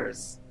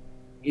prayers,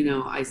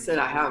 I said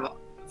I have a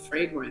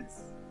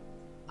fragrance.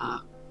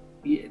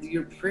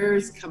 Your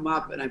prayers come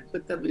up and I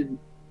put them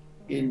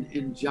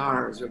in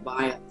jars or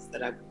vials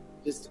that I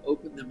just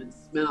open them and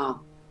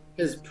smell,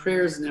 because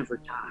prayers never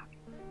die.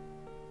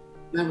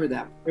 Remember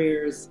that,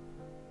 prayers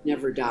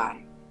never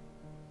die.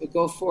 So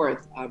go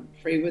forth,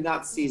 pray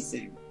without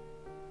ceasing.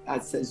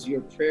 God says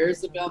your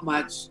prayers avail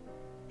much,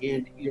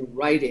 and your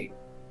writing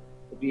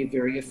will be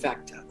very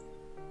effective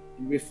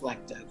and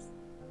reflective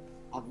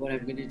of what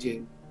I'm going to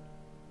do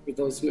for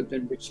those who have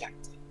been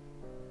rejected.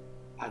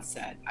 God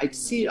said, I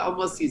see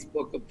almost these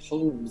book of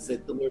poems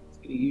that the Lord is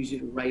going to use you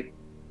to write,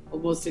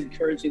 almost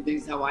encouraging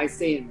things, how I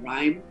say in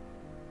rhyme,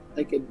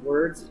 like in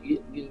words. I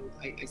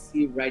see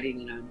you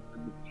writing it on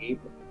the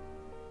paper.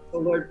 So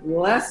Lord,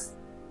 bless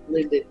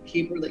Linda,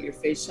 keep her, let your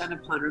face shine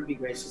upon her and be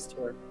gracious to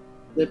her.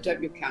 Lift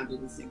up your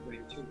countenance and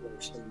grant your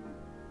word. Shalom.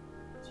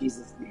 In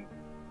Jesus' name.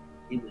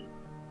 Amen.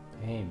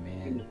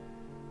 Amen.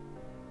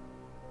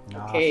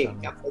 Okay,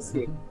 awesome. God bless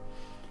you.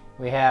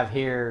 We have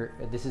here,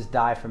 this is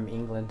Di from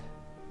England.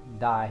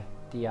 Di,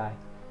 D-I.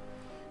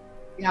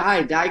 Yeah,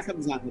 hi, Di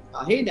comes on the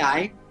call. Hey,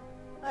 Di.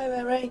 Hi,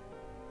 Meri.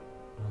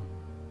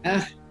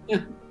 And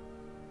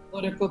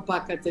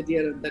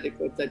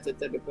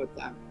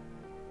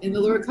the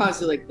Lord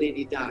calls you like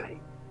Lady Di.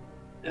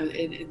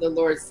 And the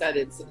Lord said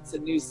it's a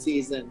new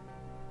season.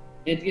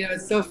 And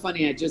it's so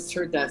funny. I just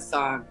heard that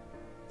song,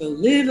 "The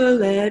Live or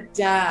Let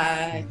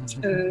Die."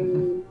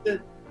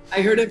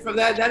 I heard it from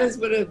that. That is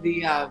one of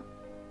the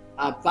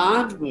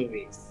Bond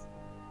movies,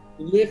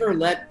 "Live or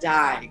Let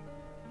Die."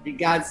 And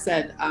God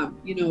said,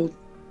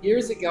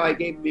 years ago I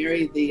gave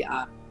Meri the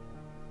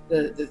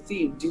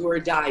theme, "Do or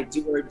Die,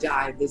 do or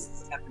die. This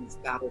is heaven's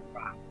battle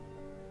cry."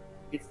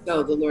 And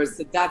so the Lord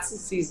said, that's the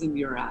season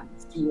you're on.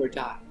 It's do or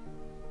die.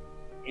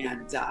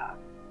 And God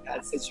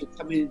says you're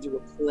coming into a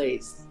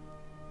place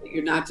that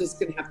you're not just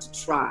going to have to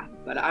try,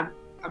 but I'm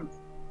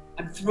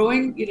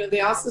throwing,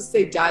 they also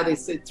say die. They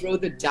said throw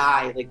the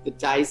die, like the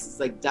dice is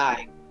like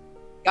die.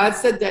 God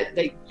said that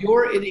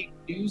you're in a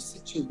new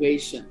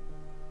situation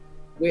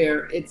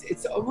where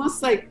it's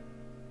almost like,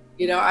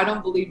 I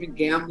don't believe in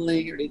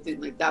gambling or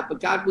anything like that, but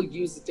God will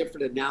use the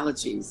different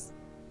analogies.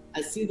 I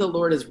see the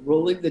Lord is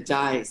rolling the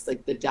dice,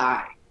 like the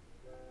die.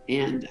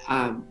 And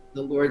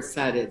the Lord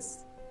said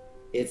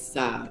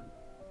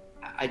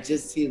I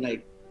just see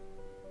like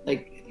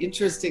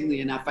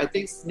interestingly enough, I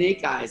think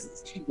snake eyes,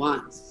 it's 2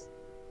 1s.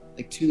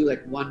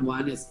 Like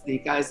 1 is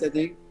snake eyes, I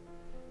think.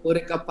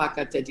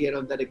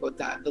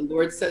 The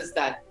Lord says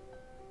that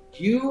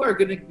you are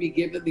going to be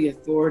given the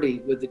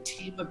authority with a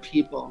team of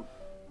people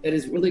that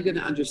is really going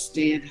to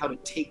understand how to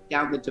take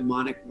down the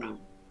demonic realm,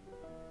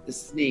 the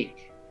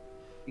snake.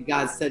 And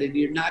God said, and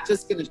you're not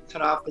just going to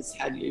cut off his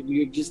head.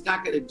 You're just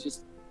not going to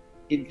just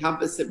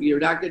encompass him. You're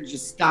not going to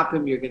just stop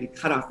him. You're going to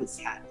cut off his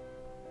head.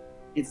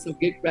 And so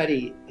get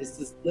ready. Is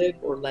this live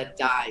or let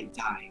die?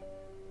 Die.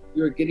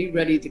 You're getting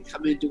ready to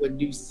come into a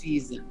new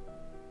season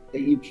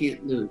that you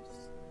can't lose.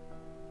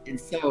 And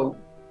so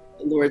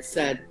the Lord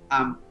said,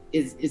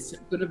 it's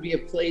going to be a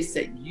place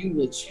that you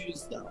will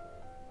choose, though.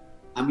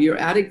 You're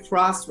at a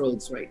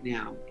crossroads right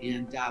now,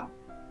 and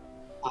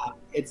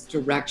it's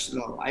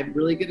directional. I'm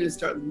really going to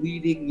start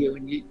leading you,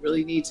 and you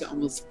really need to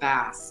almost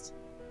fast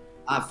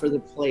for the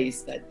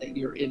place that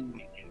you're in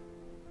right now.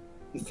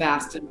 You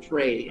fast and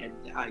pray, and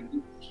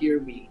you hear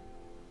me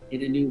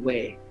in a new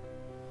way.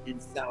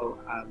 And so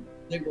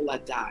live or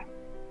let die.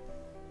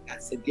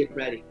 God said, get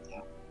ready.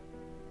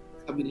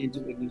 Coming into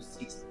a new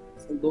season.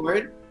 So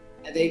Lord,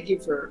 I thank you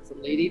for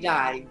Lady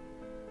Di,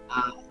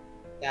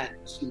 that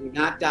she will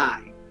not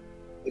die,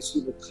 but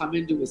she will come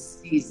into a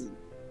season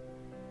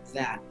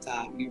that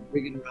you're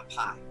bringing her up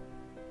high.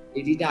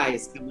 Lady Di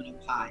is coming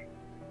up high,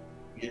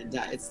 and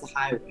it's the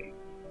highway.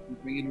 You're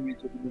bringing her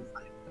into the new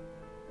highway.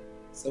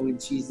 So in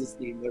Jesus'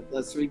 name, Lord,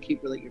 bless her and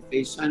keep her. Let your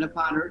face shine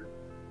upon her.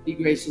 Be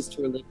gracious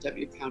to her. Lift up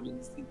your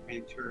countenance and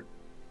grant her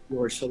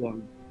your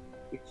shalom.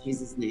 In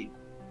Jesus' name,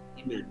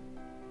 amen.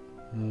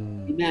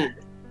 Amen.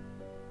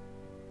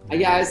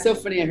 Yeah, it's so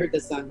funny. I heard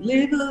this song,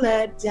 "Live or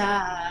Let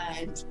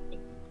Die."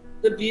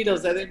 The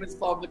Beatles. I think it was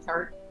Paul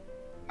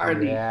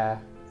McCartney. Yeah.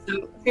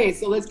 So, okay,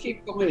 so let's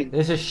keep going.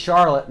 This is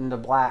Charlotte in the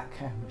Black.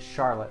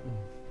 Charlotte.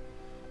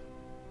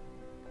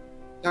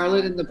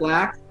 Charlotte in the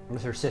Black.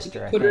 With her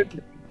sister, I Put her think. in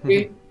the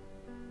screen.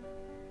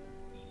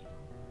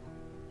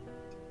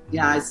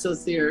 Yeah, I still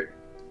see her.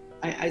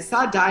 I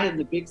saw Di in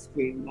the big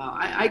screen. Wow,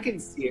 I can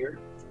see her.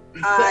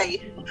 Hi.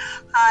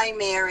 Hi,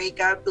 Meri.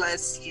 God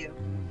bless you.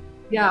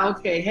 Yeah,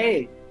 okay.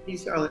 Hey,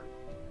 Charlotte.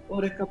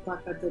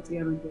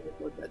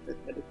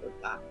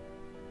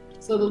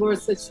 So the Lord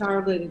said,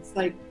 Charlotte, it's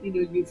like,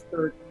 you've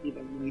heard,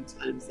 many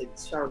times that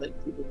Charlotte,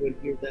 people would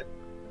hear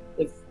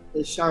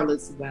the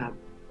Charlotte's Web.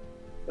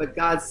 But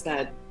God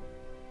said,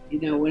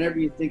 whenever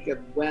you think of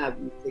web,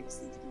 you think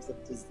sometimes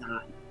of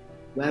design,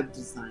 web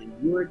design.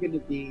 You are going to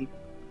be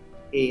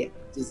a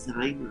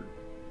designer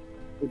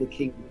for the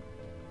kingdom.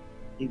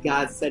 And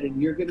God said,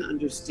 and you're going to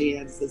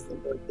understand, says the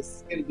Lord, this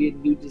is going to be a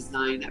new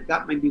design. I've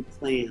got my new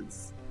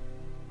plans.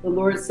 The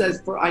Lord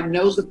says, for I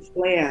know the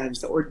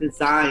plans or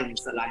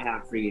designs that I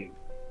have for you.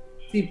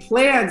 See,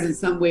 plans in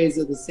some ways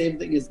are the same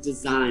thing as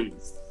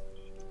designs.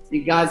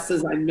 And God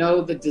says, I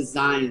know the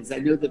designs. I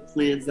know the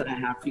plans that I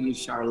have for you,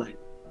 Charlotte.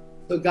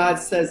 So God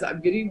says, I'm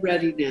getting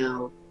ready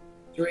now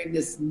during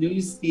this new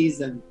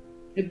season,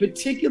 in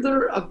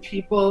particular of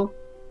people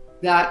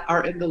that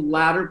are in the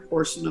latter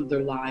portion of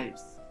their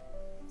lives.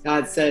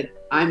 God said,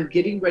 I'm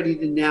getting ready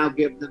to now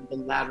give them the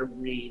latter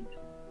rain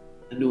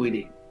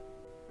anointing.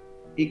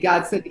 And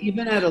God said,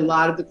 even at a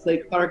lot of the Clay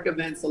Clark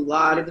events, a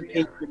lot of the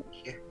patrons,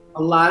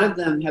 a lot of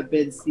them have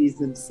been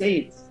seasoned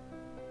saints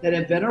that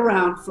have been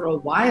around for a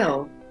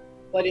while,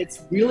 but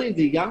it's really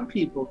the young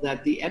people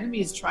that the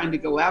enemy is trying to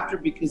go after,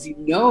 because he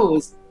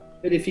knows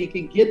that if he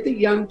can get the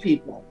young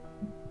people,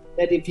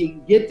 that if he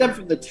can get them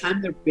from the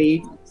time they're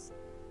babies,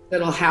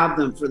 that'll have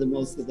them for the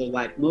most of their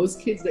life.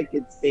 Most kids that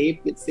get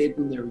saved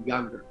when they're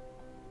younger.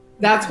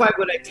 That's why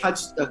when I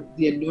touched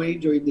the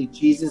anointing during the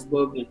Jesus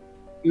movement,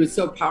 it was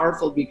so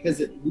powerful, because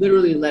it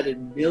literally led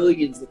in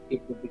millions of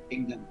people to the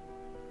kingdom.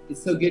 And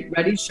so get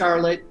ready,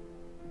 Charlotte.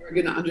 You're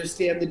going to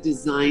understand the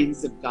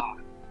designs of God.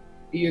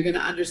 You're going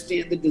to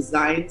understand the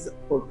designs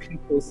for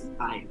people's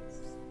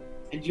lives.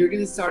 And you're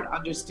going to start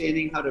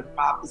understanding how to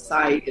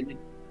prophesy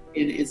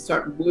and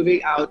start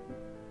moving out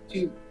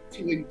to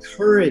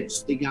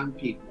encourage the young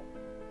people,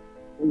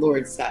 the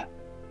Lord said.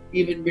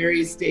 Even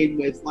Meri stayed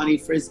with Lonnie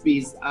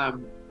Frisbee's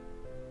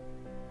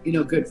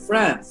good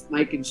friends,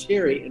 Mike and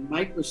Sherry, and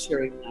Mike was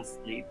sharing last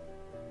night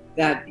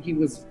that he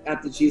was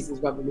at the Jesus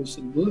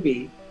Revolution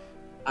movie,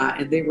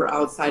 and they were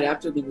outside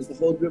after. There was a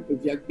whole group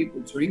of young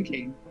people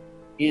drinking,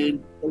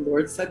 and the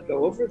Lord said,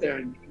 go over there.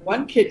 And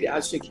one kid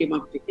actually came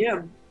up to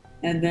him,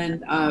 and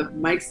then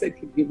Mike said,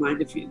 could you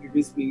mind if you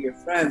introduce me to your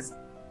friends?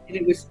 And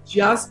it was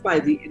just by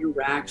the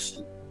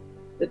interaction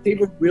that they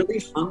were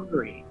really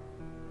hungry.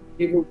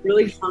 They were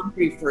really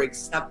hungry for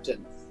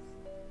acceptance.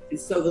 And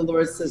so the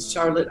Lord says,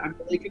 Charlotte, I'm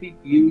really going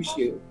to use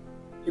you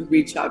to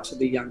reach out to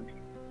the young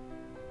people.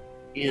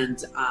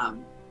 And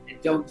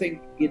don't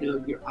think,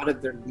 you're out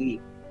of their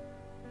league.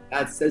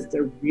 God says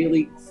they're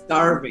really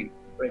starving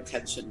for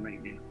attention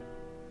right now.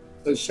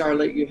 So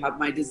Charlotte, you have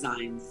my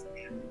designs,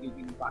 and you're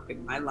going to walk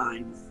in my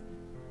lines.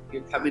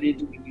 You're coming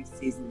into a new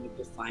season of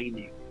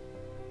defining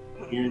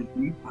and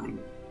refining.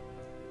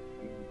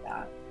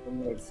 And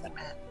the Lord said,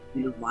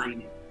 and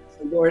aligning.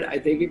 So Lord, I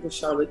thank you for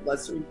Charlotte,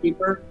 bless her and keep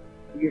her.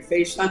 Your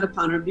face shine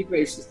upon her and be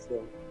gracious to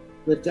her.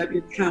 Lift up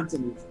your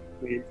countenance,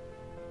 grant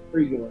for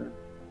your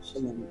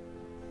shalom. In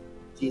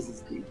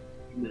Jesus' name,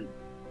 amen.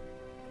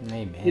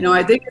 Amen.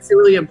 I think it's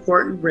really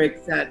important,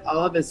 Rick, that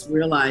all of us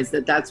realize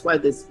that that's why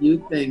this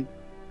youth thing,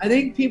 I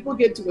think people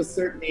get to a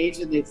certain age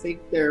and they think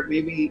they're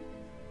maybe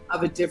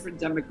of a different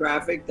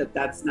demographic,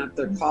 that's not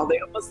their call. They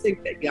almost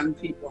think that young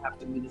people have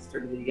to minister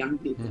to the young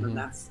people, and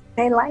that's...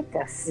 They like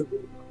us.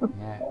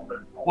 Yeah.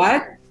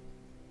 What?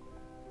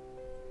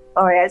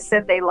 Oh, I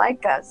said they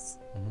like us.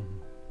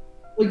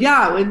 Well,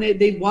 yeah, and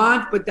they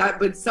want,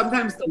 but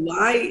sometimes the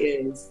lie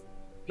is,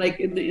 like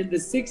in the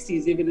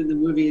 60s, even in the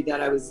movie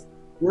that I was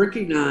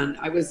working on,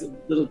 I was a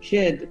little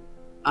kid,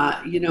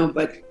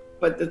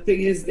 but the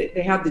thing is that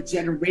they have the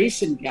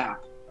generation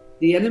gap.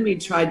 The enemy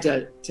tried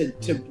to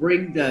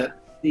bring the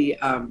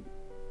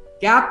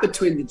gap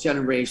between the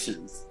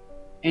generations.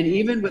 And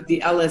even with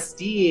the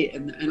LSD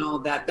and all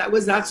that, that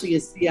was actually a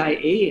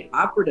CIA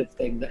operative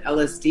thing, the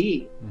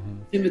LSD.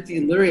 Timothy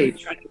Leary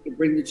trying to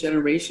bring the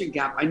generation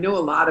gap. I know a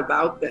lot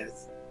about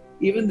this.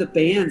 Even the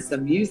bands, the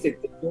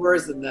music, the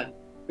Doors and the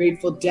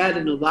Grateful Dead,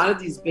 and a lot of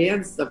these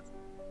bands,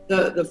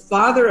 the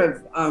father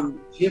of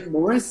Jim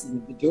Morrison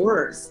of the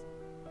Doors,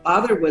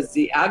 father was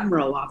the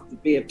admiral off the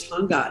Bay of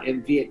Tonga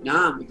in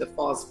Vietnam with the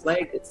false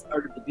flag that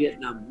started the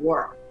Vietnam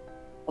War.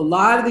 A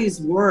lot of these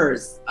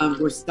wars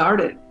were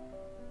started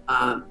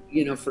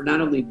for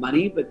not only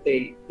money, but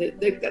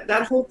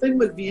that whole thing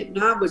with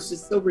Vietnam was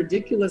just so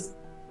ridiculous.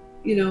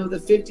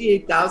 The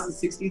 58,000,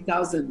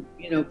 60,000,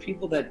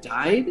 people that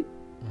died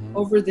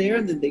over there,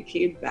 and then they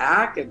came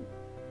back and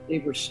they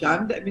were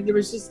shunned. I mean, there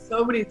was just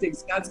so many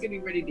things. God's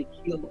getting ready to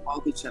heal all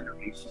the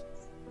generations.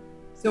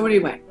 So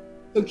anyway,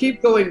 so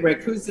keep going,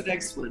 Rick. Who's the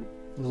next one?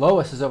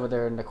 Lois is over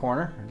there in the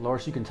corner.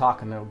 Lois, you can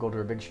talk and then we'll go to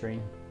her big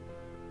screen.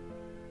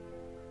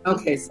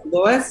 Okay, so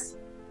Lois,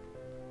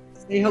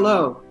 say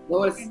hello.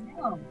 Lois.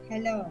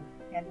 Hello.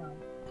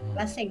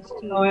 Blessings to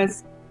you.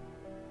 Lois.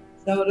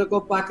 So to go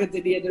back at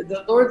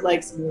the Lord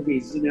likes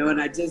movies,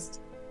 and I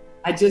just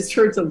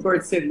heard the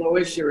Lord say,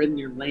 Lois, you're in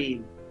your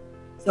lane.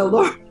 So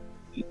Lord,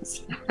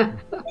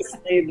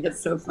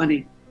 that's so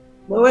funny.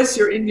 Lois,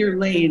 you're in your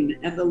lane,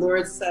 and the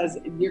Lord says,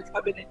 and you're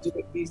coming into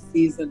a new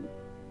season,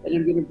 and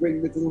I'm going to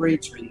bring the glory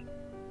train.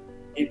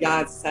 And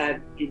God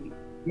said, and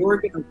you're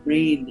going to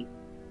reign,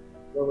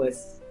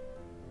 Lois,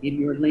 in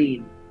your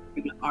lane.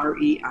 You're going to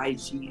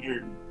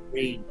R-E-I-G-N,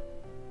 reign.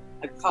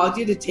 I've called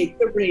you to take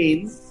the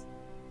reins,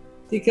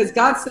 because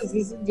God says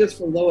this isn't just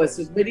for Lois.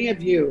 There's many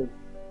of you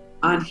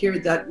on here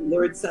that the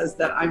Lord says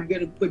that I'm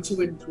going to put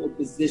you into a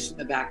position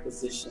of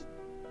acquisition.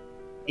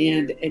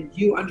 And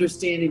you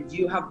understand, and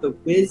you have the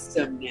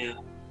wisdom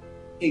now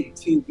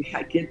to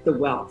get the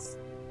wealth.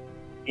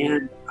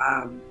 And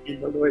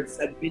the Lord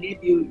said, many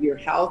of you, your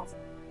health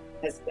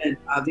has been,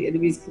 the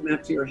enemy's come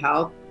after your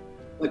health.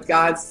 But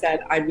God said,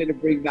 I'm going to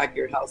bring back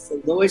your health.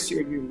 So Lois,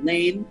 you're in your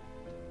lane.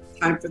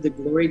 time for the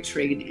glory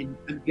train,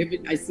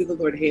 and I see the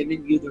Lord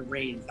handing you the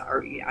reins,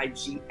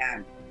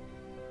 R-E-I-G-N.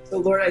 So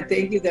Lord, I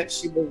thank you that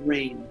she will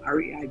reign,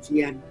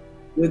 R-E-I-G-N,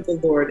 with the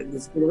Lord, and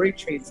this glory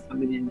train's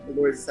coming in. The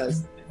Lord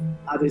says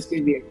there's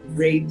going to be a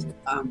great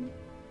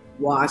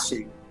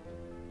washing.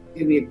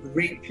 There's going to be a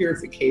great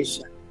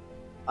purification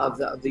of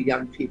the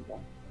young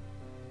people.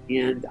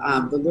 And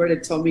the Lord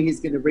had told me he's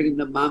going to bring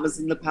the mamas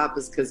and the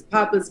papas, because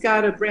Papa's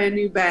got a brand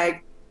new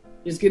bag.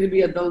 There's going to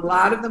be a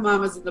lot of the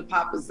mamas and the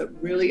papas that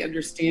really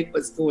understand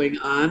what's going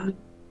on.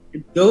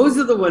 And those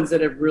are the ones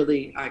that have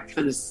really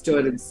kind of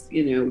stood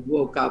and,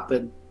 woke up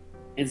and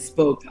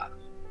spoke up.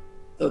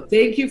 So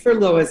thank you for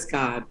Lois,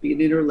 God, being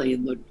in her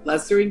lane. Lord,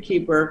 bless her and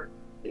keep her.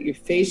 Let your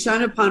face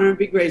shine upon her and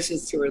be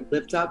gracious to her.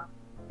 Lift up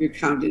your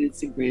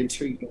countenance and grant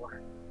her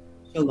your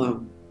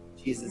shalom.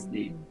 In Jesus'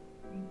 name.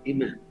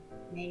 Amen.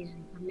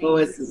 Amazing.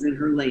 Lois is in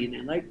her lane.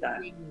 I like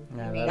that.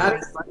 Yeah, God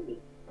is funny.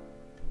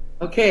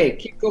 Okay,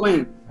 keep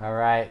going. All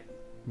right.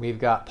 We've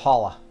got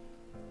Paula.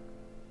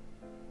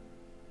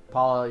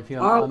 Paula, if you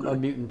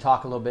unmute and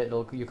talk a little bit,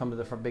 you come to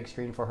the front big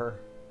screen for her.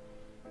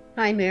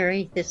 Hi,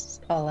 Meri. This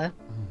is Paula.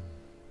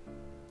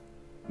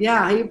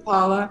 Yeah, hey,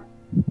 Paula.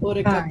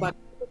 Hi.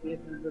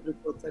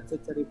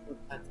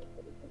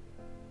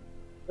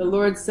 The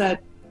Lord said,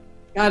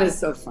 God is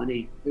so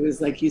funny. It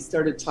was like he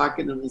started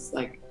talking and was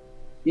like,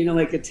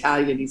 like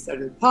Italian. He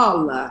started,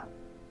 Paula.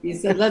 He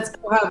said, let's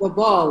go have a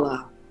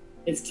ball.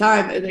 It's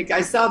time. Like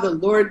I saw the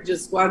Lord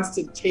just wants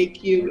to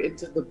take you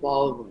into the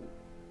ballroom.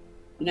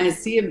 And I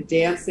see him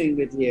dancing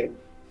with you.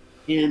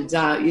 And,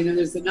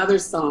 there's another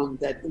song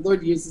that the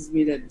Lord uses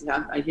me to,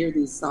 I hear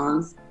these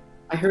songs.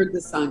 I heard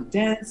the song,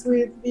 Dance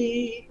With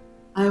Me.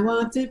 I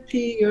want to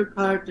be your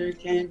partner.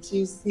 Can't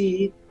you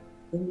see?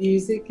 The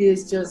music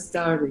is just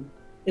starting.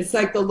 It's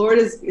like the Lord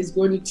is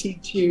going to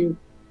teach you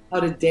how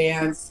to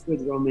dance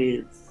with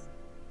romance.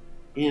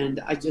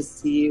 And I just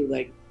see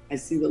you I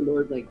see the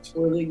Lord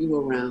twirling you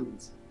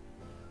around.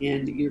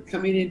 And you're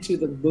coming into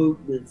the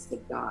movements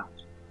of God,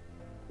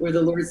 where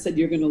the Lord said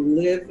you're going to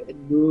live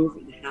and move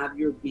and have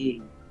your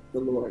being, the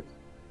Lord.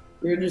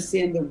 You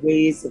understand the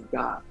ways of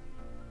God.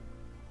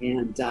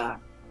 And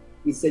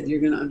he said you're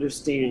going to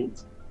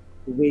understand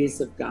the ways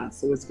of God.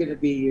 So it's going to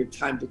be your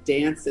time to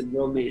dance and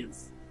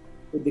romance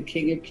with the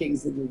King of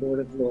Kings and the Lord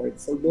of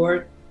Lords. So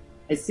Lord,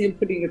 I see him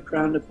putting a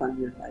crown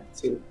upon your head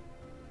too.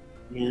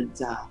 And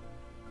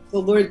so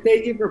Lord,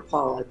 thank you for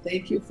Paula.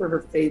 Thank you for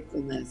her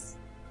faithfulness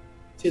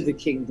to the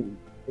kingdom,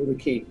 or the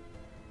King.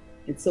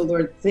 And so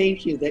Lord,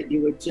 thank you that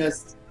you would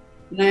just,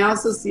 and I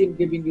also see him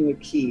giving you a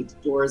key to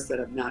doors that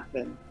have not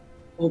been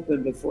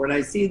opened before. And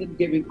I see them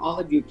giving all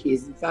of you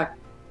keys. In fact,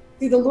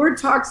 see, the Lord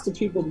talks to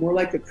people more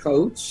like a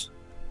coach.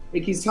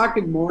 Like he's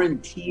talking more in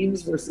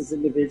teams versus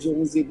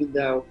individuals, even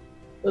though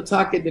he'll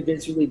talk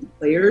individually to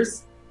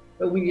players.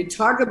 But when you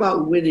talk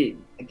about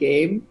winning a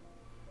game,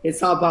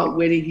 it's all about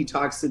winning. He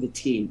talks to the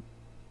team.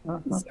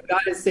 So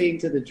God is saying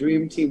to the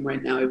dream team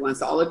right now, he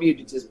wants all of you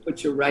to just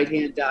put your right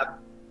hand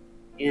up.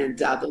 And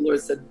the Lord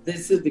said,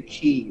 these are the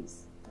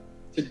keys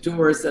to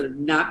doors that have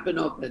not been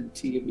opened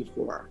to you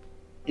before.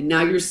 And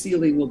now your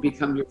ceiling will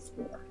become your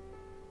floor.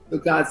 So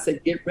God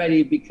said, get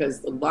ready, because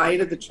the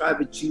Lion of the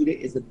tribe of Judah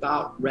is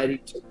about ready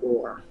to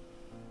roar.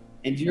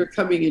 And you're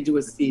coming into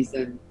a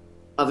season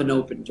of an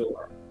open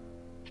door.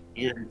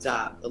 And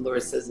the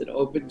Lord says an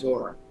open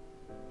door.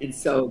 And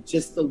so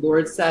just the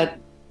Lord said,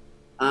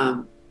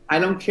 I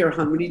don't care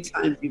how many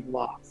times you've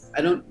lost.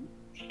 I don't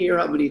care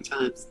how many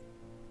times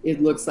it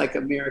looks like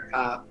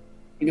America,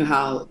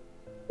 how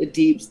the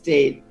deep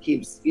state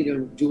keeps,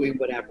 doing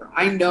whatever.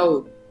 I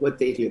know what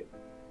they do.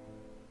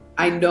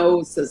 I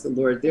know, says the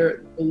Lord,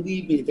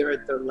 believe me, they're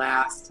at their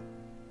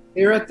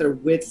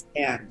wits'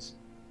 end.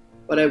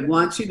 But I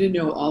want you to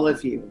know, all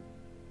of you,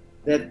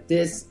 that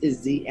this is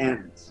the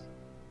end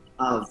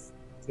of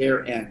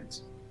their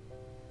end.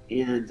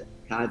 And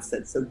God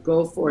said, so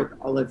go forth,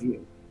 all of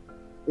you.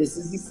 This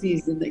is the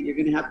season that you're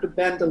going to have to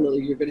bend a little.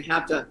 You're going to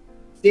have to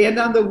stand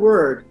on the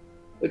word,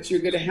 but you're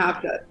going to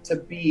have to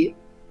be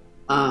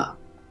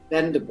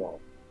bendable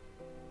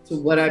to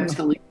what I'm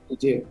telling you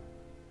to do.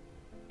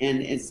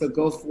 And so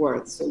go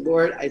forth. So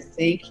Lord, I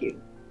thank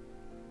you,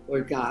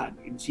 Lord God,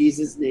 in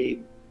Jesus'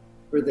 name,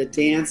 for the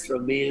dance,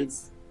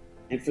 romance,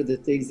 and for the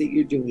things that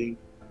you're doing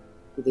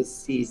for this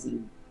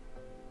season.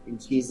 In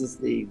Jesus'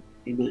 name,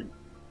 amen.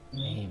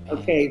 Amen.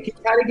 Okay, he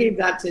kind of gave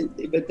that to,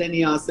 but then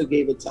he also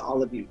gave it to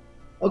all of you.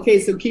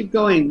 Okay, so keep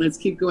going. Let's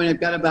keep going. I've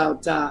got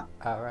about all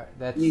right.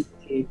 That's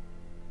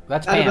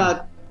got Pam.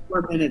 about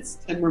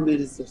 10 more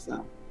minutes or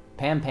so.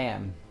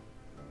 Pam.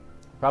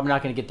 Probably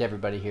not going to get to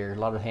everybody here. A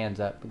lot of hands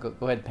up. Go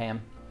ahead,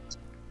 Pam.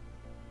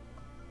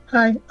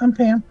 Hi, I'm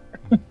Pam.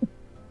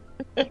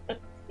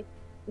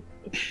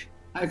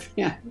 Hi,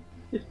 Pam.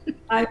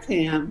 Hi,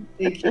 Pam.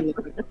 Thank you.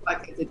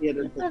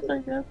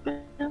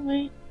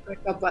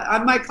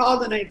 On my call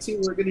tonight, too,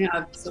 we're going to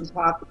have some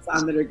prophets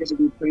on that are going to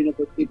be praying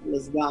over people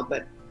as well.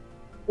 But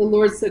the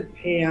Lord said,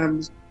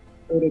 Pam,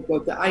 quote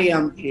unquote, I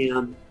am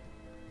Pam.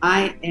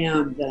 I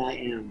am that I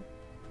am,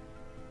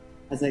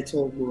 as I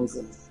told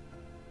Moses.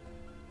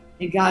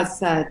 And God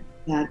said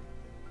that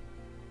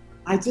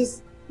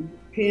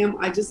Pam,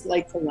 I just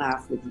like to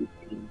laugh with you,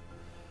 Pam.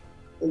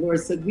 The Lord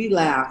said, we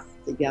laugh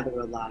together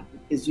a lot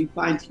because you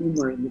find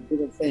humor in the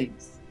little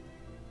things,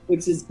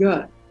 which is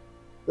good.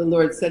 The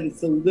Lord said,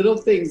 it's the little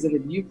things that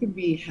if you can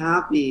be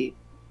happy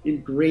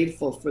and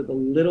grateful for the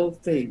little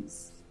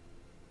things.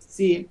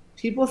 See,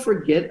 people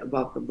forget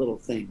about the little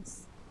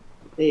things.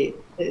 They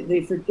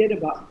forget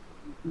about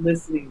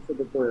listening to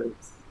the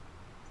birds.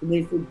 And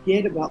they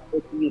forget about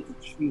looking at the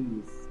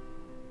trees.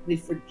 They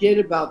forget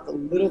about the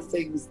little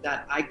things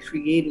that I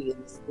created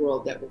in this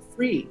world that were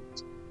free.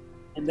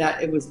 And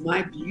that it was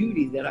my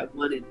beauty that I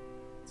wanted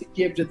to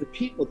give to the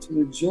people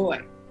to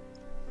enjoy.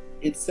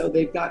 And so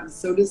they've gotten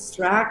so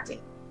distracted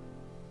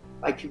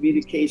by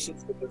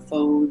communications with their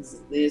phones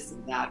and this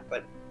and that.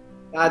 But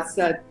God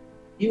said,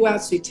 you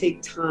actually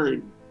take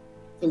time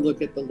to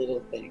look at the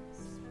little things.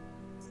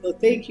 So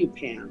thank you,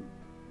 Pam,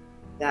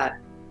 that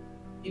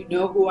you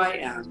know who I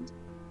am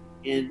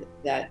and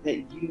that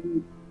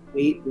you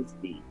wait with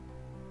me.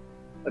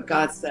 But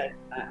God said,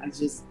 I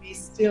just be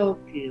still,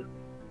 Pam.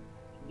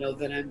 Know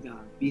that I'm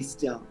God. Be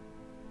still.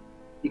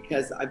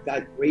 Because I've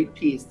got great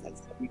peace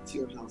that's coming to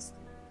your house.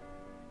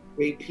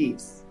 Great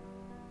peace.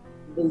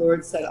 The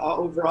Lord said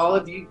over all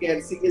of you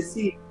again. So you can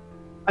see,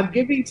 I'm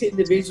giving to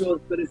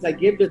individuals, but as I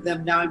give to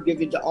them, now I'm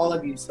giving to all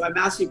of you. So I'm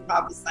actually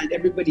prophesying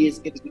everybody is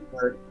getting a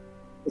word.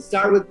 We'll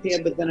start with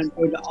Pam, but then I'm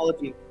going to all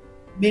of you.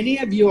 Many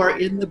of you are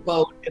in the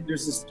boat and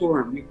there's a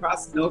storm. You're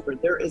crossing over.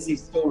 There is a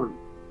storm.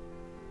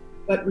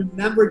 But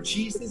remember,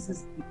 Jesus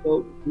is in the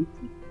boat with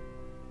you.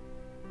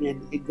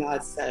 And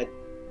God said,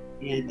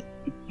 and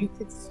if you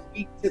could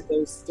speak to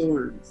those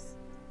storms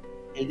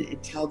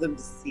and tell them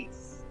to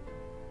cease.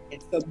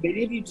 And so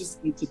many of you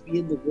just need to be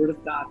in the Word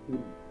of God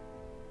more.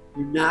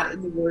 You're not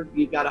in the Word.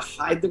 You've got to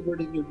hide the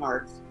Word in your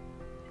heart.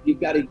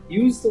 You've got to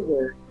use the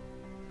Word.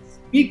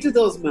 Speak to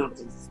those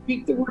mountains.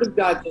 Speak the Word of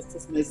God just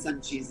as my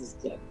son Jesus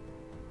did.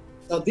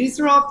 So these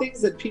are all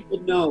things that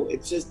people know.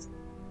 It's just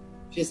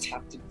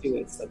have to do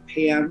it. So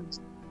Pam,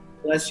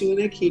 bless you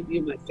and I keep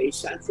you. My face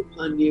shines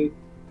upon you.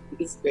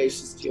 It is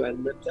gracious to you. I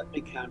lift up my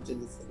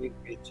countenance and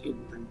I grant you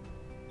my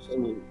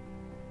shalom.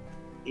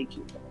 Thank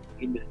you, Lord.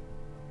 Amen.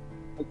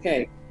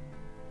 Okay.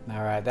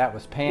 All right, that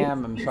was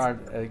Pam. I'm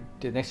sorry.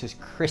 The next is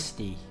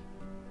Christy.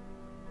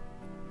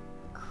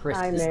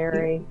 Hi,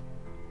 Meri.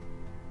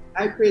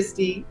 Hi,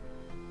 Christy.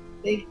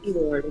 Thank you,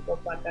 Lord.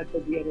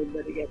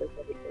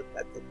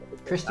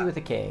 Christy with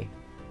a K.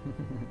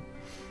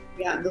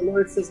 Yeah, and the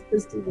Lord says,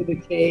 Christy with a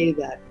K,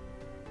 that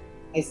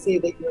I say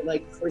that you're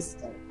like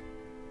crystal.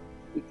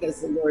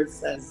 Because the Lord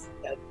says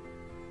that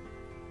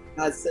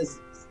God says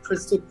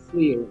crystal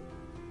clear.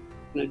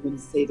 And I'm going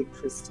to say to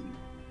Christy,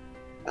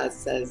 God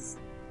says,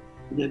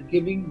 and I'm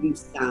giving you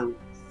sounds,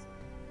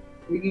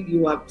 bringing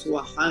you up to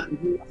a whole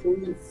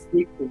new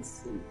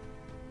frequency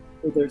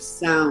where there's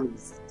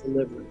sounds of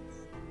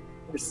deliverance.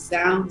 There's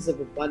sounds of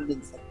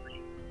abundance of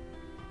life.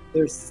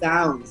 There's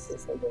sounds,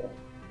 says the Lord.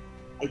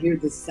 I hear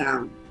the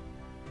sound,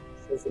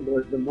 says the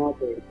Lord, of the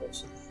mulberry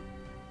bushes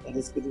that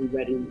is getting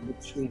ready in the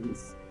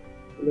trees.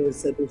 The Lord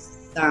said there's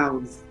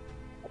sounds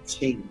of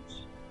change.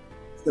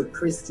 So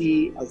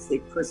Christy, I'll say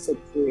crystal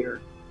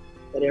clear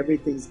that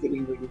everything's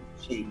getting ready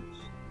to change.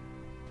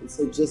 And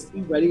so just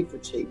be ready for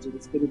change, and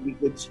it's going to be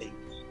good change.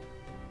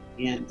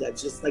 And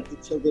just like the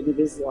children of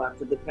Israel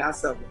after the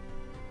Passover,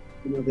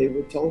 they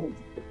were told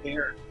to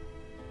prepare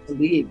to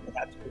leave. They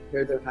had to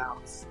prepare their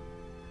house.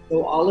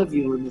 So all of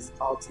you on this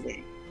call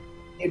today,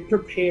 get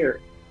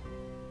prepared.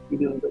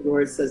 The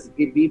Lord says,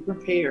 be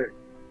prepared.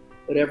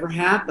 Whatever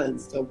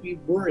happens, don't be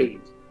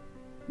worried,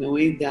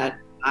 knowing that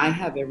I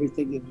have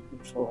everything under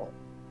control.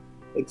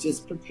 But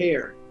just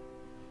prepare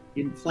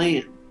and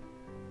plan,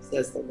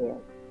 says the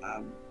Lord.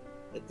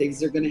 That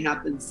things are going to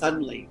happen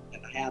suddenly,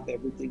 and I have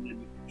everything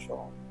under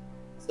control.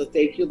 So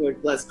thank you,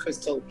 Lord. Bless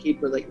Crystal.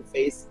 Keep her, let your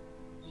face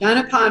shine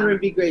upon her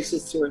and be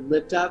gracious to her.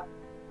 Lift up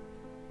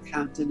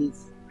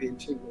countenance,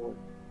 grant her, Lord.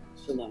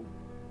 Shalom.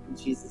 In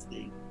Jesus'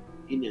 name.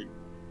 Amen.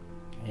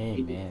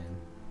 Amen.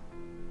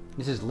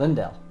 This is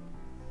Lindell.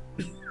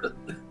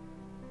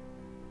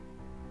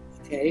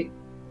 Okay.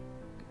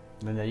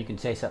 Linda, you can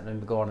say something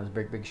and go on this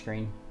big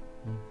screen.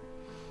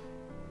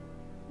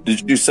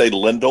 Did you say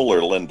Lindell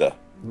or Linda?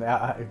 Go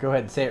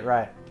ahead and say it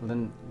right.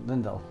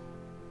 Lindell.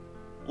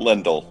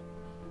 Lindell.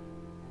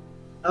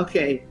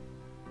 Okay.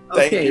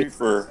 Thank you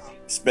for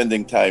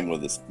spending time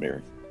with us,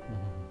 Meri.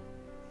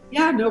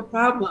 Yeah, no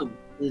problem,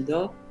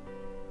 Lindell.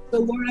 So,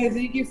 Lord, I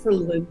thank you for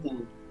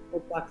Lindell.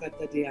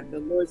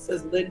 The Lord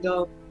says,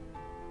 Lindell.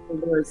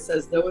 The Lord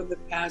says, though in the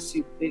past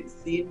you've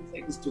seen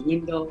things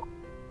dwindle,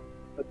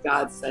 but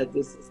God said,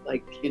 this is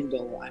like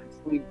kindle. I'm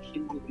putting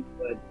kindling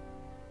wood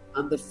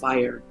on the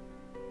fire.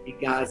 And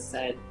God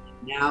said,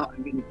 now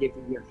I'm going to give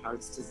you your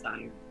heart's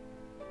desire,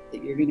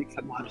 that you're going to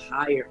come on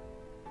higher.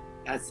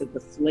 God said, the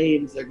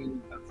flames are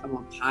going to come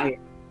up higher.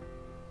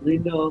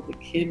 Lindell, the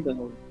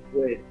kindle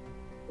wood,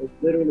 will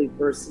literally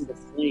burst into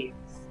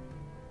flames.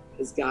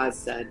 Because God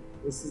said,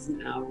 this is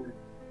an hour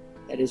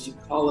that as you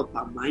call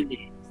upon my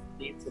name,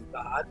 the names of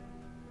God,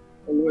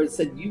 the Lord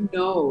said, you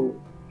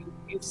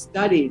you've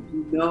studied,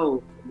 you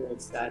know, the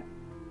Lord said,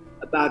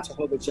 about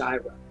Jehovah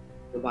Jireh,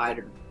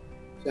 provider,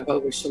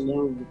 Jehovah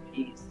Shalom, the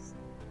peace,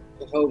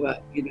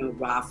 Jehovah,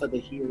 Rapha, the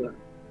healer.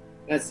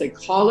 God said,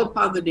 call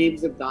upon the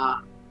names of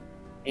God.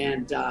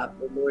 And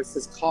the Lord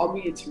says, call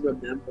me into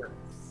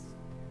remembrance.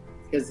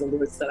 Because the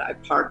Lord said, I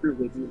partner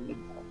with you, Linda.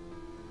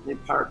 And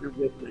I partner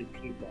with my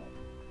people.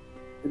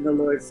 And the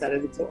Lord said,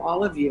 and to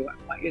all of you, I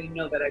want you to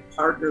know that I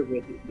partner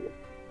with you.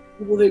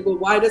 People think, well,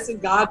 why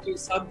doesn't God do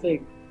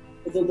something?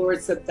 But the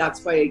Lord said,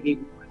 that's why I gave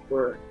you my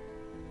word.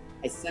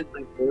 I sent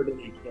my word and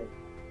I healed you.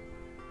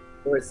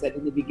 The Lord said,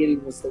 in the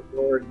beginning was the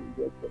Word, and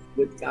the Word was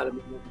with God, and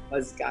the Word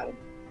was God, and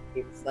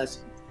He gave flesh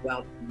and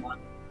dwelt among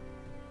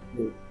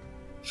you.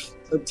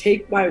 So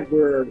take my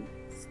word,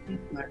 speak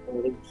my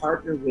word, and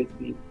partner with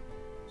me,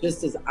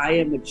 just as I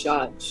am a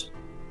judge.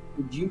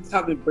 Would you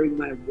come and bring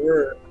my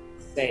word,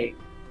 say,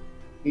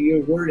 in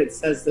your word it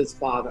says this,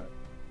 Father.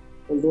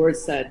 The Lord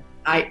said,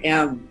 I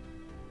am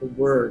the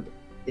word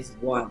is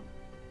one.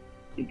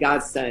 And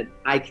God said,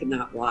 I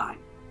cannot lie.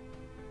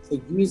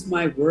 So use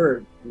my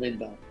word,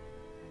 Linda,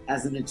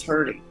 as an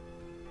attorney,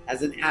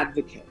 as an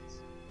advocate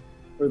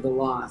for the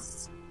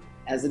lost,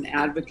 as an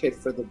advocate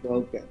for the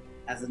broken,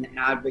 as an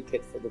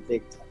advocate for the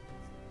victims,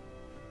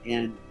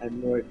 and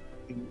Lord,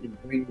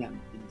 and bring them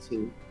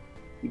into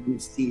a new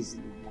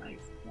season of life.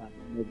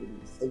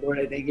 So Lord,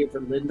 I thank you for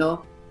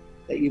Lyndall,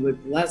 that you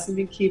would bless him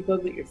and keep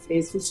him, that your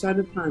face would shine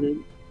upon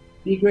him,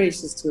 be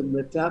gracious to him,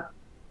 lift up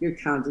your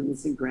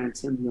countenance and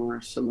grant him your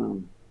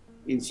shalom.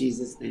 In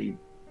Jesus' name,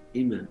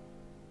 amen.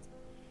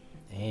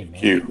 Amen.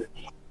 Thank you.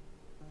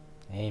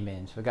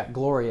 Amen. So we got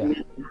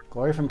Gloria.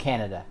 Gloria from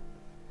Canada.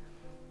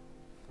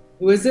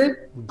 Who is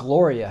it?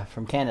 Gloria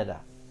from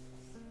Canada.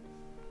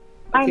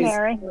 Hi, Okay,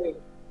 Meri.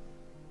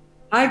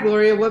 Hi,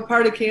 Gloria. What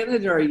part of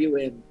Canada are you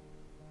in?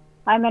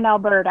 I'm in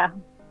Alberta.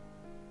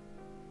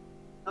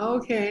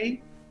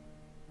 Okay.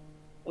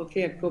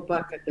 Okay,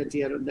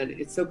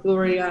 so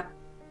Gloria,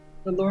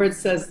 the Lord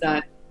says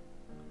that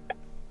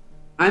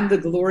I'm the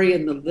glory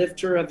and the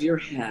lifter of your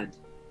head.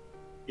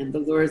 And the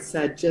Lord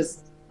said,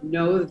 just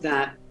know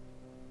that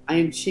I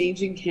am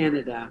changing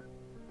Canada.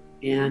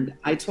 And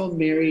I told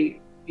Meri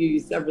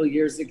several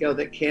years ago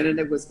that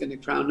Canada was going to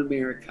crown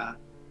America.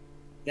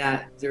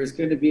 That there's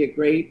going to be a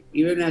great,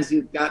 even as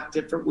you've got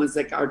different ones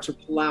like Archer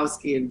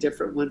Pulowski and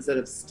different ones that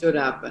have stood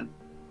up and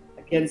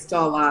against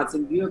all odds,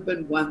 and you have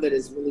been one that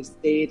has really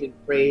stayed and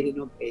prayed and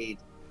obeyed.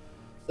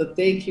 So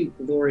thank you,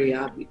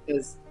 Gloria,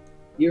 because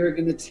you're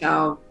going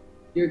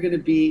to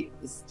be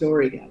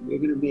Historia. You're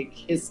going to make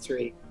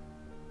history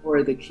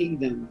for the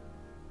kingdom.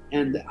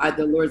 And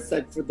the Lord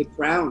said, for the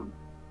crown,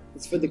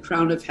 it's for the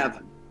crown of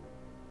heaven.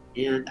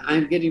 And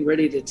I'm getting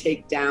ready to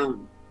take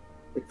down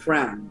the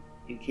crown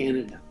in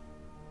Canada.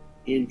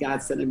 And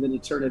God said, I'm going to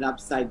turn it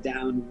upside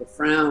down. And the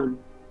frown,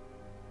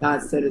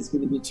 God said, is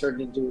going to be turned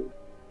into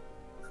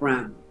a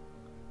crown.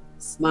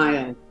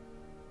 Smile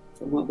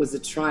from what was a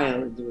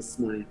trial into a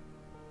smile.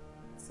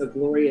 So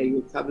Gloria,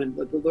 you're coming.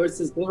 But the Lord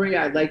says,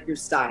 Gloria, I like your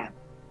style.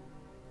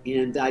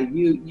 And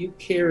you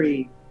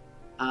carry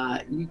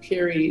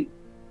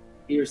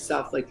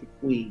yourself like a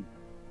queen.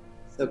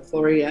 So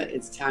Gloria,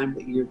 it's time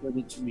that you're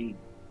going to dream.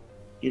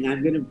 And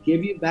I'm going to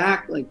give you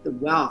back like the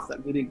wealth.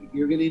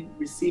 You're going to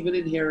receive an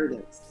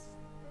inheritance.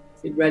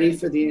 Get ready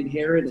for the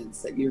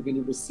inheritance that you're going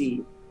to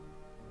receive.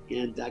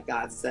 And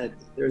God said,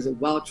 there's a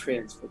wealth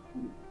transfer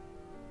coming.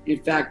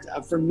 In fact,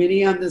 for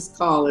many on this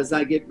call, as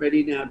I get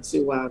ready now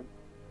to,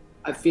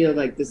 I feel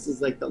like this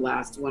is like the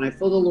last one. I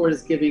feel the Lord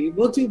is giving,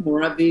 we'll do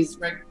more of these,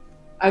 right?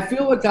 I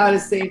feel what God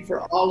is saying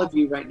for all of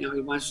you right now.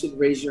 He wants you to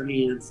raise your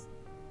hands.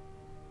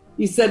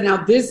 He said, now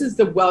this is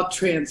the wealth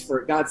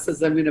transfer. God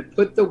says, I'm going to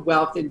put the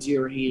wealth into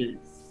your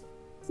hands.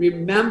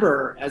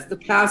 Remember, as the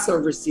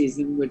Passover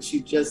season, which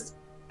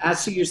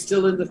actually you're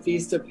still in the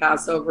Feast of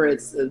Passover.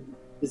 It's the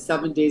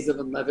 7 days of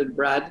unleavened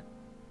bread,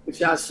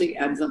 which actually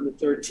ends on the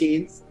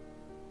 13th.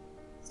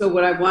 So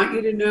what I want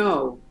you to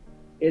know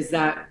is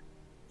that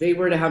they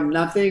were to have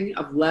nothing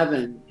of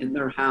leaven in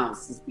their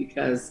house, is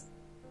because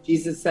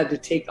Jesus said to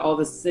take all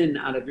the sin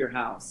out of your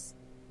house.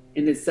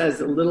 And it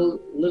says a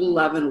little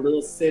leaven, a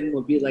little sin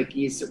will be like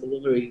yeast. It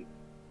will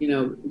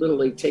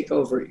literally take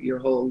over your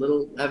whole,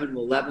 little leaven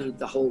will leaven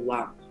the whole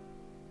lump.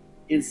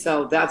 And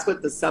so that's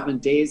what the 7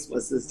 days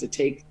was, is to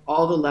take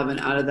all the leaven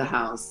out of the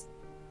house,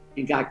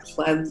 and God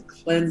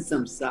cleanse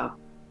themselves.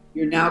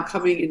 You're now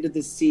coming into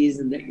the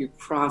season that you're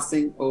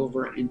crossing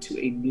over into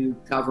a new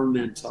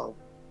governmental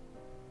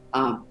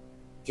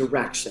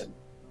direction.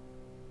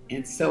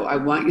 And so I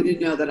want you to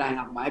know that I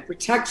have my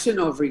protection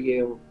over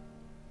you,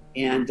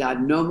 and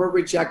no more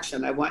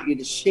rejection. I want you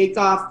to shake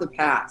off the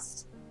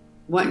past.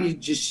 I want you to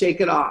just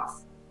shake it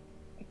off.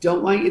 I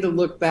don't want you to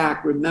look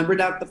back. Remember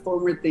not the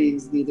former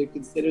things, neither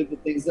consider the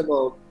things of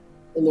old.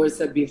 The Lord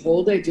said,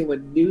 behold, I do a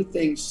new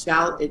thing.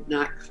 Shall it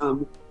not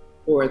come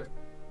forth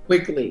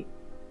quickly?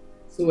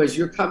 So as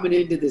you're coming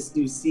into this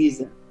new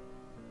season,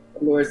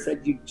 the Lord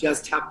said, you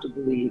just have to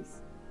believe.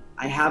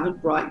 I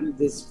haven't brought you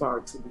this far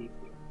to leave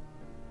you.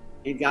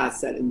 And God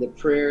said, and the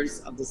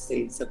prayers of the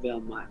saints avail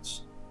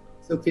much.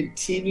 So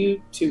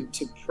continue to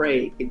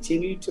pray,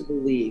 continue to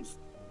believe,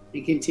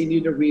 and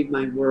continue to read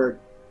my word.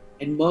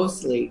 And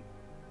mostly,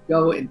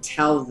 go and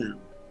tell them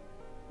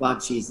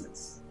about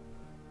Jesus.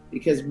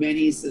 Because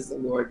many, says the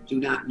Lord, do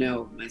not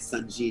know my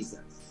son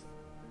Jesus.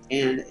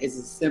 And it's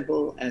as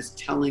simple as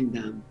telling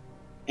them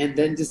and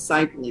then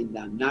discipling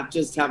them, not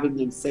just having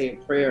them say a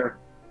prayer,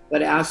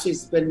 but actually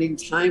spending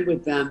time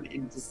with them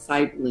and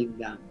discipling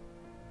them.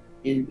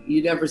 And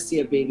you never see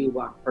a baby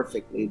walk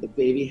perfectly. The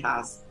baby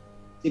has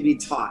to be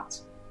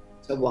taught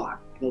to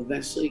walk. It'll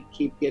eventually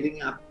keep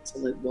getting up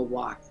until it will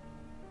walk.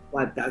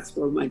 But that's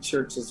where my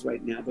church is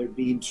right now. They're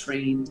being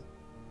trained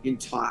and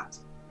taught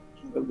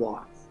how to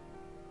walk.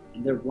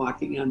 And they're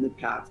walking on the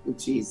path with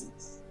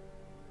Jesus.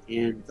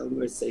 And the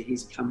Lord said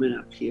he's coming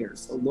up here.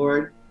 So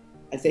Lord,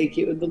 I thank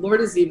you. And the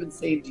Lord is even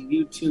saying to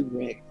you too,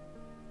 Rick.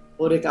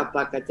 And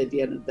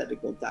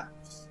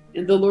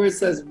the Lord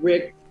says,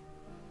 Rick,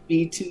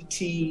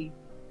 B2T,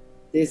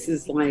 this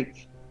is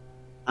like,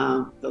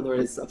 the Lord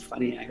is so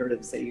funny. I heard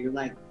him say, you're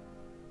like,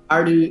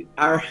 like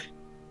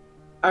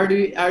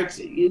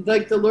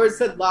the Lord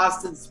said,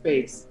 lost in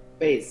space,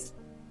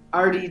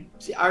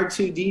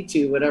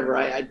 R2D2, whatever.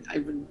 I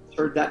haven't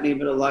heard that name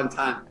in a long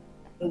time.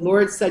 The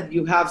Lord said,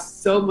 you have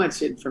so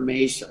much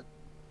information.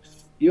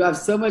 You have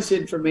so much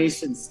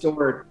information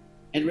stored.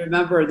 And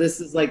remember, this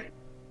is like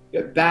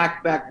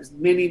back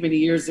many, many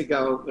years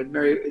ago when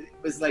Meri, it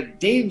was like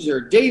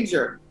danger.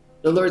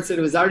 The Lord said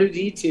it was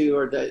R2D2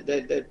 or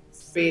the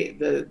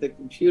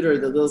computer,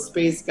 the little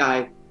space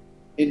guy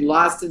in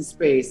Lost in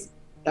Space.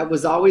 That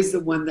was always the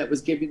one that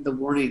was giving the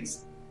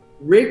warnings.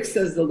 Rick,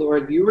 says the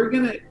Lord,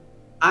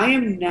 I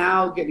am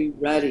now getting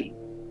ready,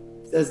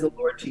 says the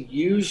Lord, to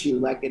use you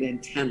like an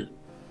antenna.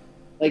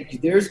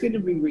 Like there's going to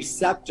be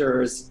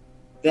receptors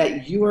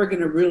that you are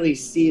going to really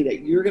see,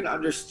 that you're going to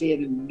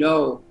understand and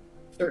know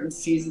certain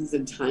seasons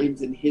and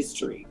times in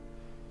history.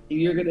 And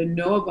you're going to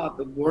know about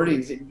the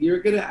warnings, and you're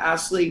going to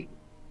actually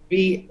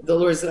the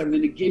Lord said, I'm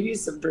going to give you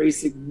some very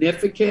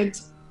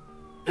significant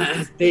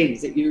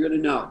things that you're going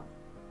to know.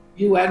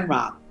 You and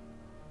Rob.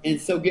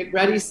 And so get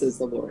ready, says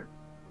the Lord.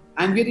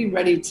 I'm getting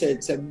ready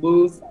to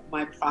move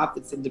my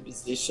prophets into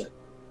position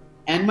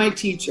and my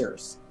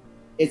teachers.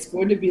 It's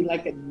going to be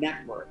like a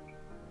network.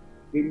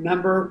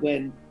 Remember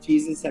when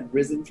Jesus had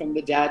risen from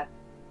the dead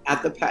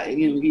at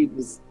he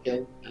was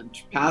killed on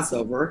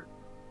Passover,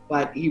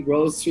 but he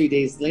rose 3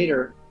 days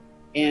later.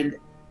 And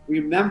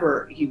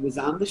remember, he was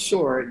on the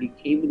shore and he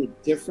came in a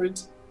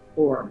different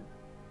form.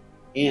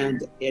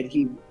 And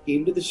he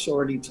came to the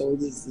shore and he told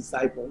his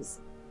disciples,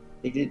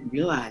 they didn't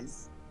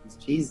realize it was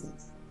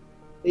Jesus.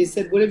 They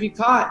said, what have you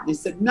caught? They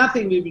said,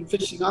 nothing. We've been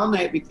fishing all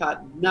night. We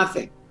caught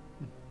nothing.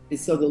 And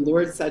so the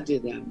Lord said to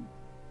them,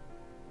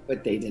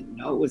 but they didn't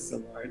know it was the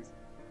Lord. He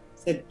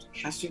said,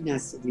 cast your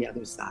nets to the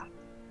other side.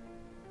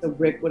 So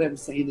Rick, what I'm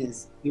saying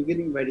is, you're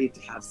getting ready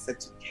to have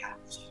such a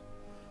catch.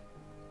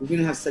 You're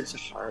going to have such a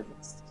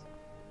harvest.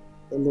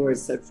 The Lord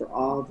said, for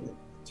all the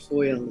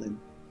toil and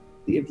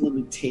the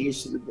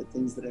implementation of the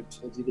things that I've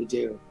told you to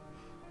do,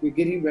 you're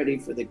getting ready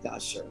for the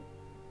gusher.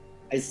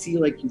 I see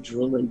like you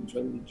drilling,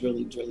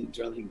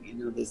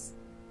 this.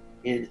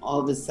 And all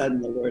of a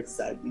sudden, the Lord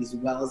said, these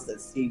wells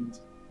that seemed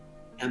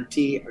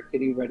empty are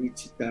getting ready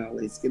to go.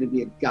 It's going to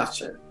be a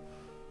gusher,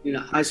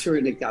 usher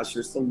in a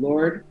gusher. So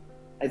Lord,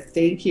 I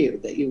thank you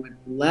that you would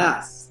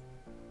bless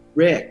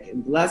Rick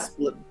and bless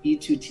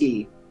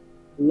B2T,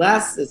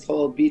 bless this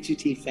whole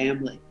B2T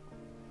family.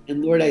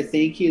 And Lord, I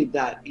thank you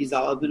that he's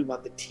all been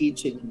about the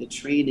teaching and the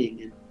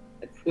training and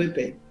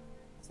equipping.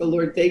 So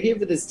Lord, thank you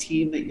for this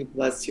team that you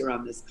blessed here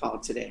on this call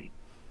today.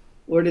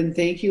 Lord, and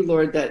thank you,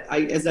 Lord, that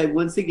as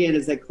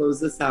I close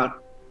this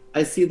out,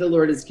 I see the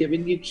Lord has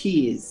given you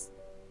keys.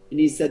 And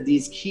he said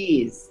these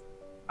keys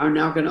are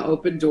now going to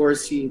open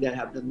doors to you that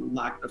have been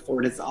unlocked before.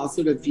 And it's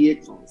also the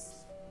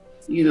vehicles,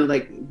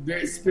 like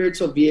very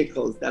spiritual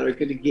vehicles that are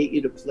going to get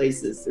you to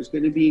places. There's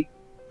going to be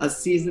a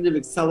season of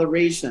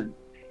acceleration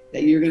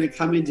that you're going to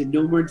come into,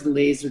 no more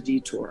delays or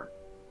detour.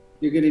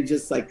 You're going to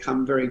just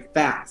come very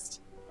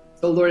fast.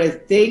 So Lord, I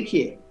thank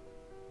you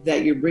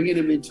that you're bringing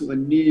them into a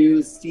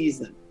new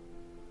season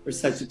for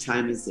such a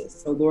time as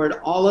this. So Lord,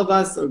 all of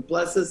us, Lord,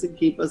 bless us and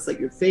keep us. Let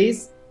your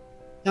face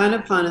shine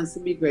upon us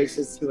and be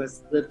gracious to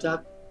us. Lift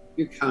up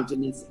your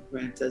countenance and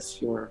grant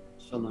us your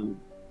shalom.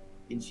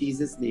 In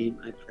Jesus' name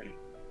I pray.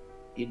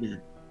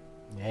 Amen.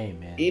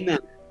 Amen. Amen.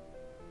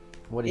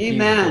 What a huge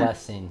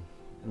blessing,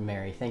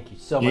 Meri. Thank you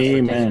so much for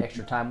taking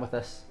extra time with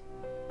us.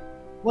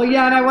 Well,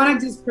 yeah, and I want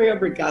to just pray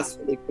over Gus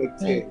really quick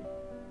too.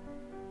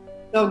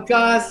 So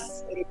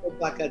Gus, the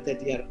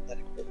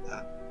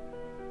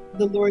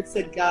Lord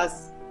said,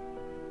 Gus,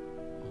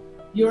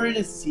 you're in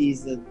a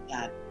season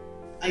that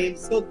I am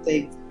so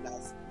thankful,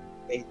 Gus,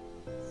 for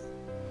faithfulness.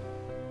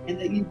 And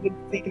that you've been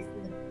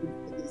faithful and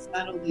fruitfulness,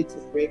 not only to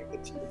Rick,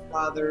 but to your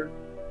Father,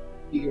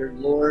 to your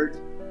Lord,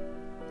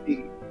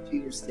 to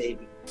your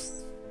Savior.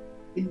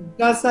 And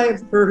Gus, I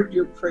have heard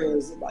your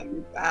prayers about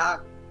your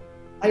back.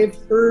 I have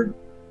heard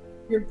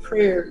your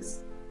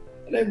prayers.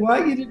 And I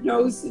want you to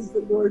know, says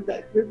the Lord,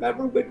 that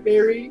remember when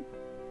Meri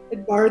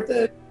and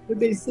Martha when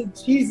they said,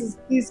 Jesus,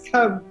 please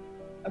come.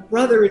 A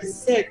brother is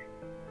sick.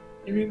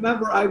 And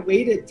remember, I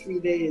waited 3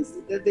 days.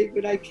 And then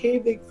when I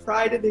came, they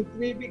cried and they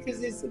grieved because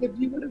they said, if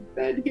you would have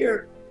been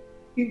here,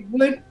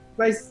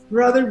 my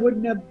brother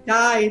wouldn't have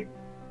died.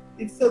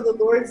 And so the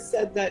Lord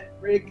said that,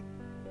 Rick,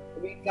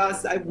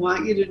 Gus, I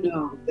want you to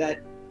know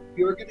that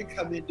you're going to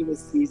come into a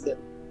season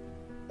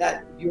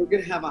that you're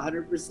going to have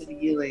 100%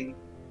 healing,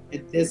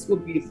 and this will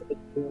be for the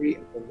glory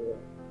of the Lord.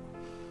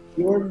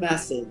 Your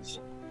message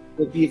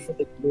will be for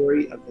the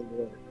glory of the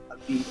Lord,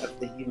 of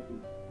the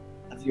healing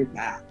of your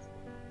back.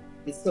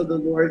 And so the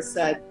Lord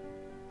said,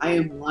 I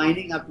am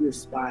lining up your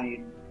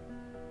spine.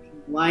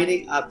 I'm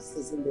lining up,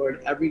 says the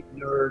Lord, every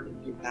nerve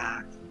in your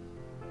back.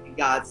 And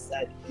God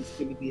said, it's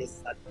going to be a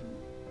sudden.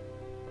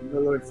 And the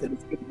Lord said,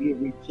 it's going to be a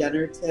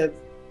regenerative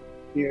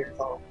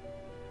miracle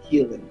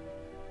healing.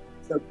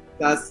 So,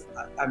 Gus,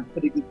 I'm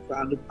putting the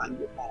crown upon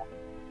your head.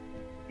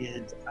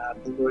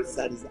 And the Lord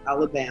said, is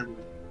Alabama,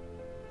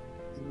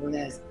 known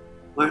as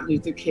Martin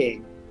Luther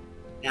King,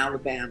 in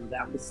Alabama.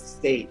 That was the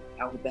state,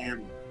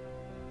 Alabama.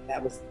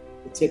 That was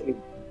the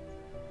tipping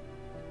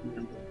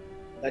point.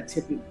 That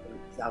tipping point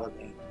was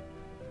Alabama.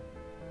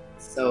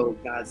 So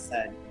God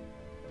said,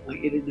 I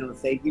want you to know,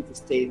 thank you for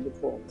staying the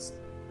course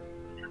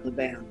in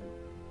Alabama,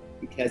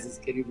 because it's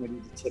getting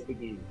ready to tip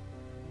again.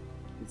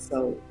 And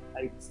so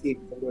I see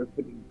the Lord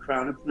putting a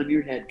crown upon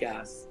your head,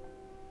 Gus.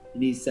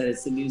 And he said,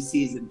 it's a new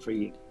season for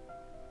you.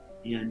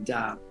 And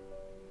the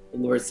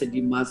Lord said,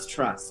 you must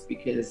trust,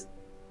 because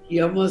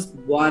he almost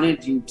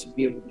wanted you to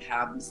be able to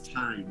have this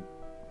time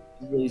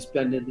to really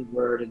spend in the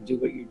Word and do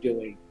what you're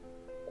doing.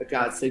 But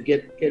God said,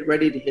 get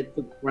ready to hit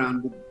the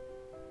ground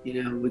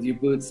with your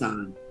boots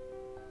on.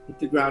 Hit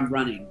the ground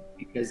running,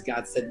 because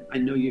God said, I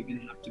know you're going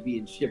to have to be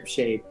in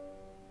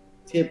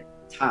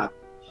tip-top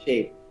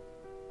shape.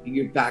 And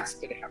your back's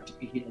going to have to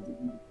be healed, and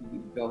you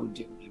can go and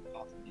do what I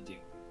called you to do.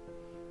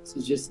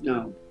 So just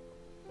know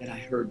that I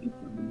heard you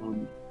from the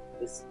moment.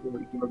 This is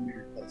your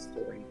miracle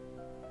story.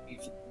 Be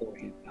for the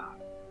glory of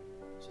God.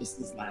 Just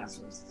as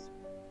Lazarus,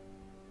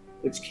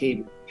 which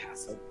came at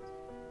Passover.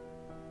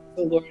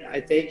 So Lord,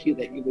 I thank you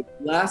that you would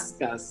bless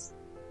Gus,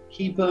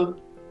 keep him.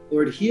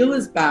 Lord, heal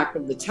his back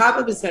from the top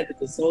of his head to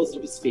the soles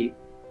of his feet.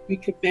 We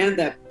command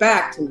that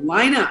back to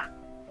line up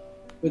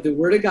with the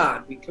Word of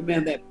God. We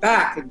command that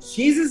back in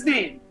Jesus'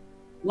 name,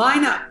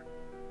 line up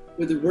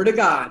with the Word of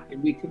God.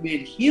 And we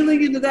command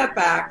healing into that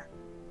back,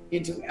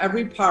 into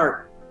every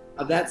part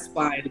of that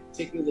spine, in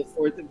particular the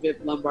fourth and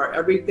fifth lumbar,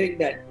 everything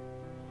that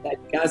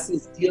Gus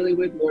is dealing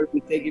with. Lord, we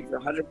thank you for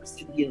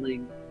 100%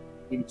 healing.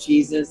 In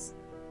Jesus'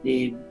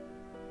 name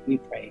we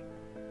pray.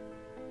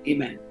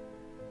 Amen.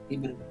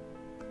 Amen.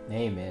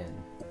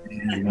 Amen.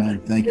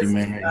 Amen. Thank you,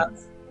 Mary.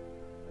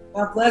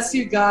 God bless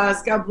you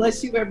guys. God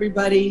bless you,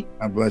 everybody.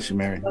 God bless you,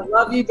 Mary. I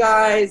love you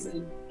guys.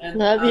 And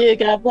Love you.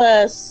 God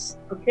bless.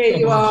 Okay,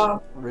 you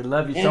all. We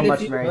love you so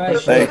much, Mary.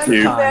 Thank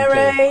you.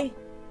 Mary.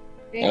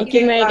 Thank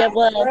you, Mary. God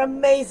bless. You're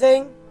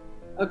amazing.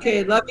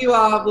 Okay, love you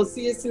all. We'll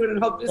see you soon,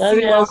 and hope to Love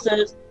see you you, all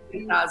sis.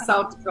 in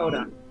South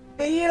Dakota.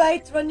 See you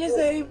later on your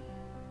Zoom.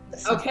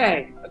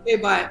 Okay,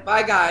 bye.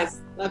 Bye,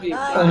 guys. Love you.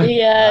 Bye. Bye.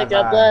 Yeah, Bye-bye.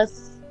 God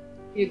bless.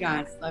 You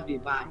guys. Love you.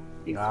 Bye.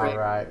 Thanks, All Rick.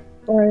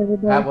 right. Bye,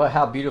 everybody.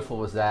 How beautiful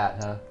was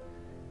that, huh?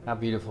 How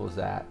beautiful was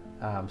that?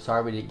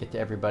 Sorry we didn't get to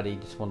everybody.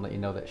 Just want to let you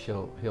know that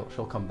she'll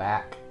come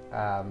back.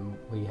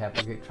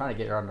 We're trying to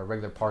get her on the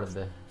regular part of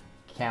the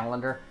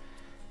calendar.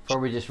 Before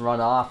we just run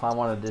off, I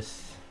want to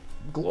just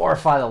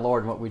glorify the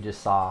Lord in what we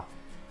just saw.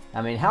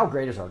 I mean, how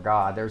great is our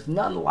God? There's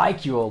none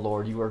like you, O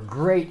Lord. You are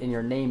great, and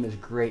your name is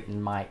great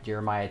in might.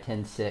 Jeremiah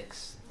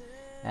 10:6.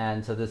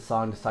 And so this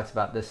song just talks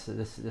about this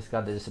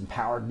God that just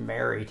empowered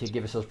Meri to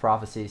give us those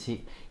prophecies.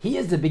 He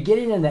is the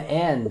beginning and the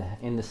end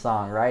in the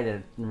song, right?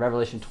 And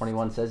Revelation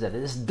 21 says that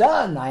it is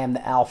done. I am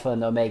the Alpha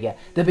and Omega,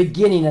 the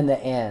beginning and the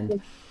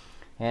end.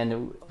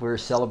 And we're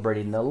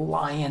celebrating the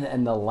Lion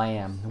and the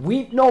Lamb.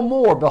 Weep no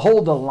more.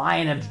 Behold, the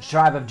Lion of the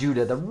tribe of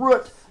Judah, the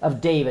Root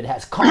of David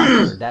has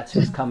conquered. That's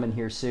who's coming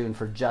here soon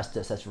for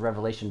justice. That's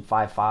Revelation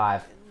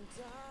 5:5.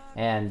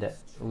 And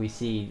we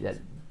see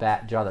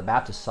that John the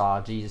Baptist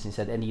saw Jesus, and he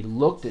said, and he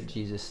looked at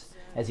Jesus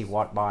as he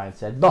walked by and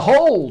said,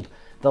 behold,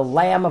 the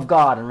Lamb of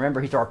God. And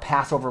remember, he's our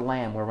Passover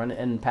Lamb. We're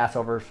in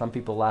Passover, some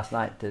people last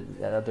night,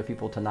 other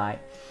people tonight.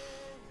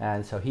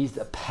 And so he's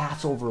the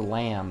Passover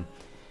Lamb.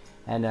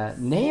 And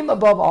name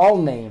above all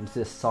names,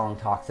 this song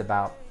talks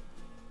about.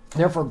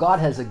 Therefore God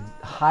has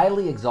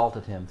highly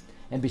exalted him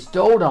and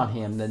bestowed on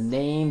him the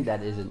name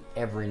that is in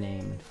every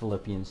name,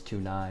 Philippians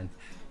 2:9.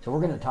 So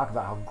we're going to talk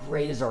about how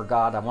great is our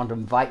God. I want to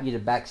invite you to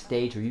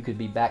backstage, or you could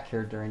be back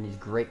here during these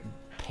great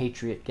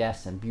patriot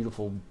guests and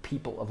beautiful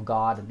people of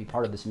God and be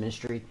part of this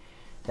ministry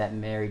that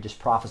Meri just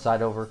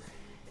prophesied over.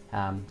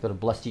 Go to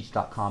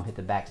blessedteach.com, hit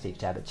the backstage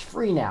tab. It's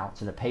free now.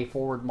 It's in a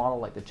pay-forward model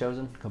like The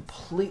Chosen,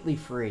 completely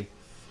free.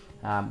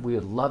 We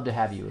would love to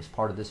have you as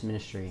part of this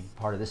ministry,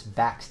 part of this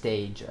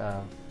backstage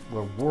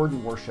where word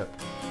and worship,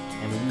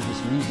 and we use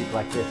this music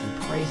like this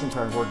and praise and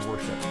prayer and word and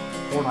worship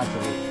 4 nights a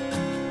week.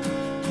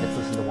 Let's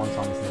listen to one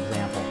song as an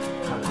example.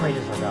 How great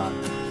is our God?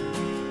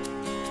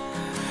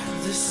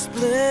 the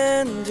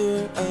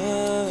splendor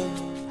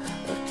of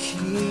a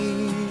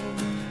king,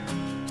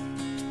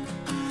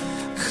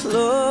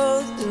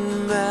 clothed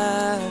in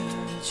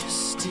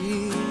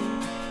majesty.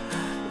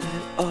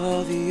 Let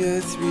all the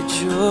earth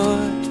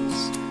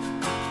rejoice,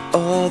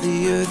 all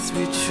the earth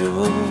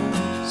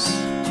rejoice.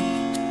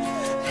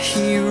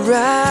 He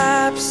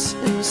wraps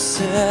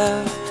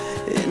himself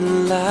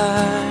in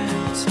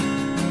light,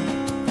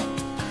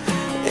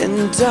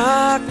 and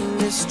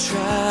darkness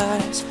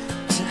tries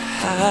to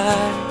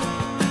hide.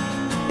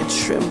 It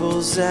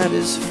trembles at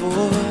his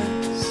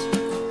voice,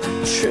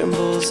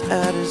 trembles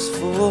at his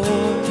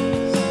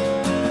voice.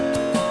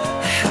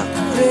 How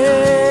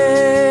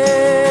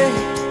great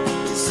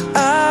is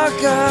our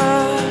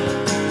God?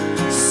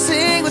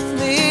 Sing with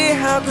me,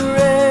 how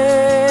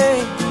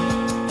great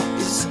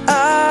is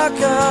our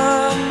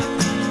God,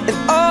 and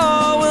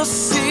all will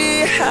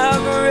see how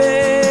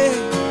great,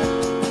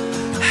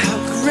 how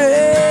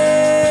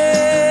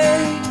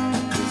great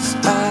is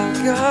our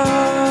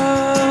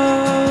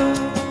God.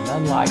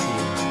 None like you.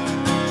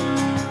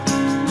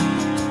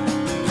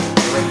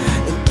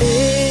 And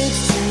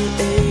age to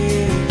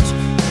age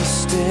he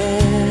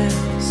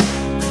stands,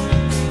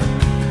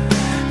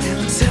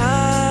 and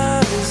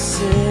time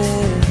is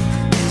in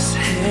his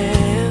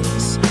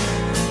hands,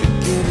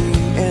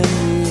 beginning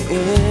and the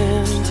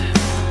end,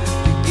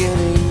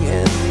 beginning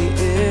and the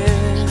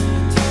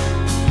end.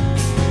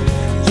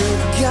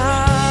 You're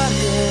God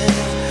and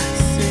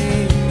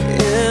three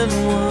in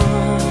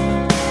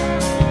one,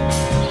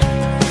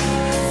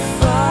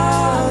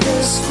 Father,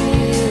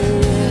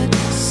 Spirit,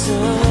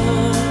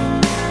 Son,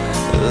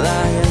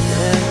 Lion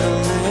and the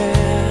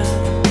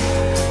Lamb,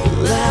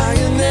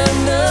 Lion and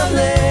the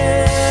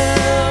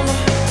Lamb.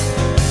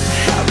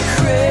 How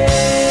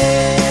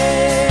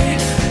great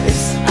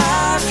is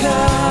our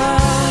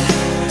God?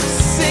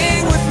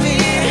 Sing with me,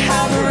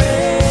 how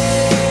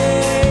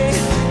great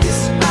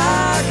is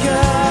our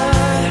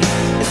God,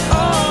 and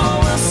all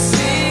will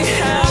see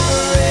how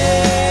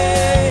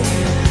great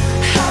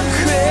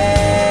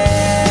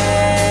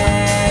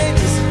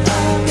is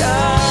our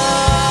God.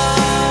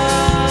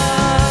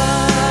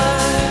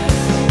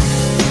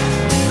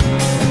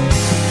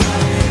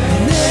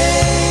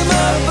 Name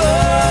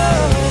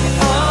above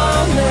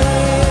all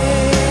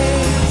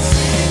names,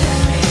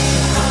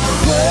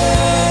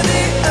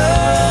 worthy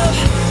of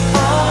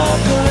all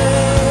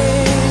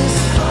praise.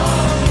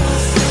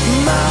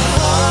 My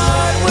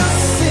heart will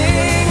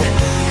sing,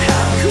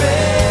 how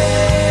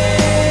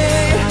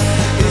great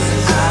is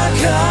our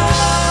God.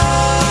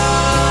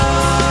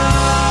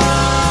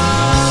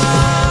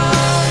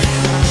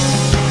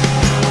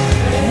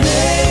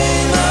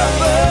 Name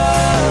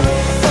above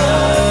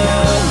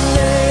all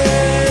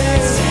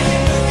names,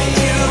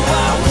 you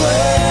are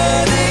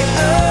worthy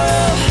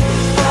of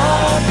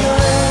all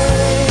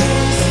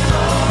praise.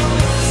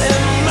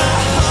 And my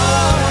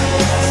heart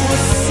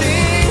will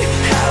sing,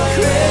 how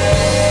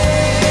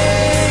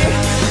great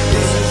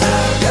is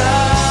our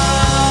God.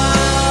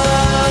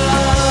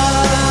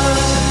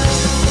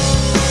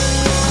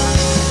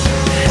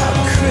 How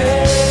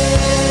great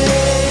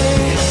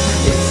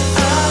is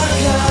our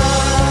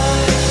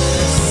God?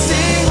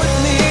 Sing with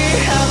me,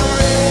 how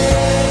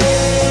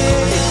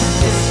great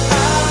is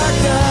our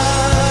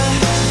God,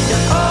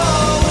 and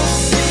all will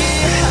see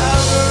how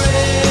great is our God.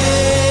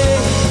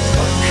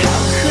 How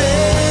great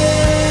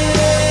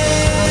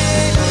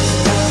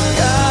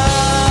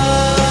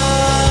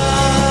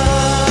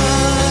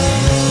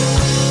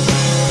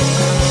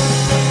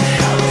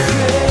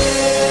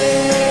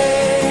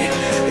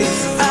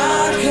is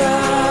our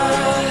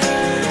God?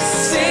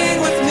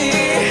 Sing with me,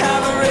 how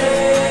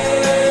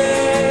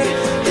great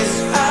is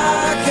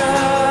our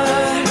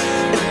God,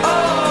 and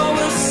all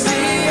will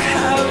see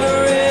how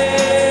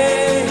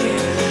great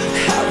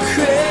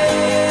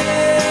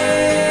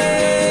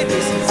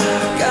is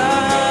our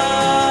God.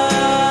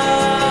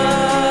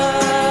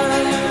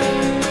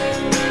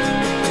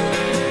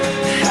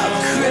 How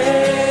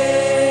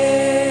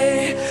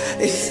great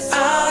is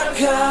our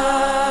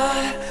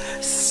God?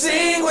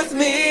 Sing with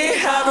me,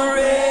 how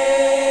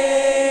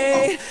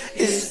great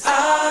is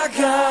our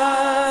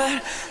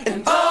God,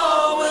 and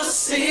all will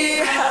see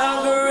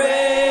how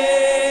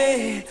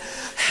great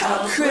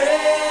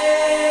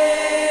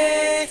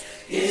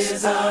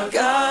is our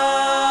God.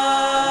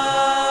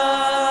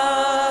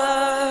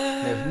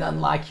 There's none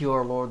like you,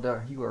 our Lord.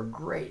 You are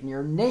great, and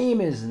your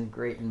name is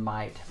great in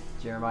might.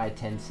 Jeremiah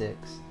 10:6.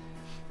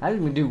 I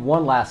didn't even do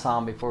one last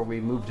song before we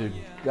move to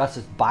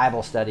Gus's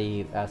Bible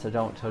study. So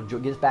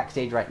get us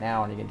backstage right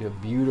now, and you can do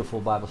a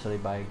beautiful Bible study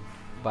by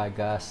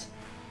Gus.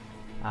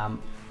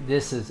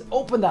 This is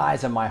open the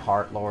eyes of my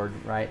heart, Lord.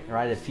 Right.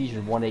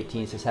 Ephesians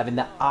 1:18 says, having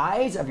the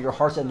eyes of your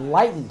hearts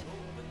enlightened,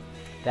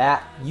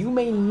 that you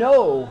may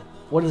know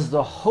what is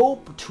the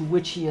hope to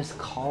which He has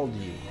called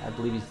you. I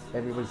believe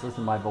everybody's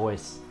listening to my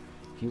voice.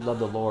 If you love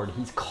the Lord,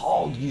 He's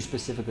called you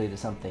specifically to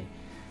something.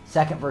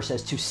 Second verse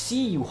says, to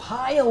see you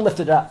high and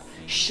lifted up,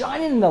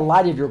 shining in the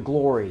light of your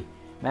glory.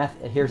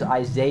 Here's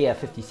Isaiah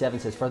 57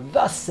 says, for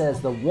thus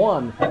says the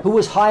one who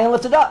was high and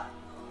lifted up,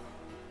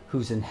 who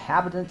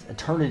inhabits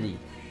eternity,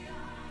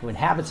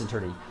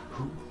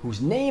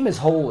 whose name is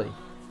holy.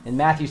 In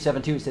Matthew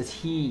 7:2 it says,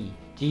 he,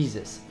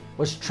 Jesus,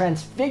 was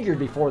transfigured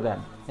before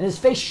them, and his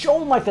face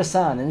shone like the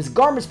sun, and his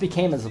garments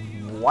became as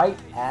white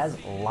as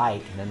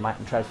light. And then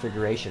in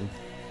Transfiguration,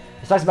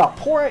 it talks about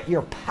pour out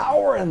your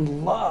power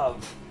and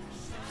love.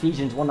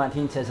 Ephesians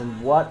 1:19 says,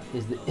 and what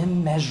is the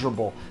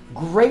immeasurable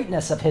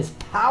greatness of his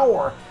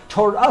power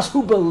toward us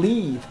who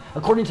believe,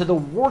 according to the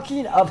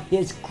working of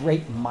his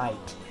great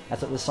might.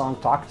 That's what this song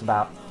talks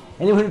about.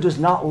 Anyone who does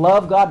not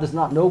love God does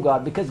not know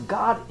God, because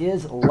God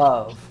is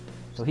love.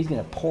 So he's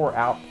going to pour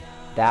out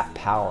that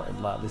power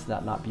and love. Is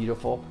that not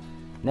beautiful?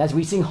 And as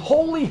we sing,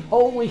 holy,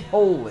 holy,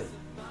 holy,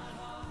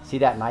 see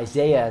that in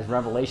Isaiah and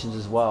Revelations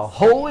as well.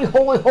 Holy,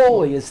 holy,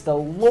 holy is the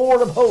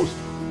Lord of hosts.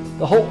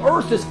 The whole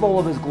earth is full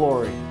of his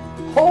glory.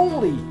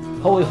 Holy,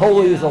 holy,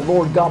 holy is the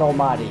Lord God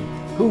Almighty,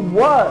 who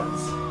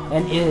was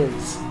and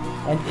is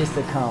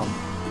to come.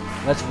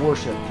 Let's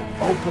worship to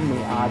open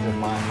the eyes of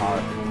my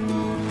heart.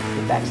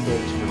 Get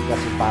backstage for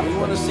Progressive Bible. We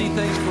want to see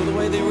things for the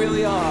way they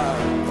really are.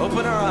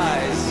 Open our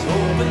eyes.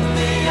 Open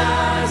the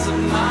eyes of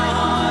my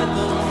heart,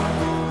 Lord.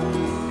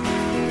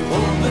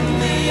 Open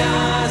the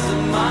eyes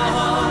of my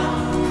heart.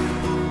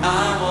 I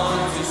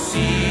want to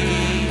see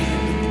you.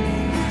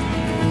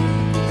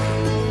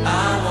 I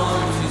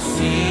want to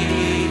see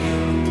you.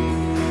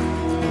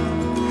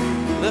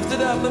 Lift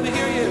it up, let me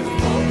hear you.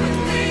 Open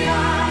the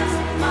eyes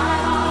of my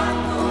heart,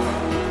 Lord.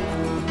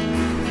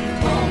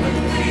 Open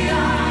the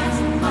eyes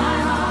of my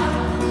heart.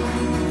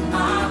 I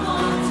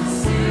want to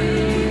see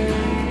you.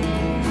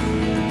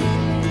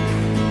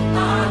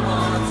 I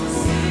want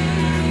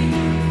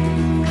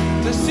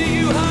to see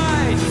you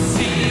high, to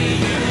see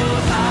you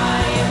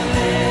high and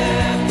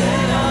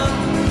lifted up,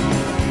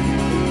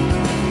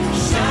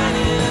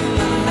 shining in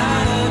the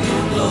light of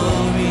your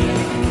glory.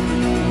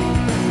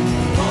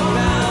 Pour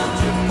out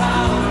your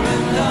power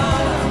and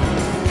love.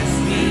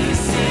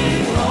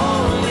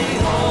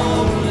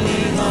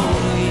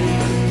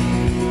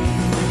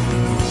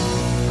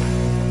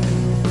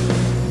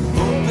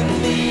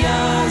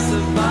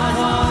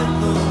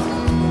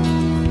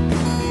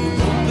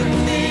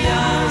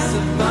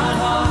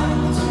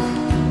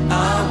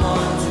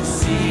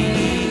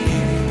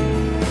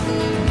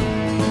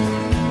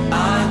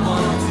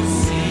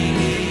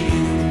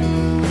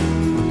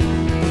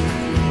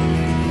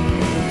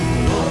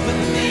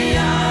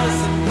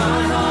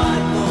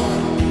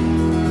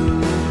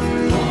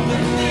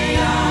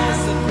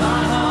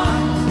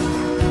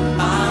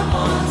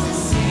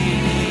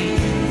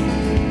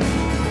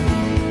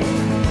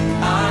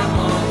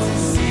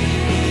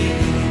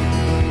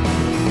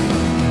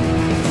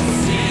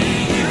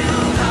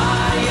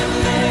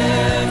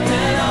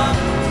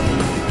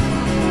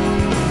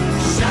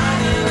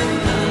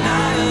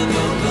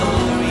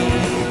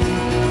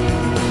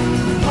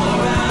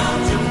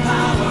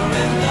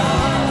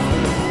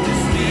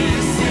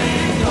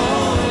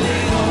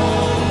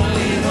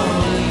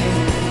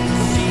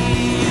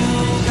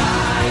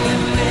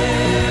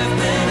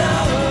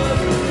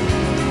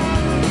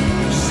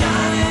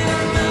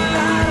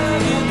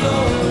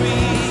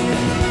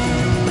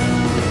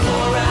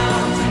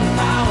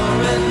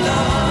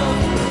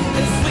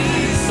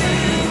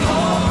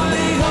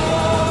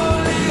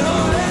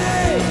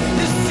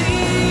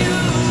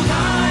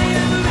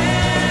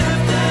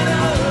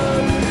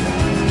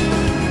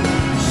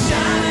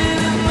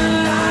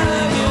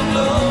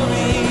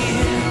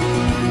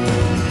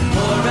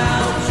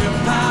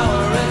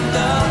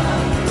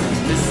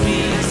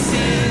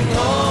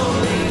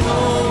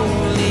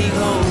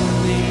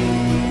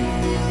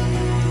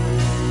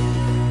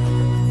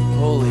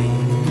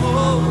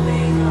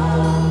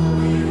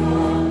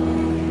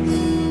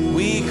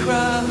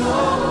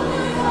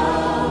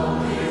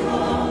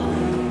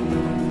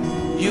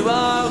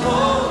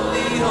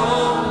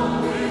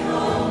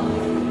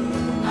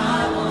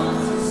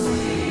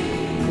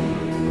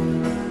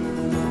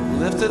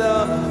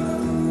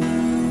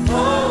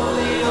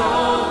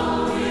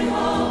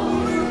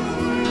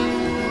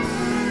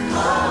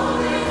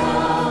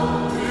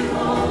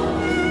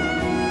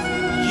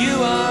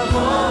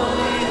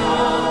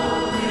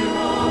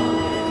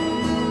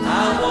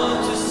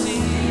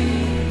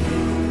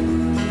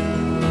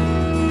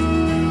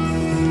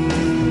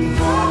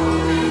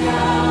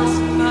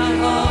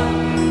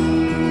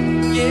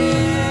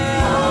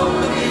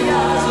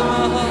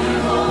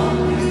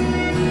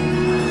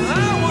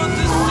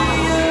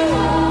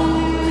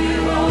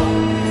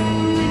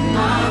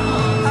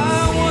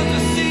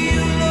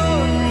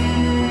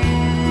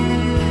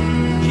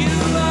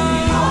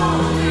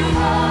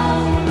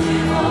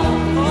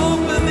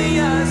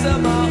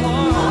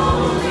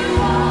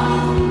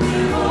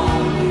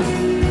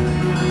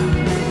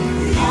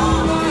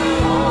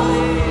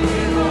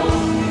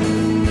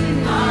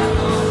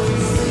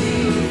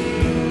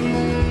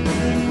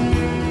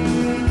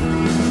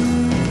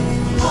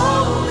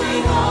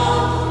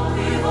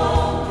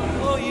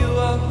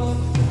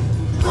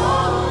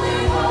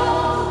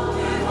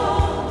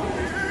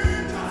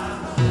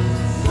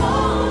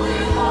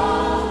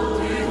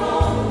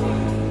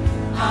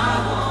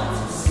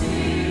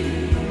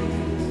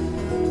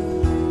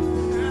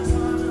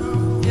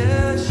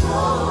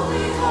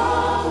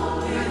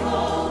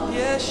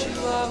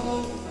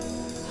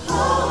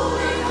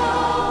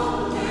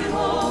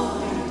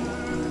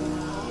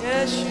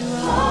 Yes, you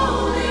are.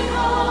 Holy,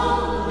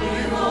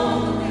 holy,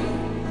 holy,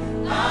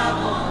 I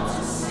want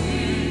to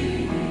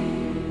see.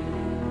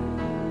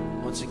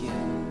 Once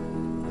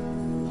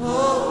again.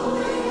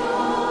 Holy,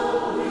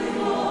 holy,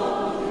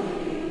 holy.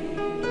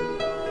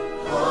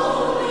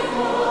 Holy,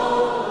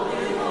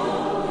 holy,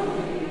 holy.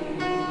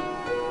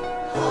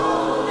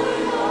 Holy,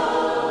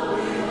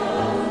 holy,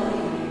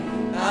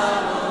 holy, I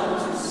want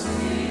to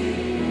see.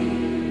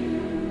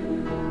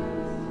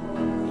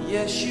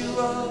 Yes, you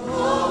are.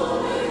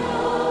 Holy,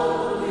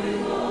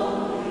 holy,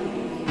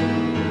 holy.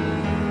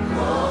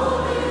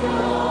 Holy,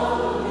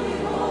 holy,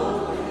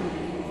 holy.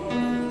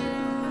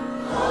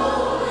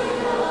 Holy,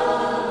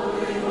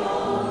 holy,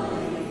 holy,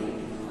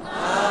 I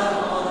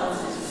want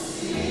to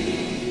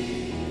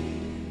see.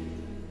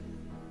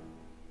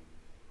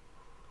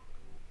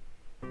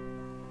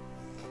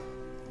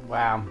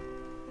 Wow.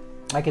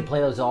 I could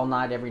play those all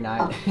night, every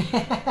night.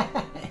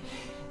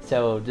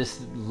 So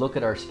just look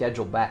at our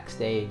schedule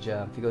backstage.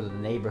 If you go to the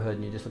neighborhood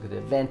and you just look at the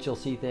events, you'll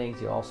see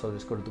things. You also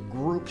just go to the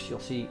groups, you'll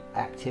see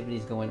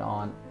activities going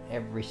on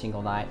every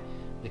single night.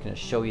 I'm just going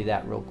to show you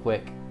that real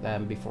quick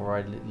before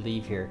I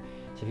leave here.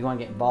 So if you want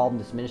to get involved in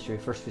this ministry,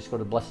 first just go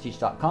to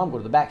blessedteach.com, go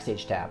to the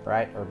backstage tab,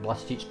 right? Or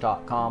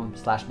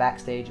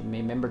blessedteach.com/backstage. And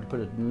remember to put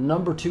a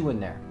number 2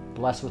 in there.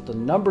 Bless with the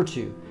number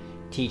 2,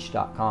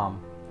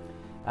 teach.com.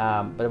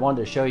 But I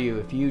wanted to show you,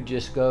 if you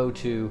just go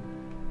to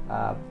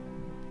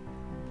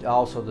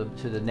also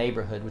to the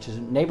neighborhood, which is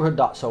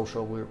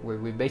neighborhood.social.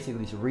 We're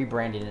basically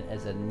rebranding it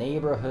as a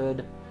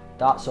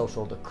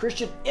neighborhood.social, the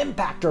Christian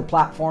Impactor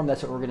platform.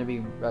 That's what we're going to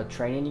be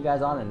training you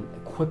guys on and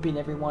equipping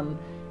everyone,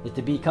 is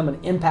to become an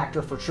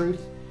impactor for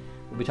truth.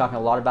 We'll be talking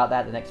a lot about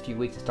that the next few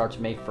weeks. It starts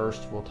May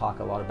 1st. We'll talk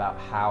a lot about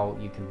how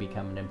you can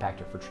become an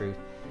impactor for truth.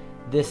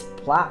 This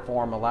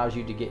platform allows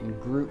you to get in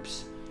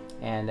groups.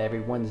 And every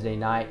Wednesday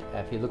night,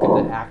 if you look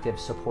at the active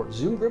support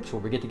Zoom groups,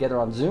 where we get together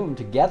on Zoom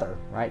together,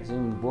 right?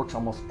 Zoom works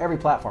almost every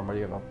platform, whether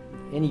you have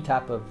any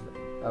type of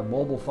a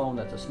mobile phone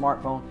that's a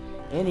smartphone,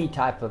 any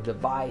type of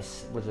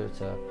device, whether it's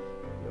a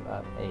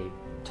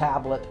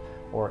tablet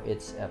or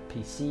it's a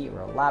PC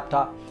or a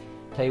laptop.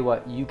 Tell you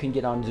what, you can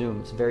get on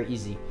Zoom. It's very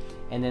easy.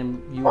 And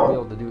then you will be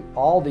able to do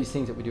all these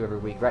things that we do every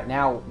week. Right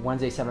now,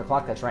 Wednesday, 7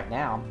 o'clock, that's right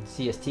now,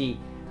 CST,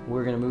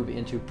 we're going to move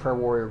into prayer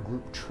warrior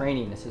group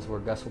training. This is where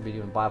Gus will be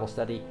doing Bible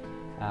study.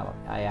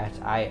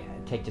 I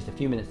take just a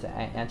few minutes to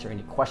answer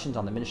any questions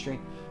on the ministry,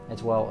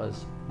 as well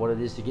as what it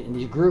is to get in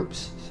these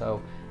groups.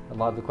 So a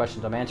lot of the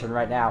questions I'm answering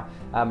right now,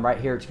 right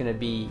here, it's going to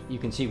be, you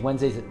can see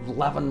Wednesdays at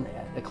 11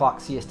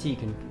 o'clock CST,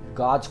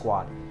 God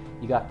Squad.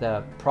 You got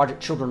the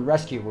Project Children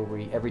Rescue, where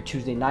every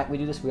Tuesday night we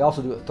do this. We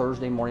also do it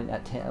Thursday morning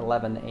at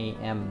 11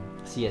 a.m.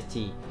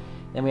 CST.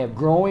 Then we have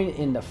Growing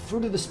in the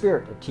Fruit of the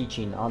Spirit of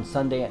teaching on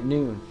Sunday at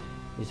noon.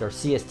 These are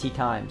CST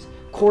times.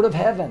 Court of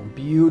Heaven,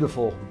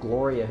 beautiful.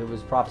 Gloria, who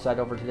was prophesied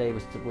over today,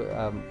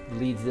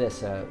 leads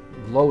this.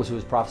 Lowe's, who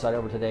was prophesied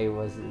over today,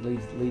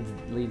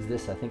 leads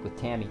this, I think, with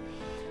Tammy.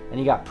 And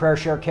you got Prayer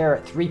Share Care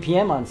at 3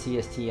 p.m. on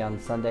CST on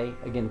Sunday.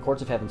 Again,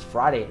 Courts of Heaven's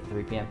Friday at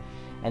 3 p.m.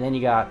 And then you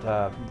got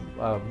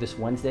this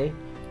Wednesday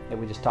that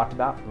we just talked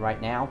about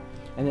right now.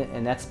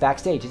 And that's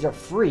backstage. These are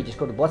free. Just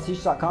go to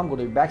blessedteach.com, go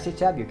to your backstage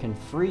tab. You can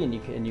free, and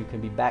you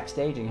can be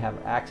backstage and you have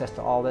access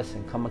to all this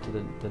and come into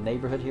the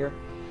neighborhood here.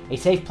 A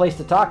safe place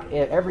to talk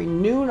every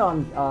noon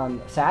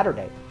on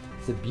Saturday.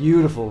 It's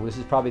beautiful. This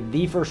is probably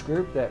the first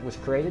group that was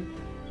created,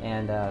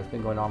 and it's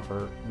been going on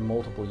for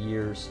multiple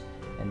years,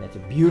 and it's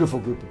a beautiful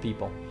group of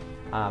people.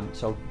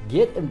 So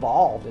get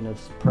involved in a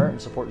prayer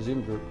and support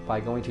Zoom group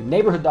by going to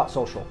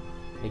neighborhood.social.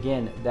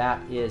 Again,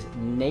 that is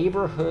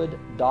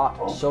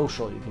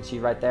neighborhood.social. You can see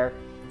right there,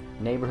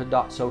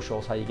 neighborhood.social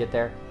is how you get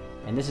there.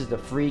 And this is the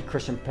free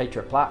Christian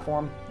Patriot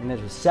platform. And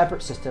there's a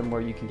separate system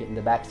where you can get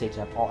into backstage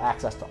and have all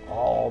access to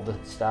all the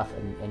stuff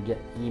and get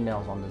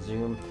emails on the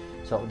Zoom.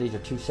 So these are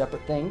two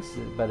separate things,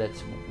 but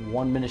it's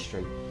one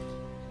ministry.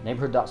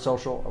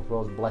 Neighborhood.social as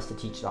well as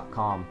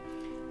blessedteach.com.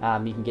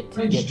 You can get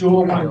to those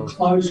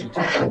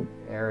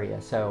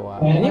area. So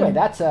anyway,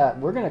 that's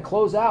we're going to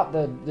close out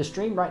the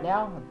stream right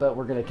now, but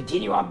we're going to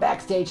continue on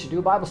backstage to do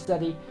a Bible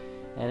study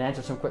and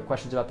answer some quick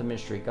questions about the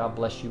ministry. God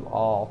bless you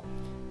all.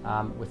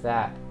 With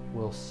that,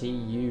 we'll see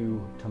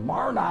you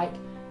tomorrow night.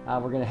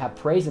 We're going to have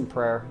praise and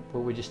prayer,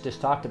 what we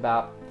just talked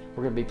about.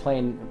 We're going to be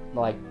playing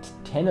like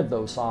 10 of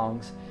those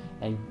songs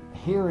and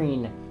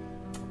hearing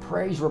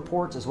praise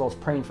reports as well as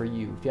praying for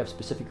you. If you have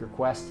specific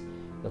requests,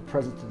 the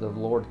presence of the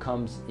Lord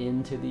comes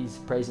into these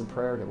praise and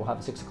prayer that we'll have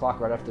at 6 o'clock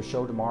right after the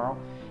show tomorrow.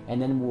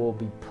 And then we'll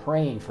be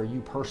praying for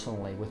you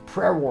personally with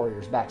prayer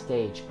warriors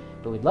backstage.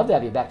 But we'd love to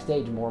have you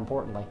backstage, more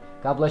importantly.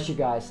 God bless you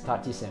guys.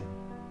 Talk to you soon.